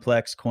industrial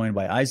complex coined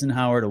by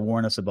Eisenhower to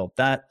warn us about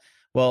that.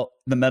 Well,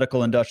 the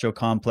medical industrial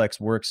complex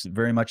works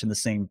very much in the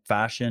same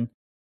fashion,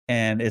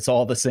 and it's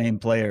all the same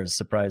players.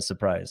 Surprise,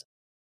 surprise.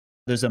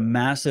 There's a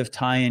massive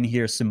tie-in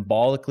here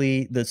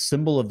symbolically. The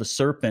symbol of the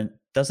serpent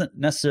doesn't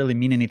necessarily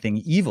mean anything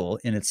evil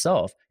in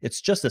itself. It's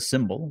just a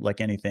symbol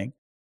like anything,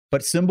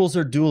 but symbols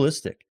are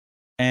dualistic.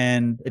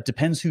 And it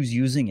depends who's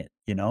using it,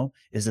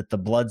 Is it the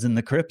Bloods and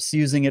the Crips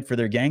using it for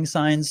their gang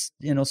signs,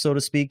 so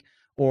to speak?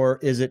 Or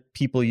is it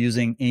people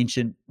using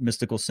ancient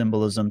mystical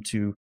symbolism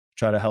to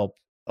try to help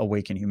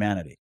awaken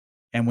humanity?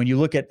 And when you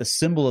look at the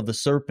symbol of the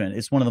serpent,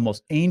 it's one of the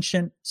most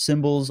ancient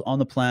symbols on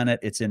the planet.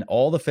 It's in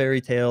all the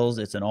fairy tales.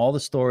 It's in all the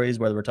stories,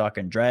 whether we're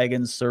talking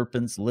dragons,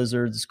 serpents,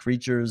 lizards,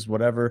 creatures,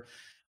 whatever.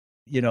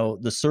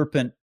 The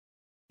serpent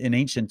in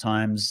ancient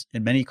times,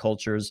 in many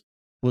cultures,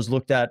 was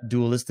looked at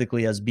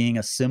dualistically as being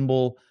a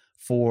symbol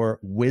for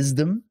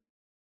wisdom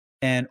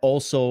and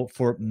also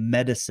for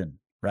medicine,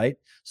 right?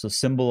 So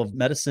symbol of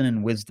medicine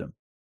and wisdom.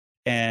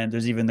 And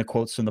there's even the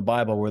quotes from the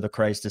Bible where the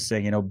Christ is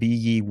saying, be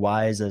ye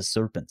wise as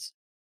serpents.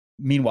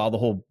 Meanwhile, the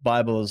whole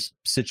Bible is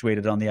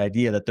situated on the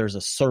idea that there's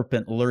a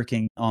serpent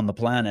lurking on the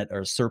planet,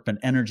 or serpent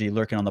energy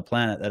lurking on the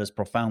planet that is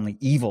profoundly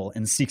evil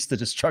and seeks the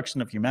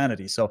destruction of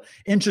humanity. So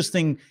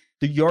interesting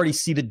that you already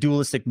see the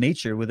dualistic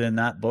nature within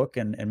that book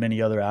and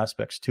many other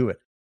aspects to it.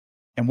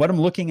 And what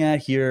I'm looking at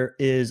here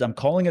is I'm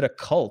calling it a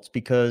cult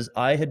because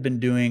I had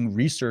been doing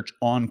research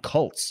on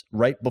cults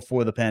right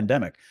before the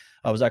pandemic.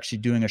 I was actually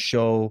doing a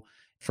show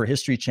for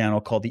History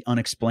Channel called The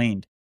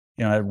Unexplained.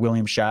 I had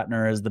William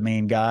Shatner as the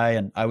main guy,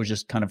 and I was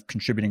just kind of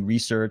contributing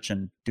research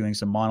and doing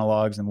some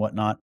monologues and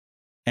whatnot.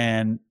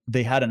 And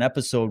they had an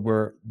episode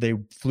where they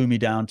flew me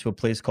down to a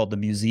place called the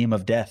Museum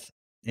of Death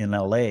in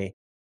LA,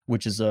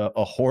 which is a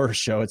horror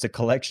show. It's a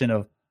collection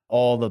of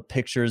all the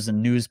pictures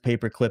and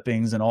newspaper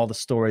clippings and all the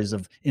stories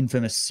of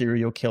infamous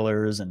serial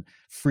killers and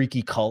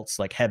freaky cults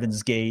like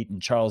Heaven's Gate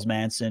and Charles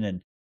Manson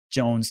and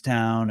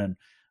Jonestown and,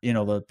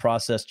 the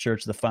Process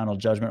Church, the Final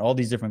Judgment, all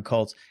these different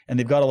cults. And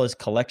they've got all this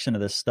collection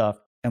of this stuff.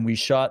 And we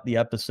shot the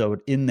episode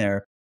in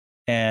there.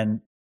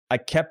 And I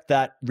kept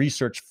that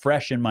research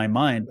fresh in my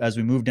mind as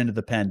we moved into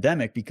the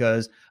pandemic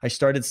because I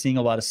started seeing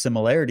a lot of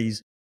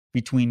similarities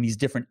between these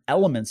different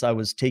elements I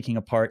was taking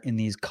apart in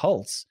these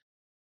cults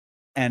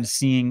and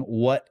seeing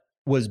what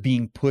was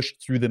being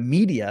pushed through the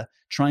media,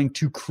 trying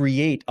to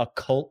create a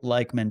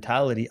cult-like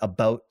mentality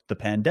about the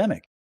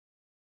pandemic.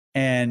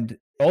 And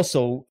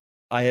also,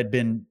 I had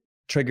been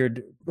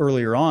triggered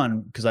earlier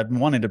on because I've been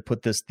wanting to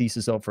put this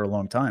thesis out for a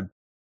long time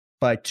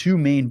by 2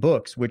 main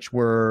books, which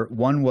were,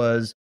 one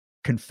was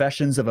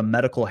Confessions of a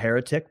Medical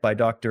Heretic by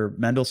Dr.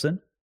 Mendelsohn.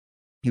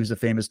 He was a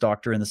famous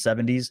doctor in the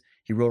 70s.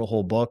 He wrote a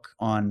whole book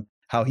on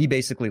how he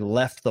basically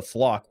left the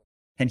flock,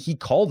 and he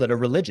called it a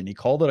religion. He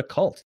called it a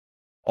cult.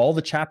 All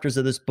the chapters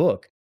of this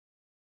book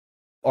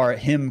are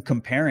him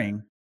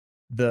comparing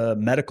the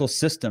medical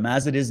system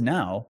as it is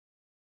now,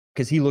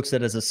 because he looks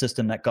at it as a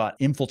system that got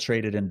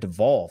infiltrated and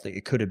devolved.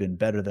 It could have been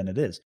better than it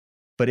is.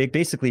 But it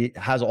basically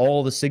has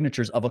all the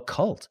signatures of a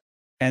cult.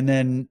 And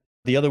then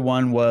the other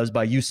one was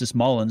by Eustace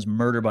Mullins,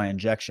 Murder by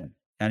Injection.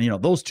 And,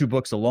 those 2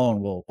 books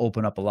alone will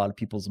open up a lot of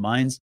people's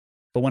minds.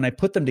 But when I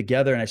put them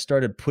together and I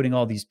started putting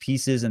all these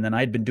pieces, and then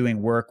I'd been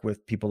doing work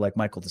with people like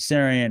Michael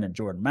Tsarion and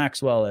Jordan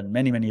Maxwell and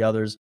many, many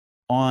others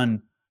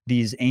on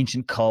these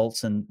ancient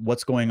cults and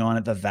what's going on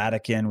at the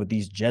Vatican with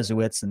these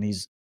Jesuits and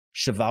these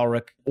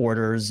chivalric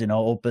orders,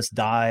 Opus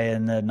Dei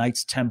and the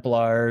Knights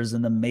Templars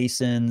and the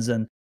Masons.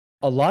 And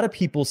a lot of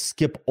people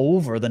skip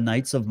over the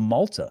Knights of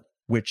Malta,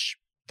 which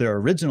their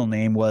original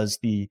name was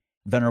the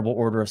Venerable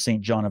Order of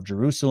St. John of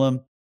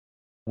Jerusalem,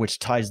 which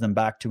ties them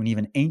back to an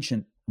even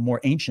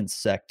more ancient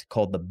sect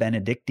called the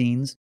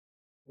Benedictines,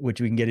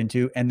 which we can get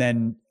into. And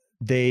then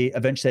they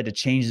eventually had to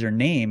change their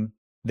name.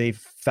 They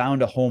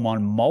found a home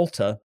on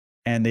Malta,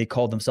 and they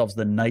called themselves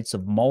the Knights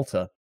of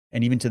Malta.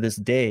 And even to this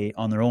day,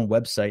 on their own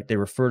website, they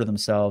refer to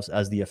themselves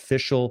as the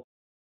official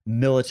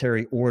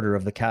military order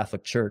of the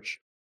Catholic Church.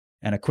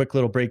 And a quick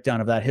little breakdown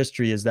of that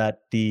history is that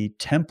the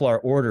Templar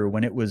order,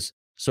 when it was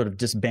sort of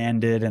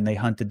disbanded and they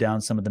hunted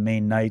down some of the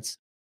main knights,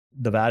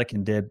 the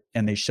Vatican did,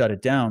 and they shut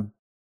it down,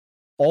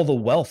 all the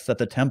wealth that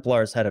the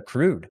Templars had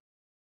accrued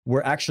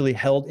were actually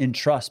held in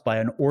trust by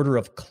an order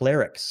of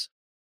clerics.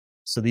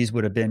 So these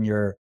would have been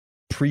your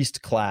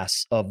priest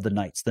class of the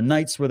knights. The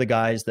knights were the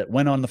guys that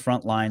went on the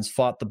front lines,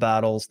 fought the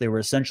battles. They were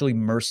essentially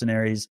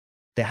mercenaries.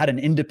 They had an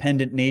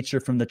independent nature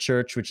from the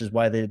church, which is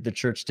why the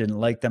church didn't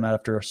like them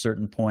after a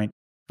certain point.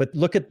 But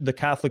look at the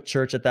Catholic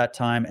Church at that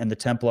time and the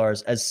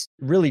Templars as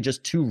really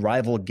just two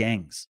rival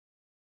gangs.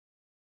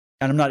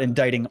 And I'm not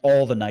indicting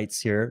all the knights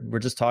here. We're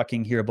just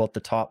talking here about the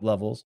top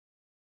levels,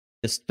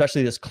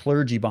 especially this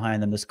clergy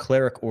behind them, this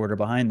cleric order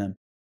behind them.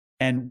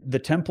 And the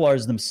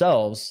Templars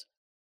themselves,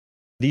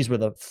 these were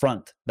the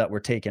front that were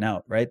taken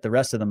out, right? The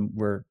rest of them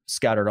were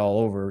scattered all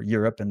over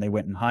Europe and they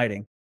went in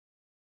hiding.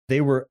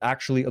 They were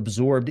actually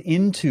absorbed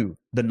into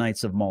the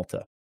Knights of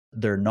Malta.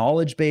 Their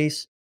knowledge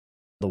base,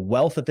 the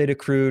wealth that they'd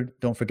accrued.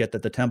 Don't forget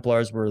that the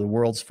Templars were the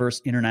world's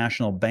first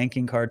international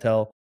banking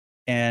cartel.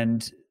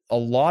 And a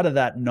lot of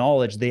that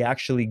knowledge they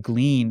actually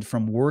gleaned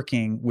from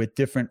working with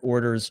different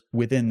orders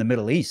within the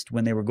Middle East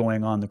when they were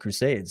going on the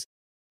Crusades.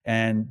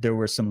 And there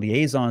were some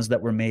liaisons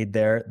that were made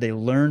there. They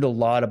learned a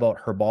lot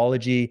about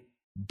herbology,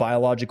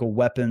 biological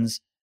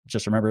weapons.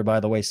 Just remember, by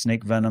the way,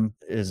 snake venom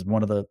is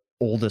one of the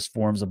oldest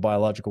forms of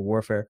biological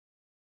warfare.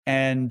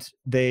 And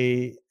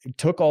they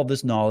took all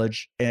this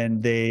knowledge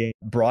and they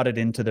brought it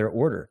into their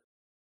order.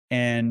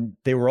 And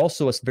they were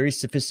also a very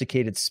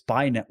sophisticated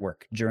spy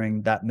network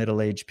during that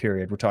Middle Age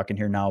period. We're talking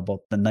here now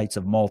about the Knights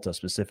of Malta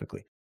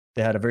specifically.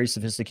 They had a very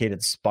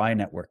sophisticated spy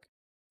network,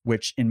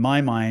 which in my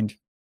mind,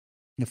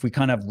 if we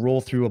kind of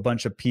roll through a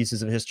bunch of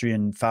pieces of history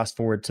and fast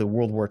forward to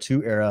World War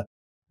II era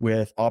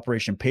with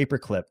Operation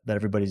Paperclip that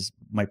everybody's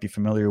might be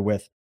familiar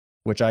with,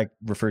 which I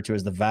refer to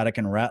as the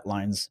Vatican rat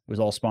lines, was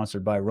all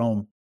sponsored by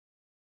Rome.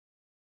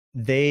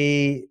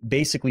 They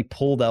basically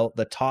pulled out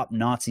the top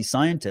Nazi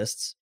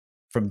scientists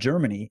from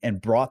Germany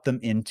and brought them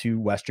into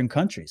Western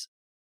countries.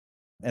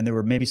 And there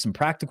were maybe some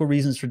practical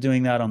reasons for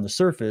doing that on the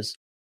surface,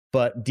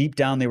 but deep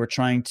down they were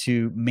trying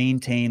to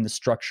maintain the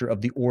structure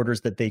of the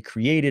orders that they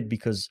created,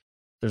 because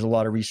there's a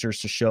lot of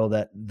research to show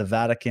that the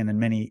Vatican and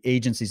many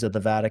agencies of the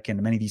Vatican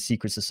and many of these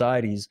secret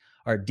societies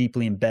are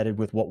deeply embedded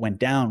with what went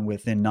down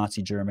within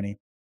Nazi Germany.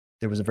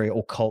 There was a very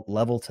occult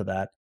level to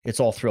that. It's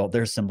all throughout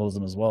their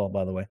symbolism as well,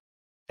 by the way.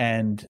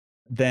 And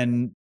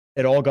then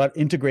it all got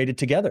integrated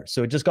together.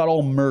 So it just got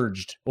all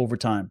merged over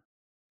time.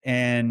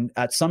 And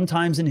at some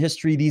times in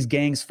history, these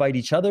gangs fight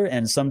each other,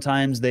 and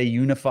sometimes they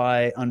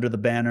unify under the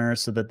banner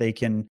so that they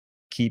can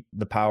keep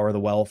the power, the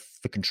wealth,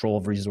 the control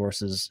of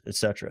resources,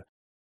 etc.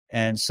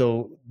 And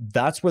so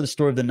that's where the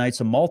story of the Knights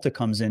of Malta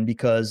comes in,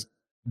 because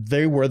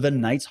they were the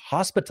Knights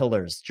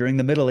Hospitallers. During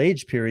the Middle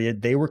Age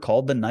period, they were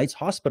called the Knights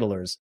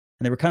Hospitallers.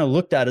 And they were kind of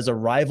looked at as a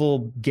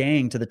rival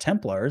gang to the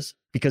Templars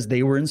because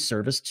they were in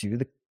service to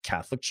the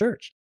Catholic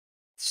Church.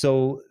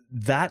 So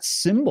that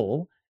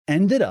symbol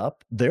ended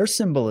up, their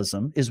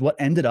symbolism is what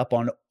ended up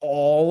on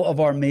all of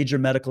our major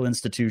medical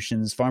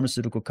institutions,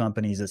 pharmaceutical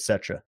companies,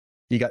 etc.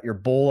 You got your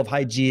bowl of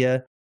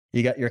Hygeia,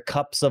 you got your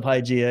cups of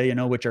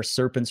Hygeia, which are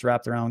serpents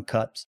wrapped around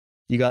cups.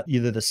 You got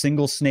either the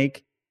single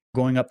snake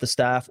going up the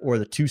staff or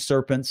the two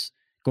serpents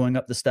going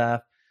up the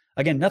staff.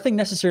 Again, nothing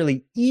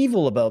necessarily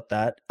evil about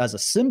that as a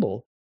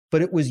symbol,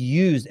 but it was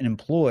used and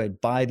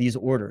employed by these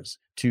orders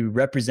to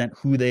represent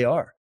who they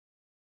are.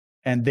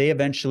 And they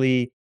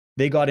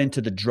got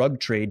into the drug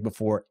trade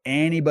before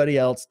anybody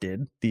else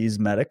did, these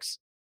medics,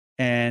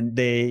 and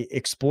they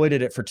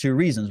exploited it for two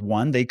reasons.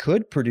 One, they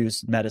could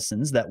produce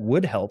medicines that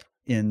would help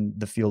in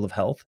the field of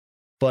health,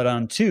 but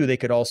on two, they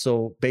could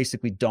also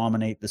basically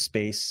dominate the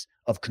space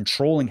of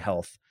controlling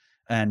health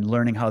and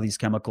learning how these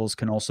chemicals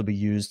can also be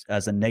used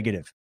as a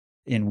negative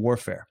in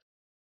warfare.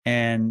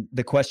 And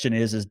the question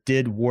is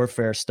did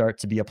warfare start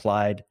to be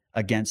applied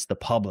against the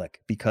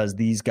public because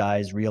these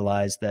guys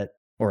realized that,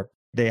 or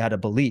they had a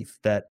belief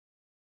that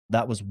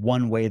that was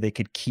one way they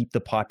could keep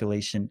the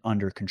population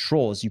under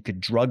control, is you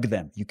could drug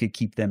them. You could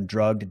keep them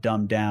drugged,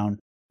 dumbed down,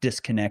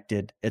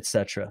 disconnected,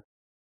 etc.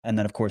 And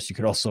then, of course, you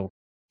could also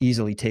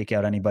easily take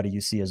out anybody you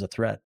see as a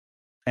threat.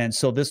 And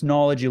so this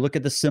knowledge, you look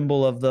at the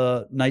symbol of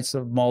the Knights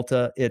of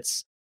Malta,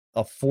 it's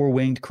a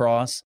four-winged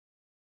cross.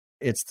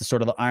 It's the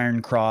sort of the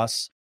iron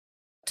cross.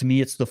 To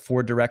me, it's the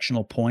four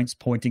directional points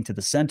pointing to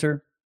the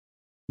center,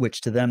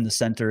 which to them, the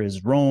center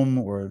is Rome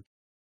or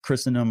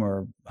Christendom,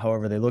 or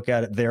however they look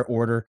at it, their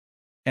order.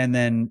 And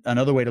then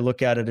another way to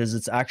look at it is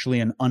it's actually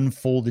an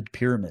unfolded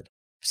pyramid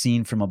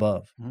seen from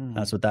above.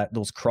 That's what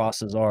those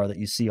crosses are that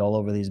you see all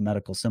over these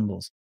medical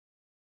symbols.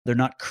 They're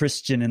not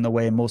Christian in the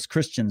way most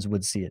Christians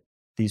would see it.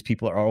 These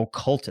people are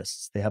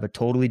occultists. They have a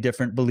totally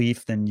different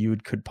belief than you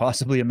could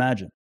possibly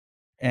imagine.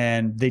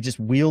 And they just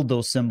wield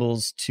those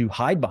symbols to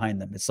hide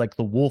behind them. It's like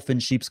the wolf in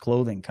sheep's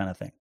clothing kind of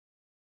thing.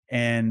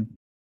 And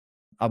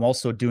I'm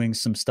also doing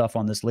some stuff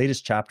on this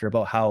latest chapter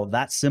about how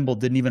that symbol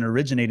didn't even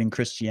originate in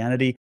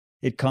Christianity.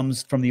 It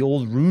comes from the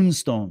old rune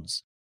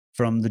stones,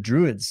 from the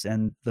Druids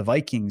and the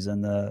Vikings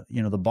and the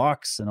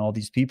Boks and all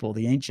these people,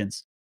 the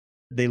ancients.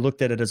 They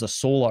looked at it as a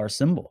solar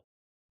symbol.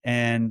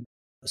 And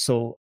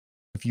so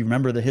if you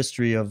remember the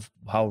history of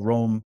how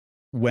Rome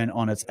went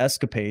on its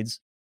escapades,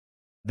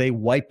 they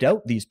wiped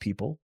out these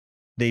people.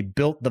 They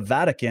built the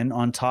Vatican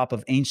on top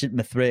of ancient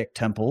Mithraic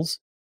temples.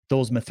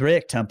 Those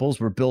Mithraic temples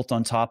were built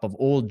on top of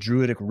old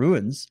Druidic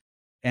ruins.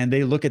 And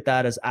they look at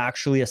that as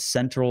actually a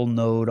central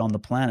node on the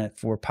planet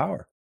for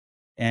power.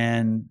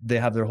 And they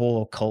have their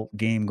whole occult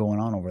game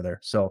going on over there.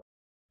 So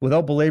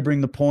without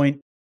belaboring the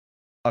point,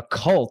 a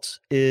cult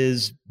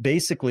is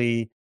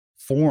basically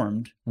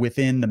formed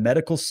within the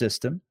medical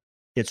system.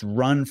 It's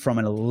run from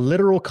a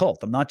literal cult.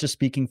 I'm not just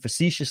speaking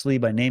facetiously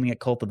by naming it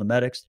Cult of the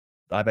Medics.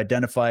 I've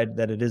identified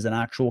that it is an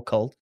actual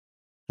cult.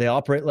 They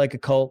operate like a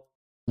cult.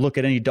 Look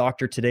at any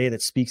doctor today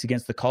that speaks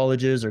against the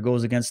colleges or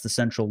goes against the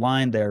central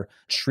line. They're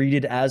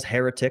treated as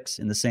heretics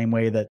in the same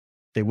way that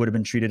they would have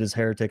been treated as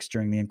heretics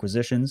during the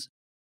Inquisitions.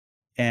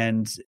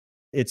 And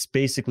it's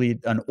basically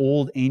an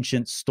old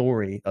ancient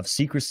story of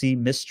secrecy,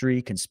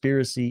 mystery,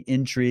 conspiracy,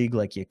 intrigue,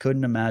 like you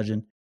couldn't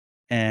imagine.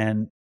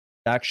 And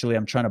actually,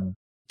 I'm trying to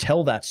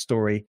tell that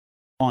story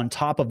on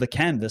top of the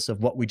canvas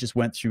of what we just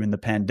went through in the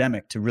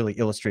pandemic to really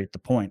illustrate the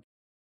point.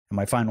 And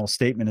my final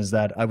statement is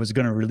that I was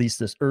going to release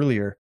this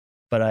earlier,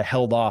 but I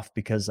held off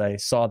because I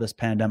saw this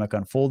pandemic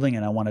unfolding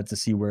and I wanted to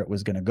see where it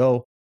was going to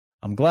go.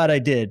 I'm glad I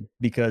did,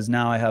 because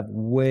now I have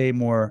way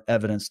more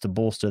evidence to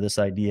bolster this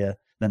idea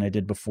than I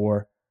did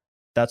before.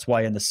 That's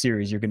why in the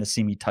series, you're going to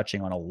see me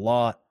touching on a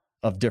lot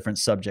of different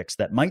subjects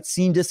that might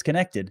seem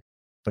disconnected,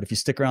 but if you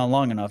stick around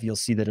long enough, you'll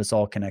see that it's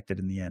all connected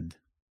in the end.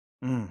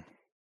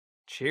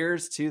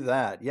 Cheers to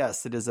that.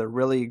 Yes, it is a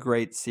really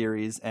great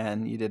series,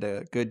 and you did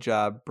a good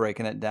job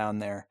breaking it down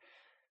there.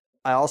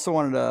 I also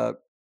wanted to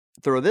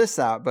throw this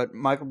out, but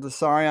Michael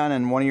Desarian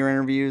in one of your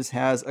interviews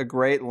has a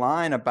great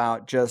line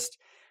about just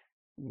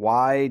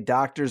why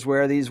doctors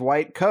wear these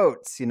white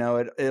coats. You know,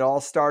 it all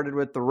started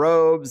with the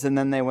robes, and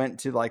then they went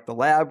to like the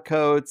lab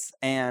coats,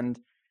 and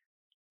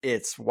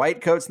it's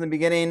white coats in the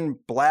beginning,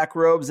 black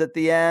robes at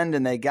the end,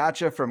 and they got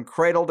you from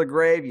cradle to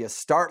grave. You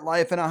start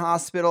life in a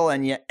hospital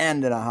and you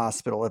end in a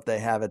hospital if they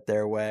have it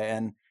their way.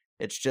 And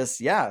it's just,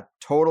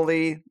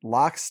 totally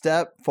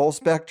lockstep, full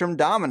spectrum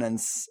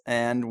dominance.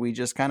 And we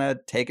just kind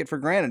of take it for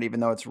granted, even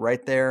though it's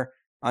right there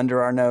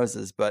under our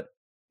noses. But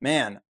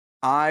man,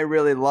 I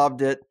really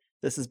loved it.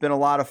 This has been a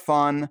lot of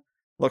fun.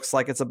 Looks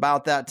like it's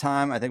about that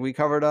time. I think we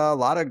covered a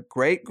lot of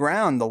great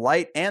ground, the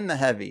light and the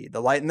heavy,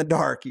 the light and the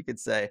dark, you could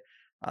say.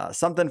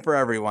 Something for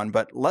everyone.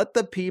 But let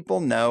the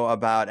people know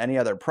about any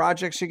other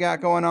projects you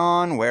got going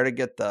on, where to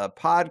get the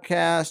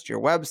podcast, your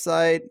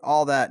website,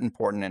 all that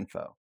important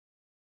info.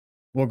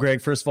 Well,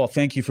 Greg, first of all,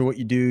 thank you for what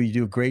you do. You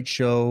do a great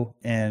show,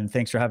 and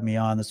thanks for having me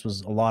on. This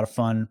was a lot of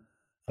fun.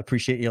 I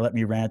appreciate you letting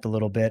me rant a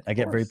little bit. I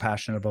get very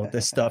passionate about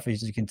this stuff,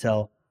 as you can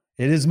tell.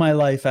 It is my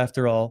life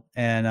after all.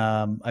 And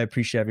I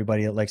appreciate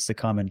everybody that likes to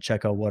come and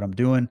check out what I'm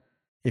doing.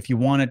 If you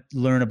want to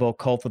learn about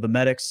Cult of the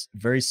Medics,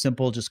 very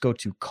simple. Just go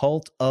to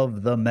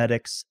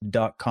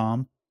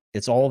cultofthemedics.com.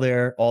 It's all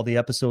there. All the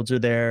episodes are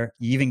there.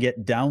 You even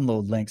get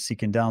download links. You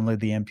can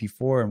download the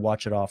MP4 and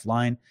watch it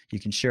offline.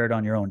 You can share it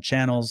on your own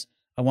channels.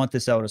 I want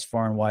this out as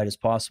far and wide as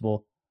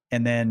possible.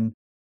 And then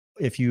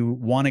if you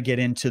want to get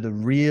into the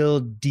real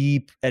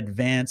deep,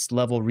 advanced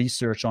level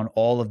research on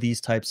all of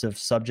these types of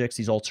subjects,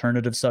 these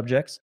alternative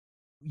subjects,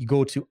 you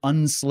go to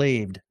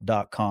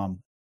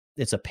unslaved.com.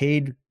 It's a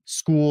paid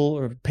school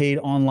or paid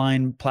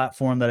online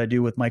platform that I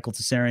do with Michael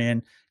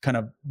Tsarian, kind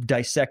of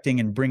dissecting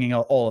and bringing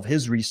out all of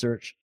his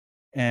research.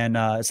 And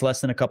it's less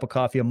than a cup of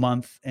coffee a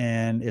month.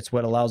 And it's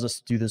what allows us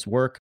to do this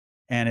work.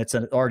 And it's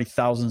already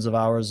thousands of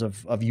hours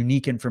of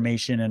unique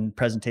information and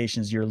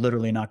presentations you're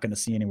literally not going to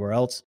see anywhere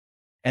else.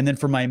 And then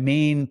for my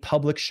main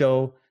public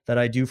show that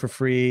I do for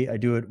free, I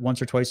do it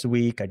once or twice a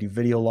week. I do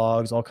video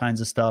logs, all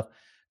kinds of stuff.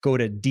 Go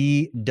to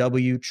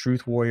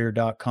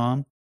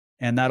dwtruthwarrior.com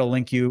and that'll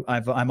link you.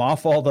 I'm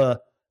off all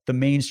the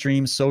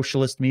mainstream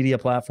socialist media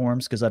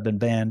platforms because I've been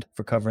banned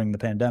for covering the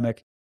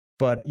pandemic.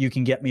 But you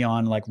can get me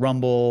on like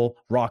Rumble,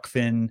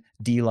 Rockfin,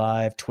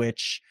 DLive,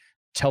 Twitch.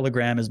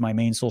 Telegram is my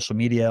main social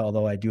media,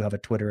 although I do have a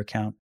Twitter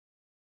account.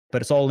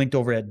 But it's all linked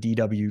over at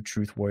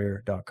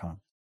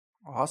dwtruthwarrior.com.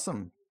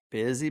 Awesome.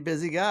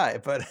 Busy guy,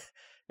 but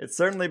it's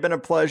certainly been a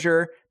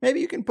pleasure. Maybe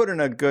you can put in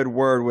a good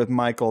word with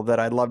Michael that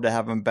I'd love to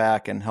have him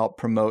back and help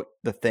promote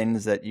the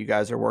things that you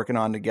guys are working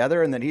on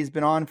together and that he's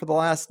been on for the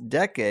last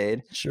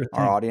decade. Sure thing.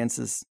 Our audience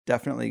has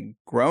definitely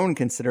grown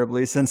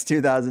considerably since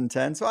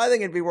 2010, so I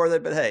think it'd be worth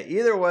it. But hey,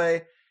 either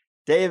way,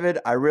 David,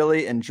 I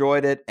really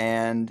enjoyed it,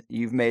 and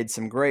you've made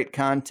some great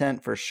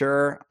content for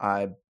sure.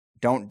 I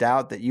don't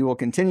doubt that you will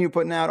continue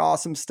putting out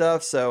awesome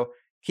stuff, so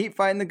keep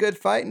fighting the good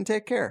fight and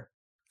take care.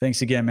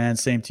 Thanks again, man.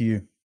 Same to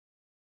you.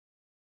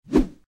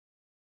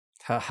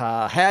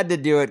 Haha, had to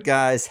do it,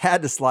 guys.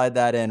 Had to slide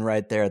that in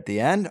right there at the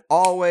end.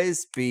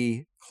 Always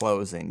be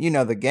closing. You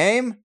know the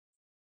game.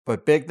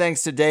 But big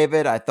thanks to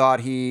David. I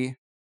thought he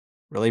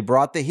really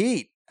brought the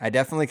heat. I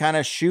definitely kind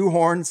of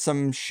shoehorned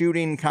some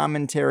shooting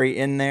commentary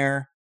in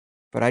there.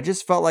 But I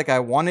just felt like I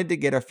wanted to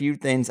get a few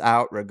things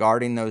out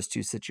regarding those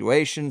two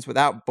situations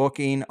without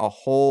booking a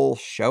whole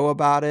show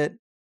about it.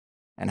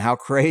 And how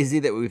crazy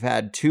that we've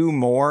had 2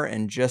 more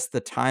in just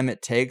the time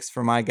it takes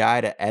for my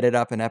guy to edit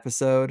up an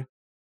episode.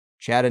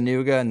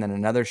 Chattanooga and then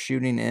another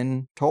shooting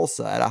in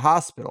Tulsa at a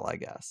hospital, I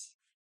guess.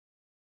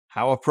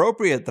 How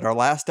appropriate that our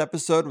last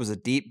episode was a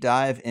deep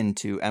dive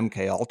into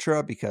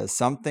MKUltra, because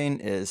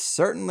something is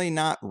certainly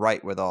not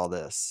right with all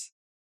this.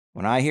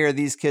 When I hear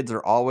these kids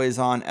are always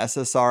on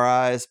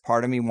SSRIs,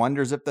 part of me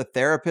wonders if the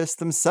therapists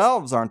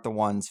themselves aren't the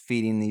ones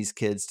feeding these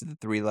kids to the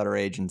 3-letter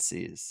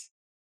agencies.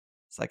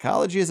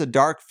 Psychology is a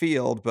dark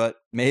field, but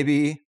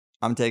maybe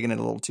I'm taking it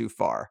a little too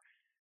far.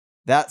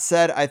 That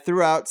said, I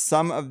threw out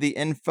some of the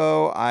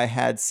info I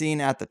had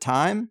seen at the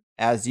time.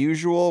 As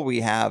usual,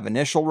 we have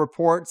initial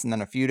reports, and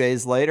then a few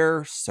days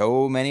later,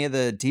 so many of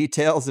the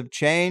details have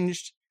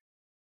changed.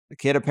 The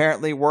kid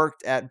apparently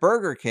worked at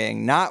Burger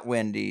King, not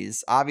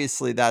Wendy's.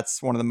 Obviously,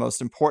 that's one of the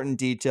most important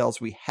details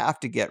we have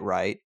to get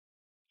right.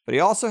 But he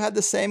also had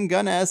the same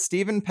gun as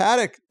Stephen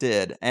Paddock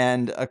did,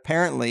 and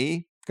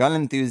apparently, gun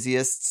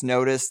enthusiasts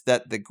noticed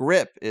that the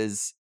grip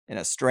is in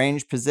a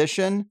strange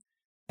position,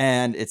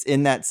 and it's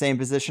in that same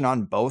position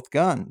on both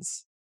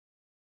guns.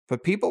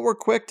 But people were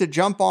quick to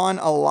jump on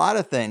a lot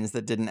of things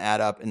that didn't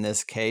add up in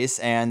this case,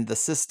 and the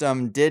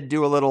system did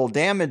do a little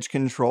damage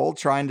control,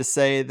 trying to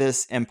say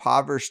this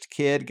impoverished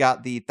kid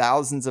got the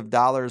thousands of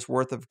dollars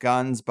worth of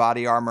guns,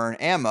 body armor, and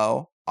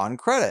ammo on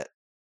credit.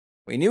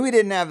 We knew he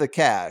didn't have the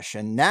cash,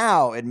 and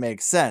now it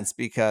makes sense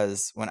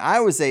because when I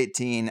was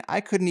 18,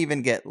 I couldn't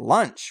even get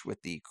lunch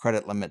with the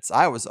credit limits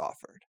I was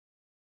offered.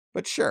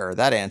 But sure,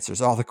 that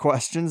answers all the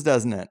questions,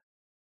 doesn't it?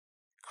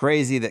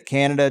 Crazy that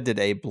Canada did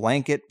a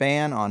blanket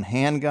ban on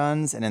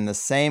handguns and in the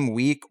same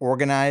week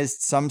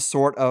organized some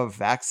sort of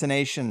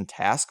vaccination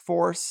task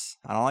force.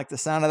 I don't like the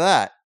sound of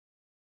that.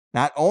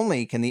 Not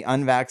only can the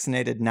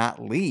unvaccinated not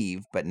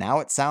leave, but now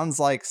it sounds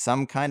like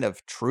some kind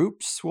of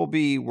troops will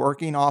be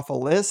working off a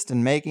list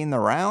and making the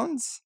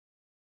rounds.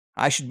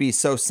 I should be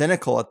so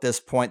cynical at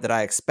this point that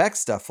I expect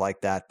stuff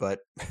like that, but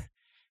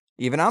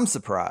even I'm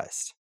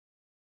surprised.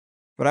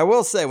 But I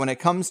will say, when it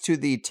comes to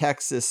the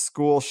Texas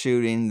school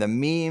shooting, the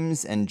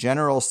memes and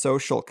general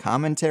social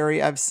commentary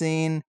I've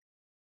seen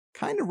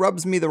kind of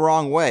rubs me the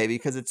wrong way,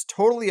 because it's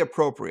totally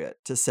appropriate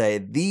to say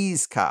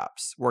these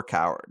cops were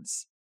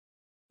cowards.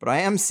 But I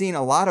am seeing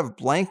a lot of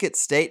blanket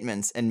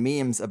statements and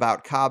memes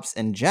about cops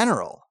in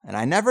general, and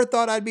I never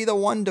thought I'd be the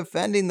one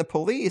defending the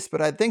police,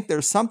 but I think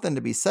there's something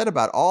to be said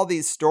about all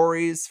these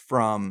stories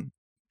from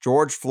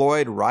George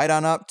Floyd right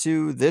on up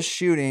to this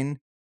shooting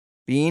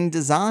being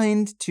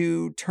designed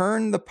to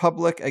turn the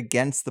public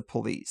against the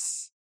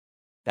police.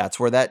 That's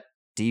where that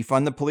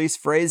defund the police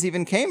phrase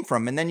even came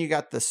from. And then you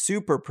got the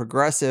super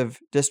progressive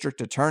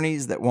district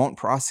attorneys that won't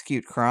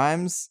prosecute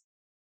crimes,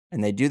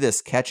 and they do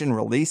this catch and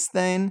release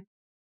thing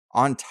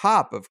on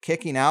top of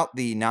kicking out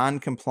the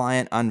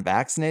non-compliant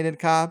unvaccinated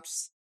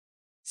cops.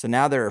 So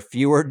now there are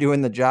fewer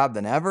doing the job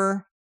than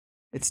ever.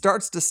 It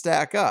starts to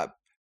stack up.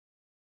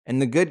 And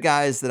the good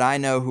guys that I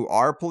know who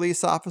are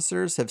police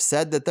officers have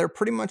said that they're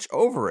pretty much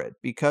over it,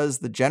 because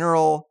the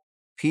general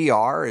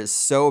PR is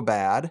so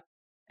bad,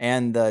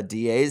 and the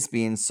DAs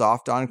being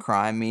soft on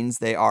crime means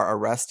they are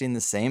arresting the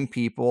same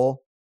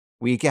people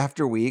week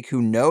after week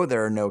who know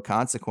there are no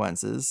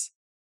consequences.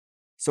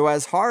 So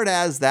as hard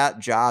as that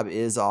job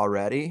is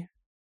already,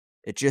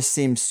 it just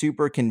seems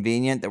super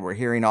convenient that we're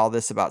hearing all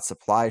this about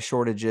supply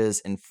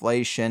shortages,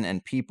 inflation,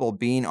 and people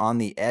being on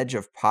the edge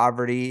of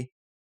poverty.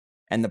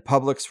 And the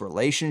public's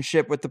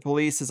relationship with the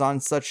police is on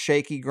such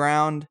shaky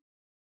ground,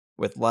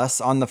 with less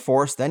on the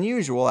force than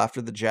usual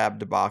after the jab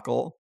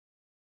debacle.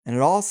 And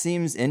it all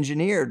seems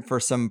engineered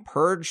for some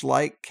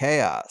purge-like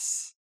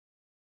chaos.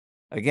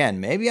 Again,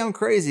 maybe I'm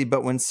crazy,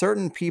 but when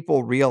certain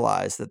people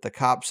realize that the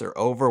cops are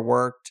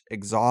overworked,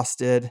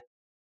 exhausted,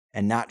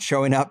 and not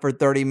showing up for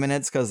 30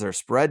 minutes because they're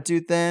spread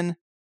too thin,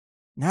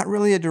 not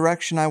really a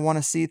direction I want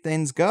to see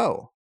things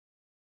go.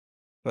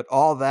 But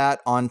all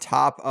that on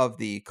top of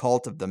the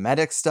cult of the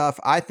medic stuff,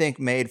 I think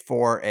made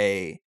for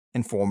a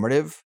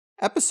informative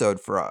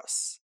episode for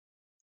us.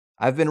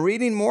 I've been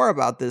reading more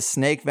about this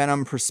snake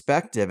venom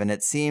perspective, and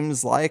it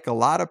seems like a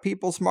lot of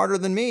people smarter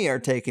than me are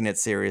taking it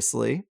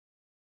seriously.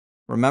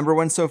 Remember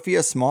when Sophia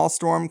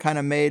Smallstorm kind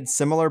of made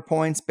similar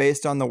points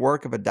based on the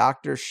work of a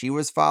doctor she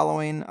was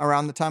following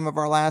around the time of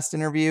our last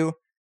interview,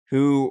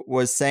 who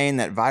was saying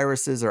that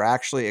viruses are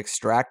actually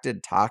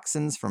extracted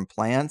toxins from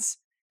plants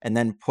and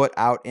then put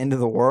out into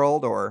the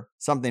world, or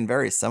something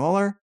very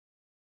similar?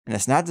 And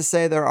it's not to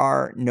say there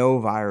are no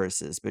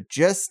viruses, but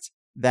just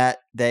that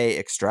they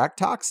extract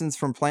toxins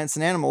from plants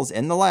and animals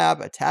in the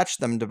lab, attach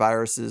them to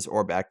viruses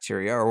or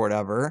bacteria or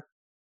whatever,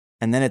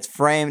 and then it's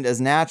framed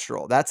as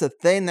natural. That's a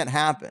thing that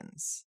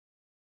happens.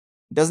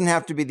 It doesn't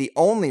have to be the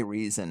only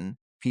reason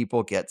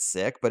people get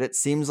sick, but it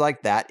seems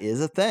like that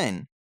is a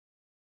thing.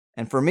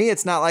 And for me,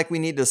 it's not like we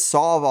need to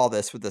solve all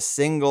this with a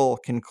single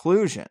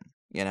conclusion,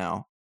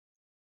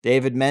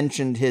 David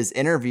mentioned his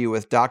interview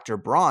with Dr.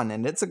 Braun,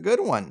 and it's a good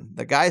one.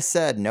 The guy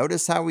said,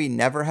 notice how we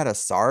never had a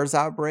SARS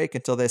outbreak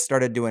until they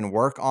started doing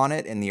work on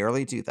it in the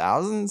early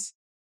 2000s?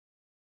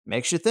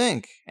 Makes you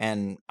think.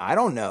 And I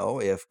don't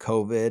know if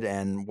COVID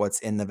and what's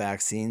in the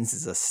vaccines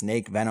is a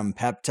snake venom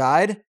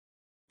peptide,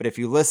 but if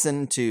you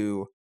listen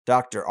to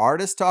Dr.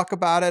 Ardis talk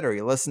about it, or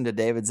you listen to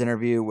David's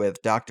interview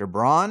with Dr.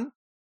 Braun,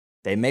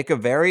 they make a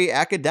very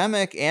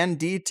academic and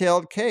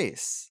detailed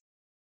case.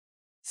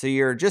 So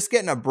you're just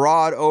getting a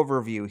broad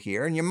overview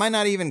here, and you might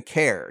not even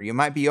care. You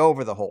might be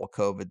over the whole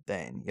COVID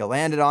thing. You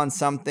landed on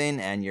something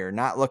and you're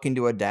not looking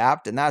to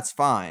adapt, and that's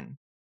fine.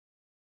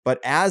 But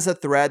as a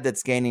thread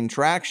that's gaining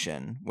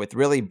traction with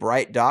really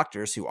bright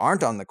doctors who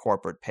aren't on the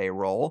corporate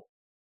payroll,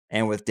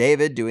 and with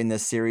David doing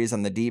this series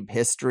on the deep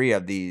history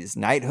of these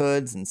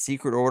knighthoods and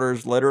secret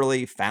orders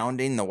literally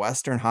founding the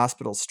Western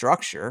hospital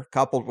structure,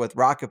 coupled with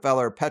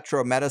Rockefeller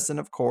petromedicine,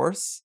 of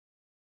course,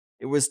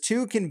 it was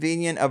too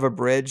convenient of a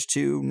bridge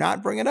to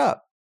not bring it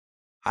up.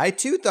 I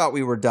too thought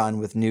we were done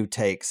with new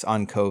takes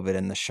on COVID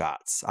and the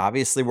shots.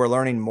 Obviously, we're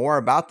learning more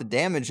about the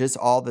damages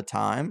all the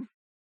time.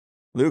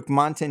 Luc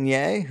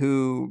Montagnier,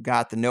 who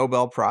got the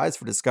Nobel Prize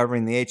for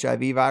discovering the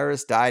HIV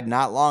virus, died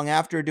not long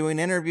after doing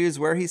interviews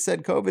where he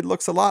said COVID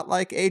looks a lot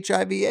like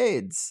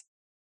HIV/AIDS.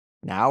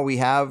 Now we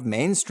have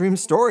mainstream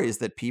stories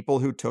that people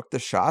who took the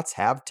shots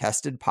have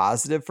tested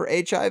positive for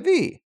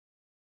HIV.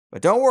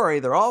 But don't worry,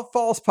 they're all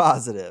false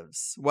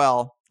positives.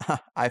 Well,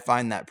 I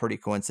find that pretty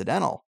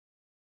coincidental.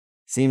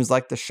 Seems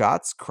like the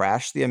shots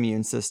crashed the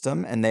immune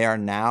system, and they are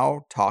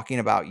now talking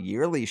about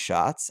yearly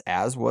shots,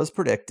 as was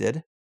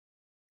predicted.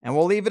 And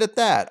we'll leave it at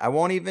that. I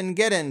won't even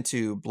get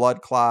into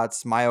blood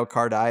clots,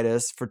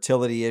 myocarditis,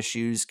 fertility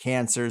issues,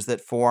 cancers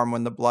that form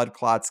when the blood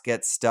clots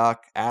get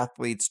stuck,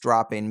 athletes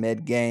dropping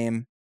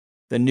mid-game,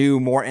 the new,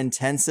 more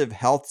intensive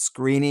health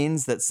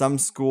screenings that some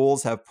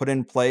schools have put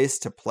in place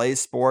to play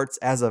sports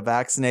as a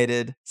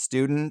vaccinated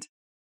student,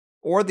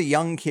 or the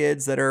young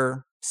kids that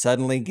are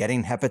suddenly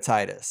getting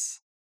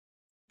hepatitis.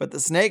 But the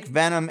snake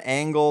venom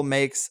angle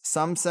makes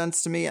some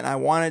sense to me, and I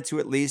wanted to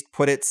at least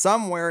put it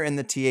somewhere in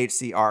the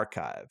THC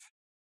archive.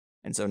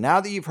 And so now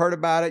that you've heard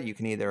about it, you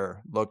can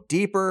either look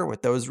deeper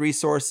with those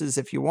resources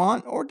if you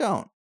want, or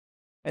don't.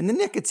 And the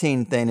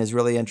nicotine thing is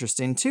really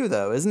interesting too,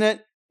 though, isn't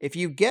it? If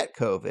you get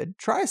COVID,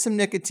 try some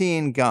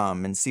nicotine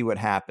gum and see what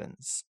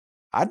happens.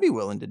 I'd be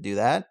willing to do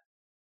that.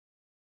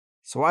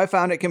 So I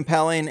found it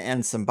compelling,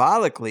 and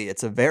symbolically,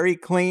 it's a very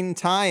clean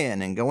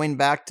tie-in, and going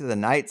back to the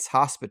Knights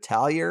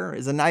Hospitalier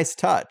is a nice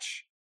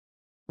touch.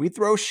 We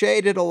throw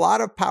shade at a lot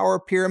of power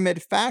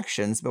pyramid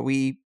factions, but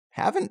we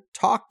haven't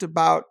talked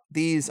about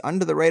these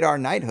under-the-radar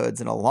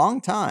knighthoods in a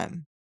long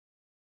time.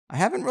 I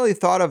haven't really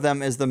thought of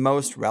them as the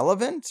most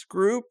relevant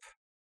group,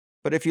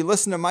 but if you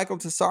listen to Michael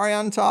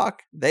Tessarion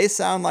talk, they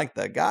sound like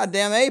the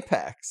goddamn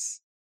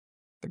apex.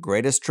 The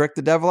greatest trick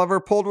the devil ever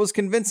pulled was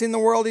convincing the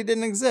world he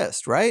didn't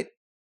exist, right?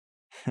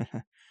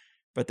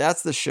 But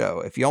that's the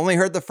show. If you only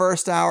heard the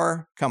first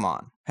hour, come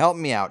on, help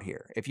me out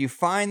here. If you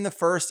find the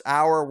first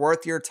hour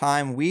worth your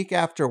time week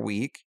after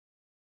week,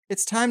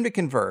 it's time to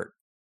convert.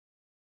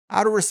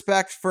 Out of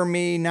respect for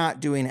me not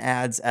doing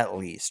ads at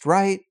least,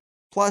 right?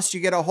 Plus, you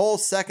get a whole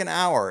second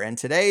hour, and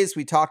today's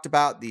we talked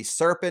about the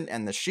Serpent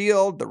and the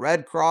Shield, the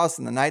Red Cross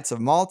and the Knights of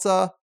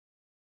Malta,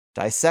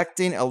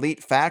 dissecting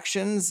elite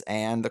factions,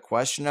 and the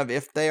question of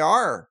if they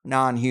are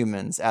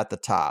non-humans at the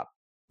top.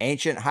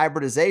 Ancient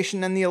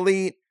hybridization and the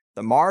elite,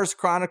 the Mars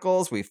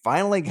Chronicles, we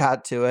finally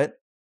got to it.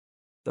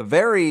 The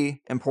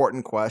very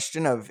important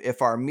question of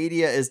if our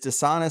media is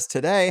dishonest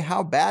today,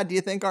 how bad do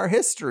you think our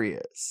history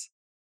is?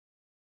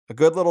 A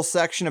good little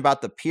section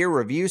about the peer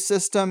review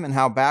system and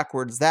how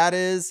backwards that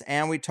is,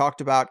 and we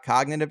talked about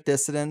cognitive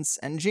dissonance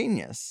and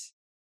genius.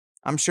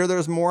 I'm sure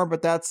there's more,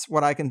 but that's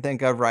what I can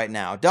think of right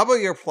now. Double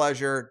your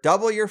pleasure,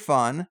 double your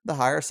fun,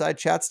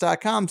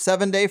 thehighersidechats.com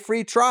 7-day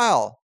free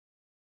trial.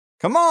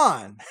 Come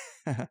on!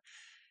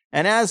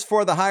 And as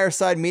for the Higher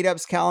Side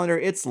Meetups calendar,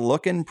 it's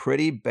looking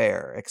pretty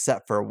bare,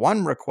 except for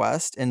one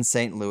request in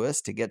St.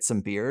 Louis to get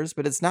some beers,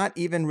 but it's not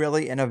even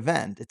really an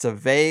event. It's a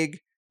vague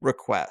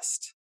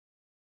request.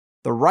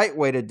 The right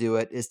way to do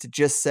it is to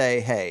just say,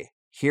 hey,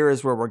 here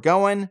is where we're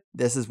going.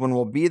 This is when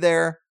we'll be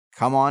there.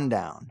 Come on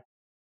down.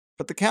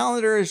 But the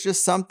calendar is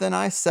just something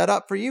I set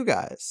up for you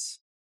guys.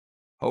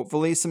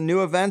 Hopefully some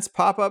new events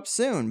pop up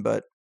soon,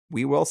 but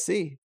we will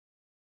see.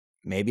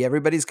 Maybe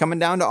everybody's coming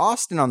down to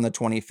Austin on the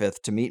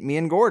 25th to meet me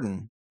and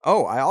Gordon.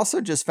 Oh, I also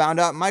just found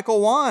out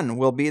Michael Wan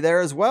will be there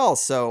as well.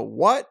 So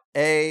what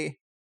a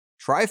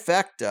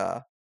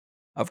trifecta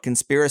of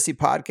conspiracy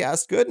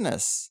podcast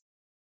goodness.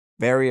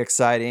 Very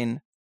exciting.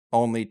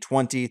 Only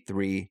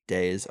 23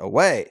 days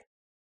away.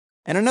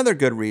 And another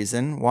good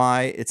reason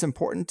why it's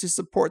important to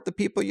support the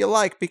people you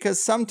like,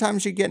 because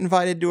sometimes you get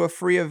invited to a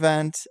free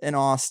event in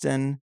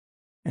Austin,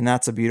 and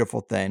that's a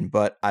beautiful thing.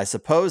 But I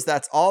suppose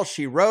that's all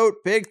she wrote.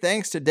 Big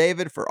thanks to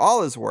David for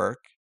all his work.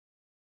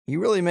 He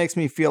really makes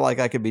me feel like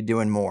I could be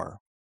doing more.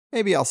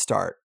 maybe I'll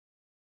start.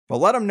 But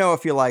let him know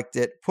if you liked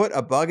it. Put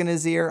a bug in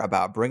his ear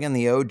about bringing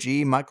the OG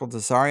Michael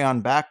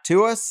Tsarion back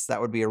to us.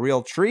 That would be a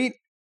real treat.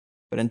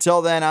 But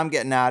until then, I'm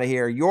getting out of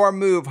here. Your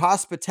move,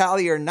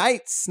 Hospitalier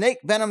Knights, Snake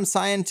Venom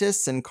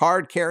Scientists, and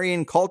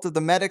card-carrying Cult of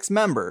the Medics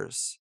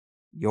members.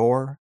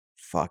 Your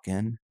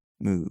fucking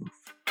move.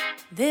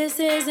 This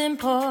is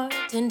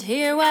important,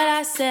 hear what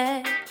I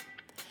said.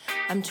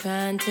 I'm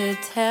trying to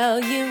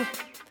tell you,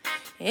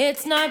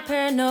 it's not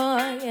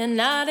paranoia,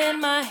 not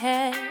in my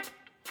head.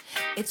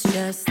 It's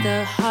just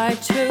the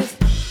hard truth.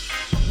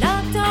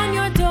 Knocked on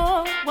your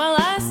door while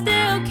I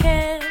still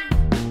can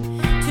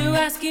to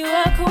ask you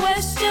a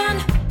question,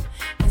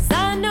 'cause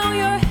I know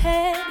your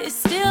head is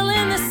still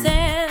in the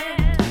sand.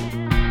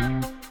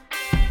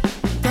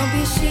 Don't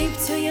be sheep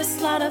to your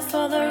slaughter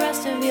for the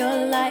rest of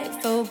your life.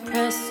 Oh,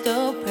 pressed,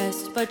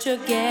 but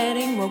you're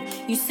getting woke.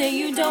 You say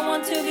you don't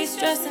want to be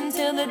stressed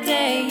until the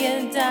day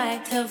you die.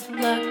 Tough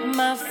luck,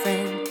 my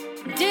friend.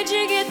 Did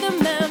you get the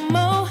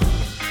memo?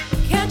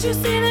 Can't you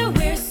see that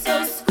we're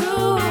so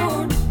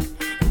screwed?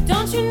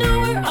 Don't you know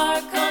we're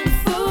our kung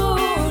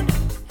food?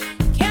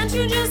 Can't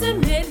you just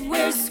admit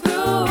we're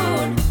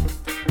screwed?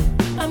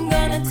 I'm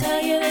gonna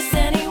tell you this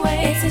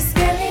anyway. It's a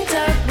scary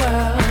dark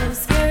world,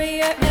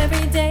 scarier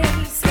every day.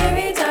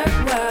 Scary dark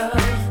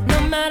world, no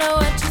matter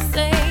what you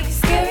say.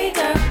 Scary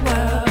dark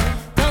world,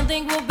 don't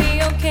think we'll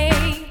be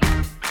okay.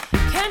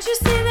 Can't you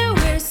see that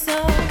we're so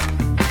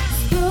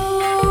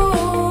screwed?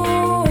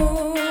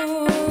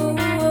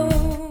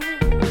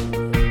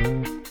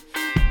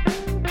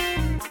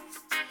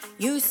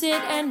 You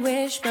sit and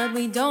wish, but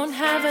we don't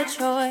have a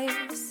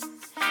choice.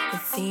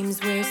 It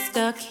seems we're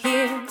stuck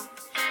here,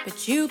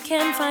 but you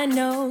can find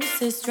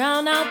gnosis,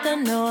 drown out the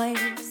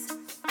noise.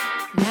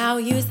 Now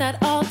use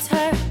that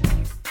altar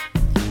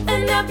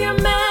and up your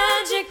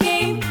magic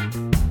game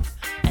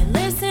and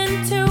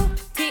listen to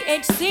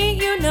THC.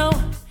 You know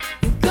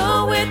you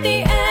go with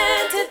the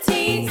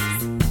entities.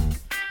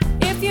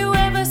 If you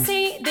ever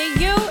see the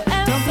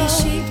UFO, don't be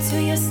sheep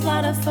to your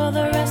slaughter for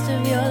the rest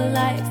of your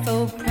life.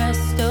 Oh,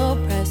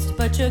 pressed,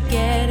 but you're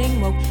getting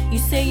woke. You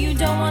say you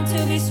don't want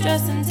to be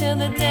stressed until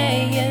the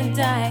day you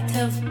die.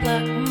 Tough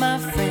luck, my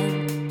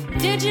friend.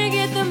 Did you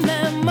get the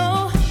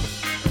memo?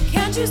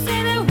 Can't you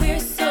say that we're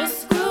so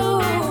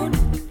screwed?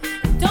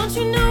 Don't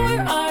you know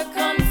we're our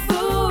kung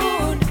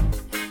food?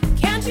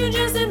 Can't you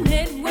just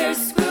admit we're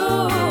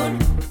screwed?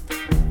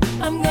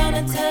 I'm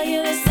gonna tell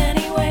you this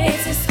anyway.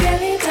 It's a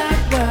scary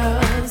dark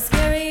world,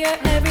 scarier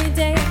every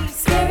day.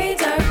 Scary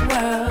dark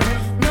world,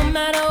 no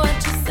matter what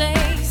you say.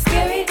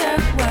 Scary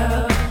dark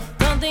world,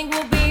 don't think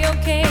we'll be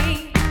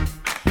okay.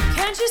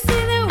 Can't you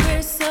see that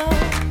we're so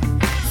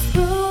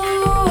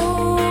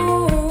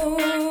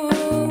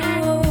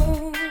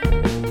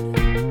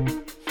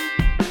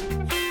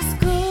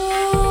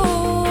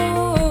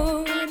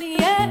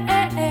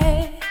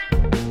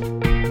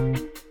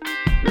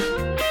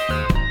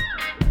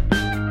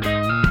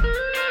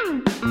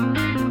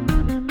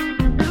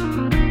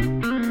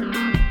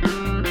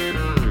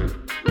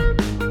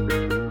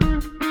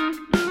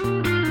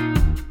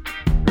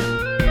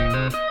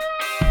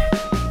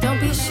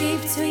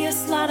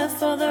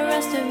for the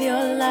rest of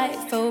your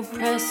life. Oh,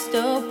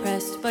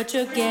 pressed, but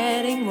you're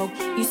getting woke.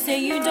 You say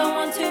you don't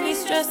want to be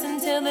stressed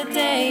until the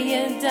day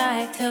you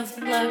die. Tough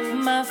luck,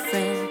 my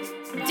friend.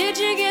 Did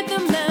you get the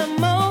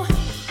memo?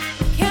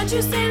 Can't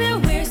you say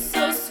that we're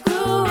so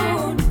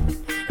screwed?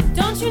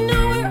 Don't you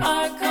know we're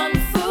our kung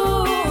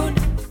food?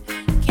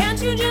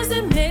 Can't you just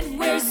admit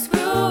we're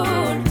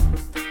screwed?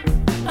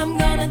 I'm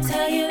gonna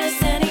tell you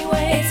this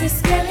anyway. It's a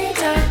scary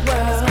dark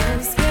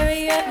world,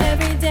 scarier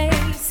every day.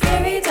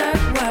 Scary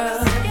dark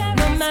world,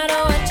 no matter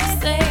what you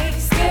say.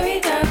 Scary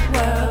dark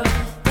world,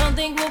 don't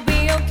think we'll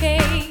be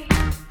okay.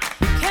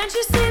 Can't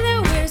you see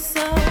that we're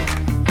so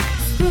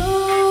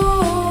screwed?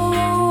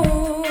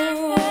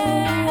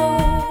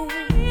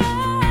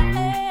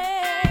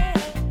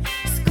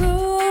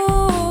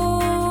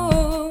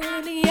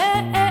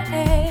 Yeah.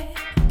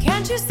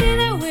 Can't you see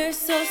that we're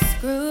so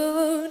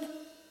screwed?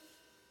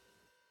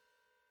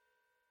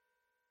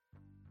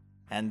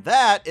 And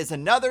that is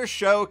another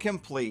show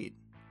complete.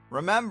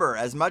 Remember,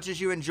 as much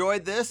as you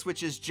enjoyed this,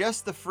 which is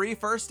just the free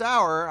first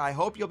hour, I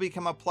hope you'll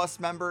become a Plus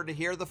member to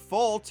hear the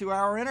full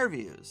 2-hour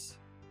interviews.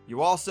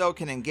 You also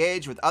can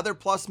engage with other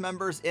Plus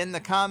members in the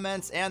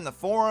comments and the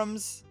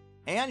forums,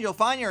 and you'll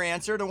find your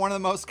answer to one of the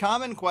most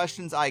common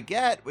questions I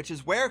get, which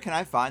is where can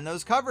I find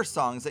those cover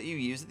songs that you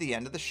use at the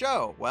end of the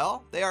show?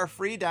 Well, they are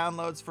free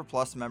downloads for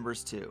Plus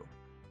members too.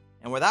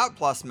 And without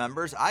Plus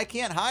members, I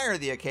can't hire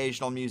the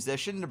occasional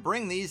musician to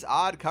bring these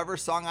odd cover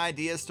song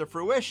ideas to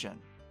fruition.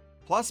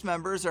 Plus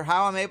members are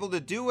how I'm able to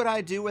do what I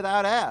do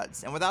without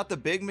ads and without the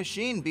big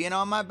machine being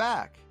on my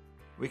back.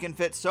 We can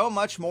fit so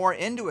much more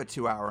into a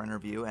 2-hour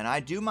interview, and I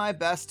do my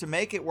best to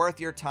make it worth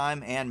your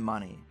time and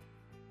money.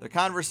 The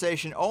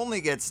conversation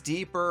only gets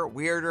deeper,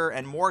 weirder,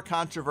 and more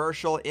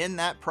controversial in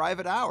that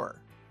private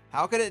hour.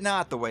 How could it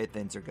not, the way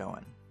things are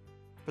going?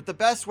 But the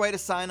best way to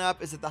sign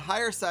up is at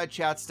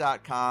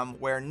thehighersidechats.com,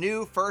 where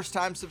new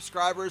first-time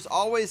subscribers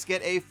always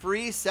get a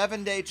free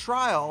 7-day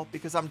trial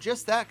because I'm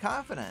just that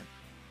confident.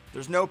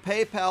 There's no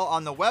PayPal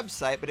on the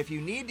website, but if you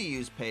need to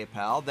use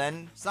PayPal,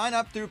 then sign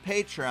up through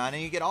Patreon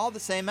and you get all the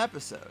same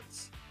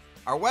episodes.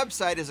 Our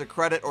website is a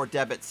credit or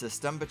debit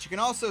system, but you can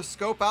also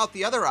scope out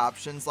the other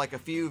options like a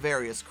few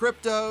various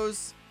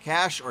cryptos,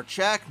 cash or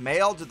check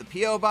mailed to the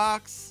P.O.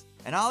 Box.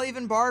 And I'll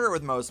even barter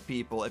with most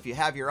people if you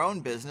have your own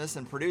business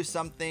and produce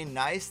something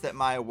nice that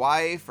my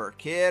wife or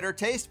kid or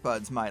taste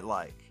buds might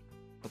like.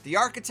 But the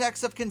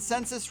architects of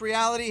consensus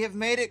reality have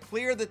made it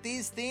clear that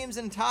these themes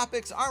and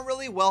topics aren't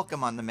really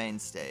welcome on the main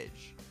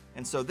stage.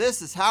 And so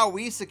this is how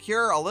we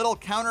secure a little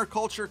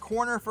counterculture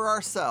corner for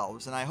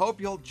ourselves, and I hope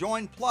you'll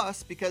join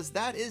Plus because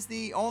that is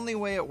the only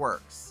way it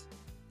works.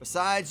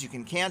 Besides, you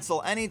can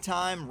cancel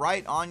anytime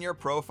right on your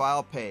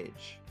profile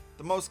page.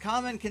 The most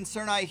common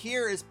concern I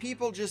hear is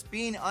people just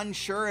being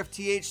unsure if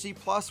THC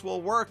Plus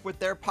will work with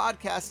their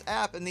podcast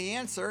app, and the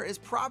answer is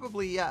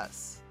probably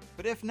yes.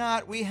 But if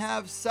not, we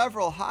have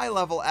several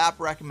high-level app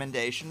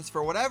recommendations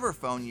for whatever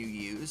phone you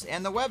use,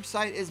 and the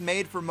website is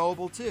made for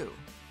mobile too.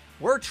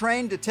 We're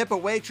trained to tip a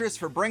waitress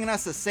for bringing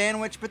us a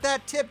sandwich, but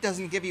that tip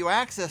doesn't give you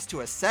access to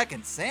a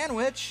second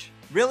sandwich.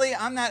 Really,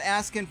 I'm not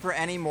asking for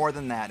any more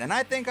than that, and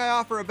I think I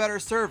offer a better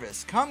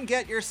service. Come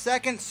get your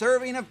second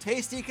serving of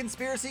tasty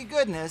conspiracy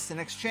goodness in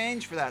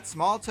exchange for that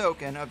small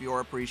token of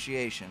your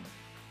appreciation.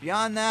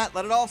 Beyond that,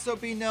 let it also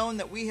be known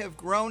that we have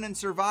grown and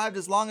survived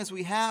as long as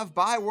we have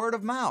by word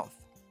of mouth.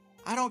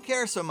 I don't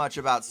care so much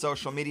about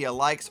social media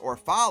likes or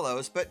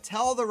follows, but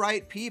tell the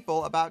right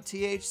people about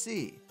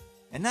THC.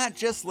 And not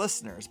just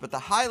listeners, but the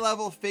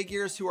high-level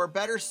figures who are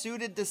better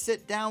suited to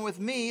sit down with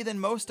me than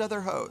most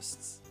other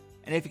hosts.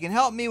 And if you can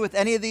help me with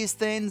any of these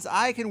things,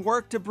 I can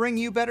work to bring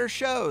you better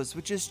shows,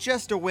 which is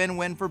just a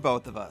win-win for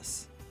both of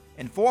us.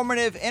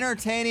 Informative,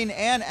 entertaining,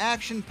 and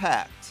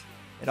action-packed.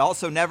 It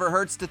also never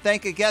hurts to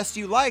thank a guest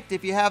you liked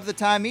if you have the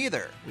time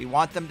either. We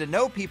want them to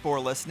know people are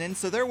listening,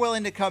 so they're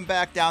willing to come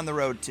back down the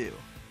road too.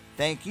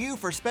 Thank you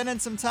for spending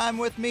some time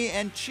with me,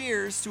 and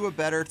cheers to a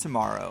better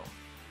tomorrow.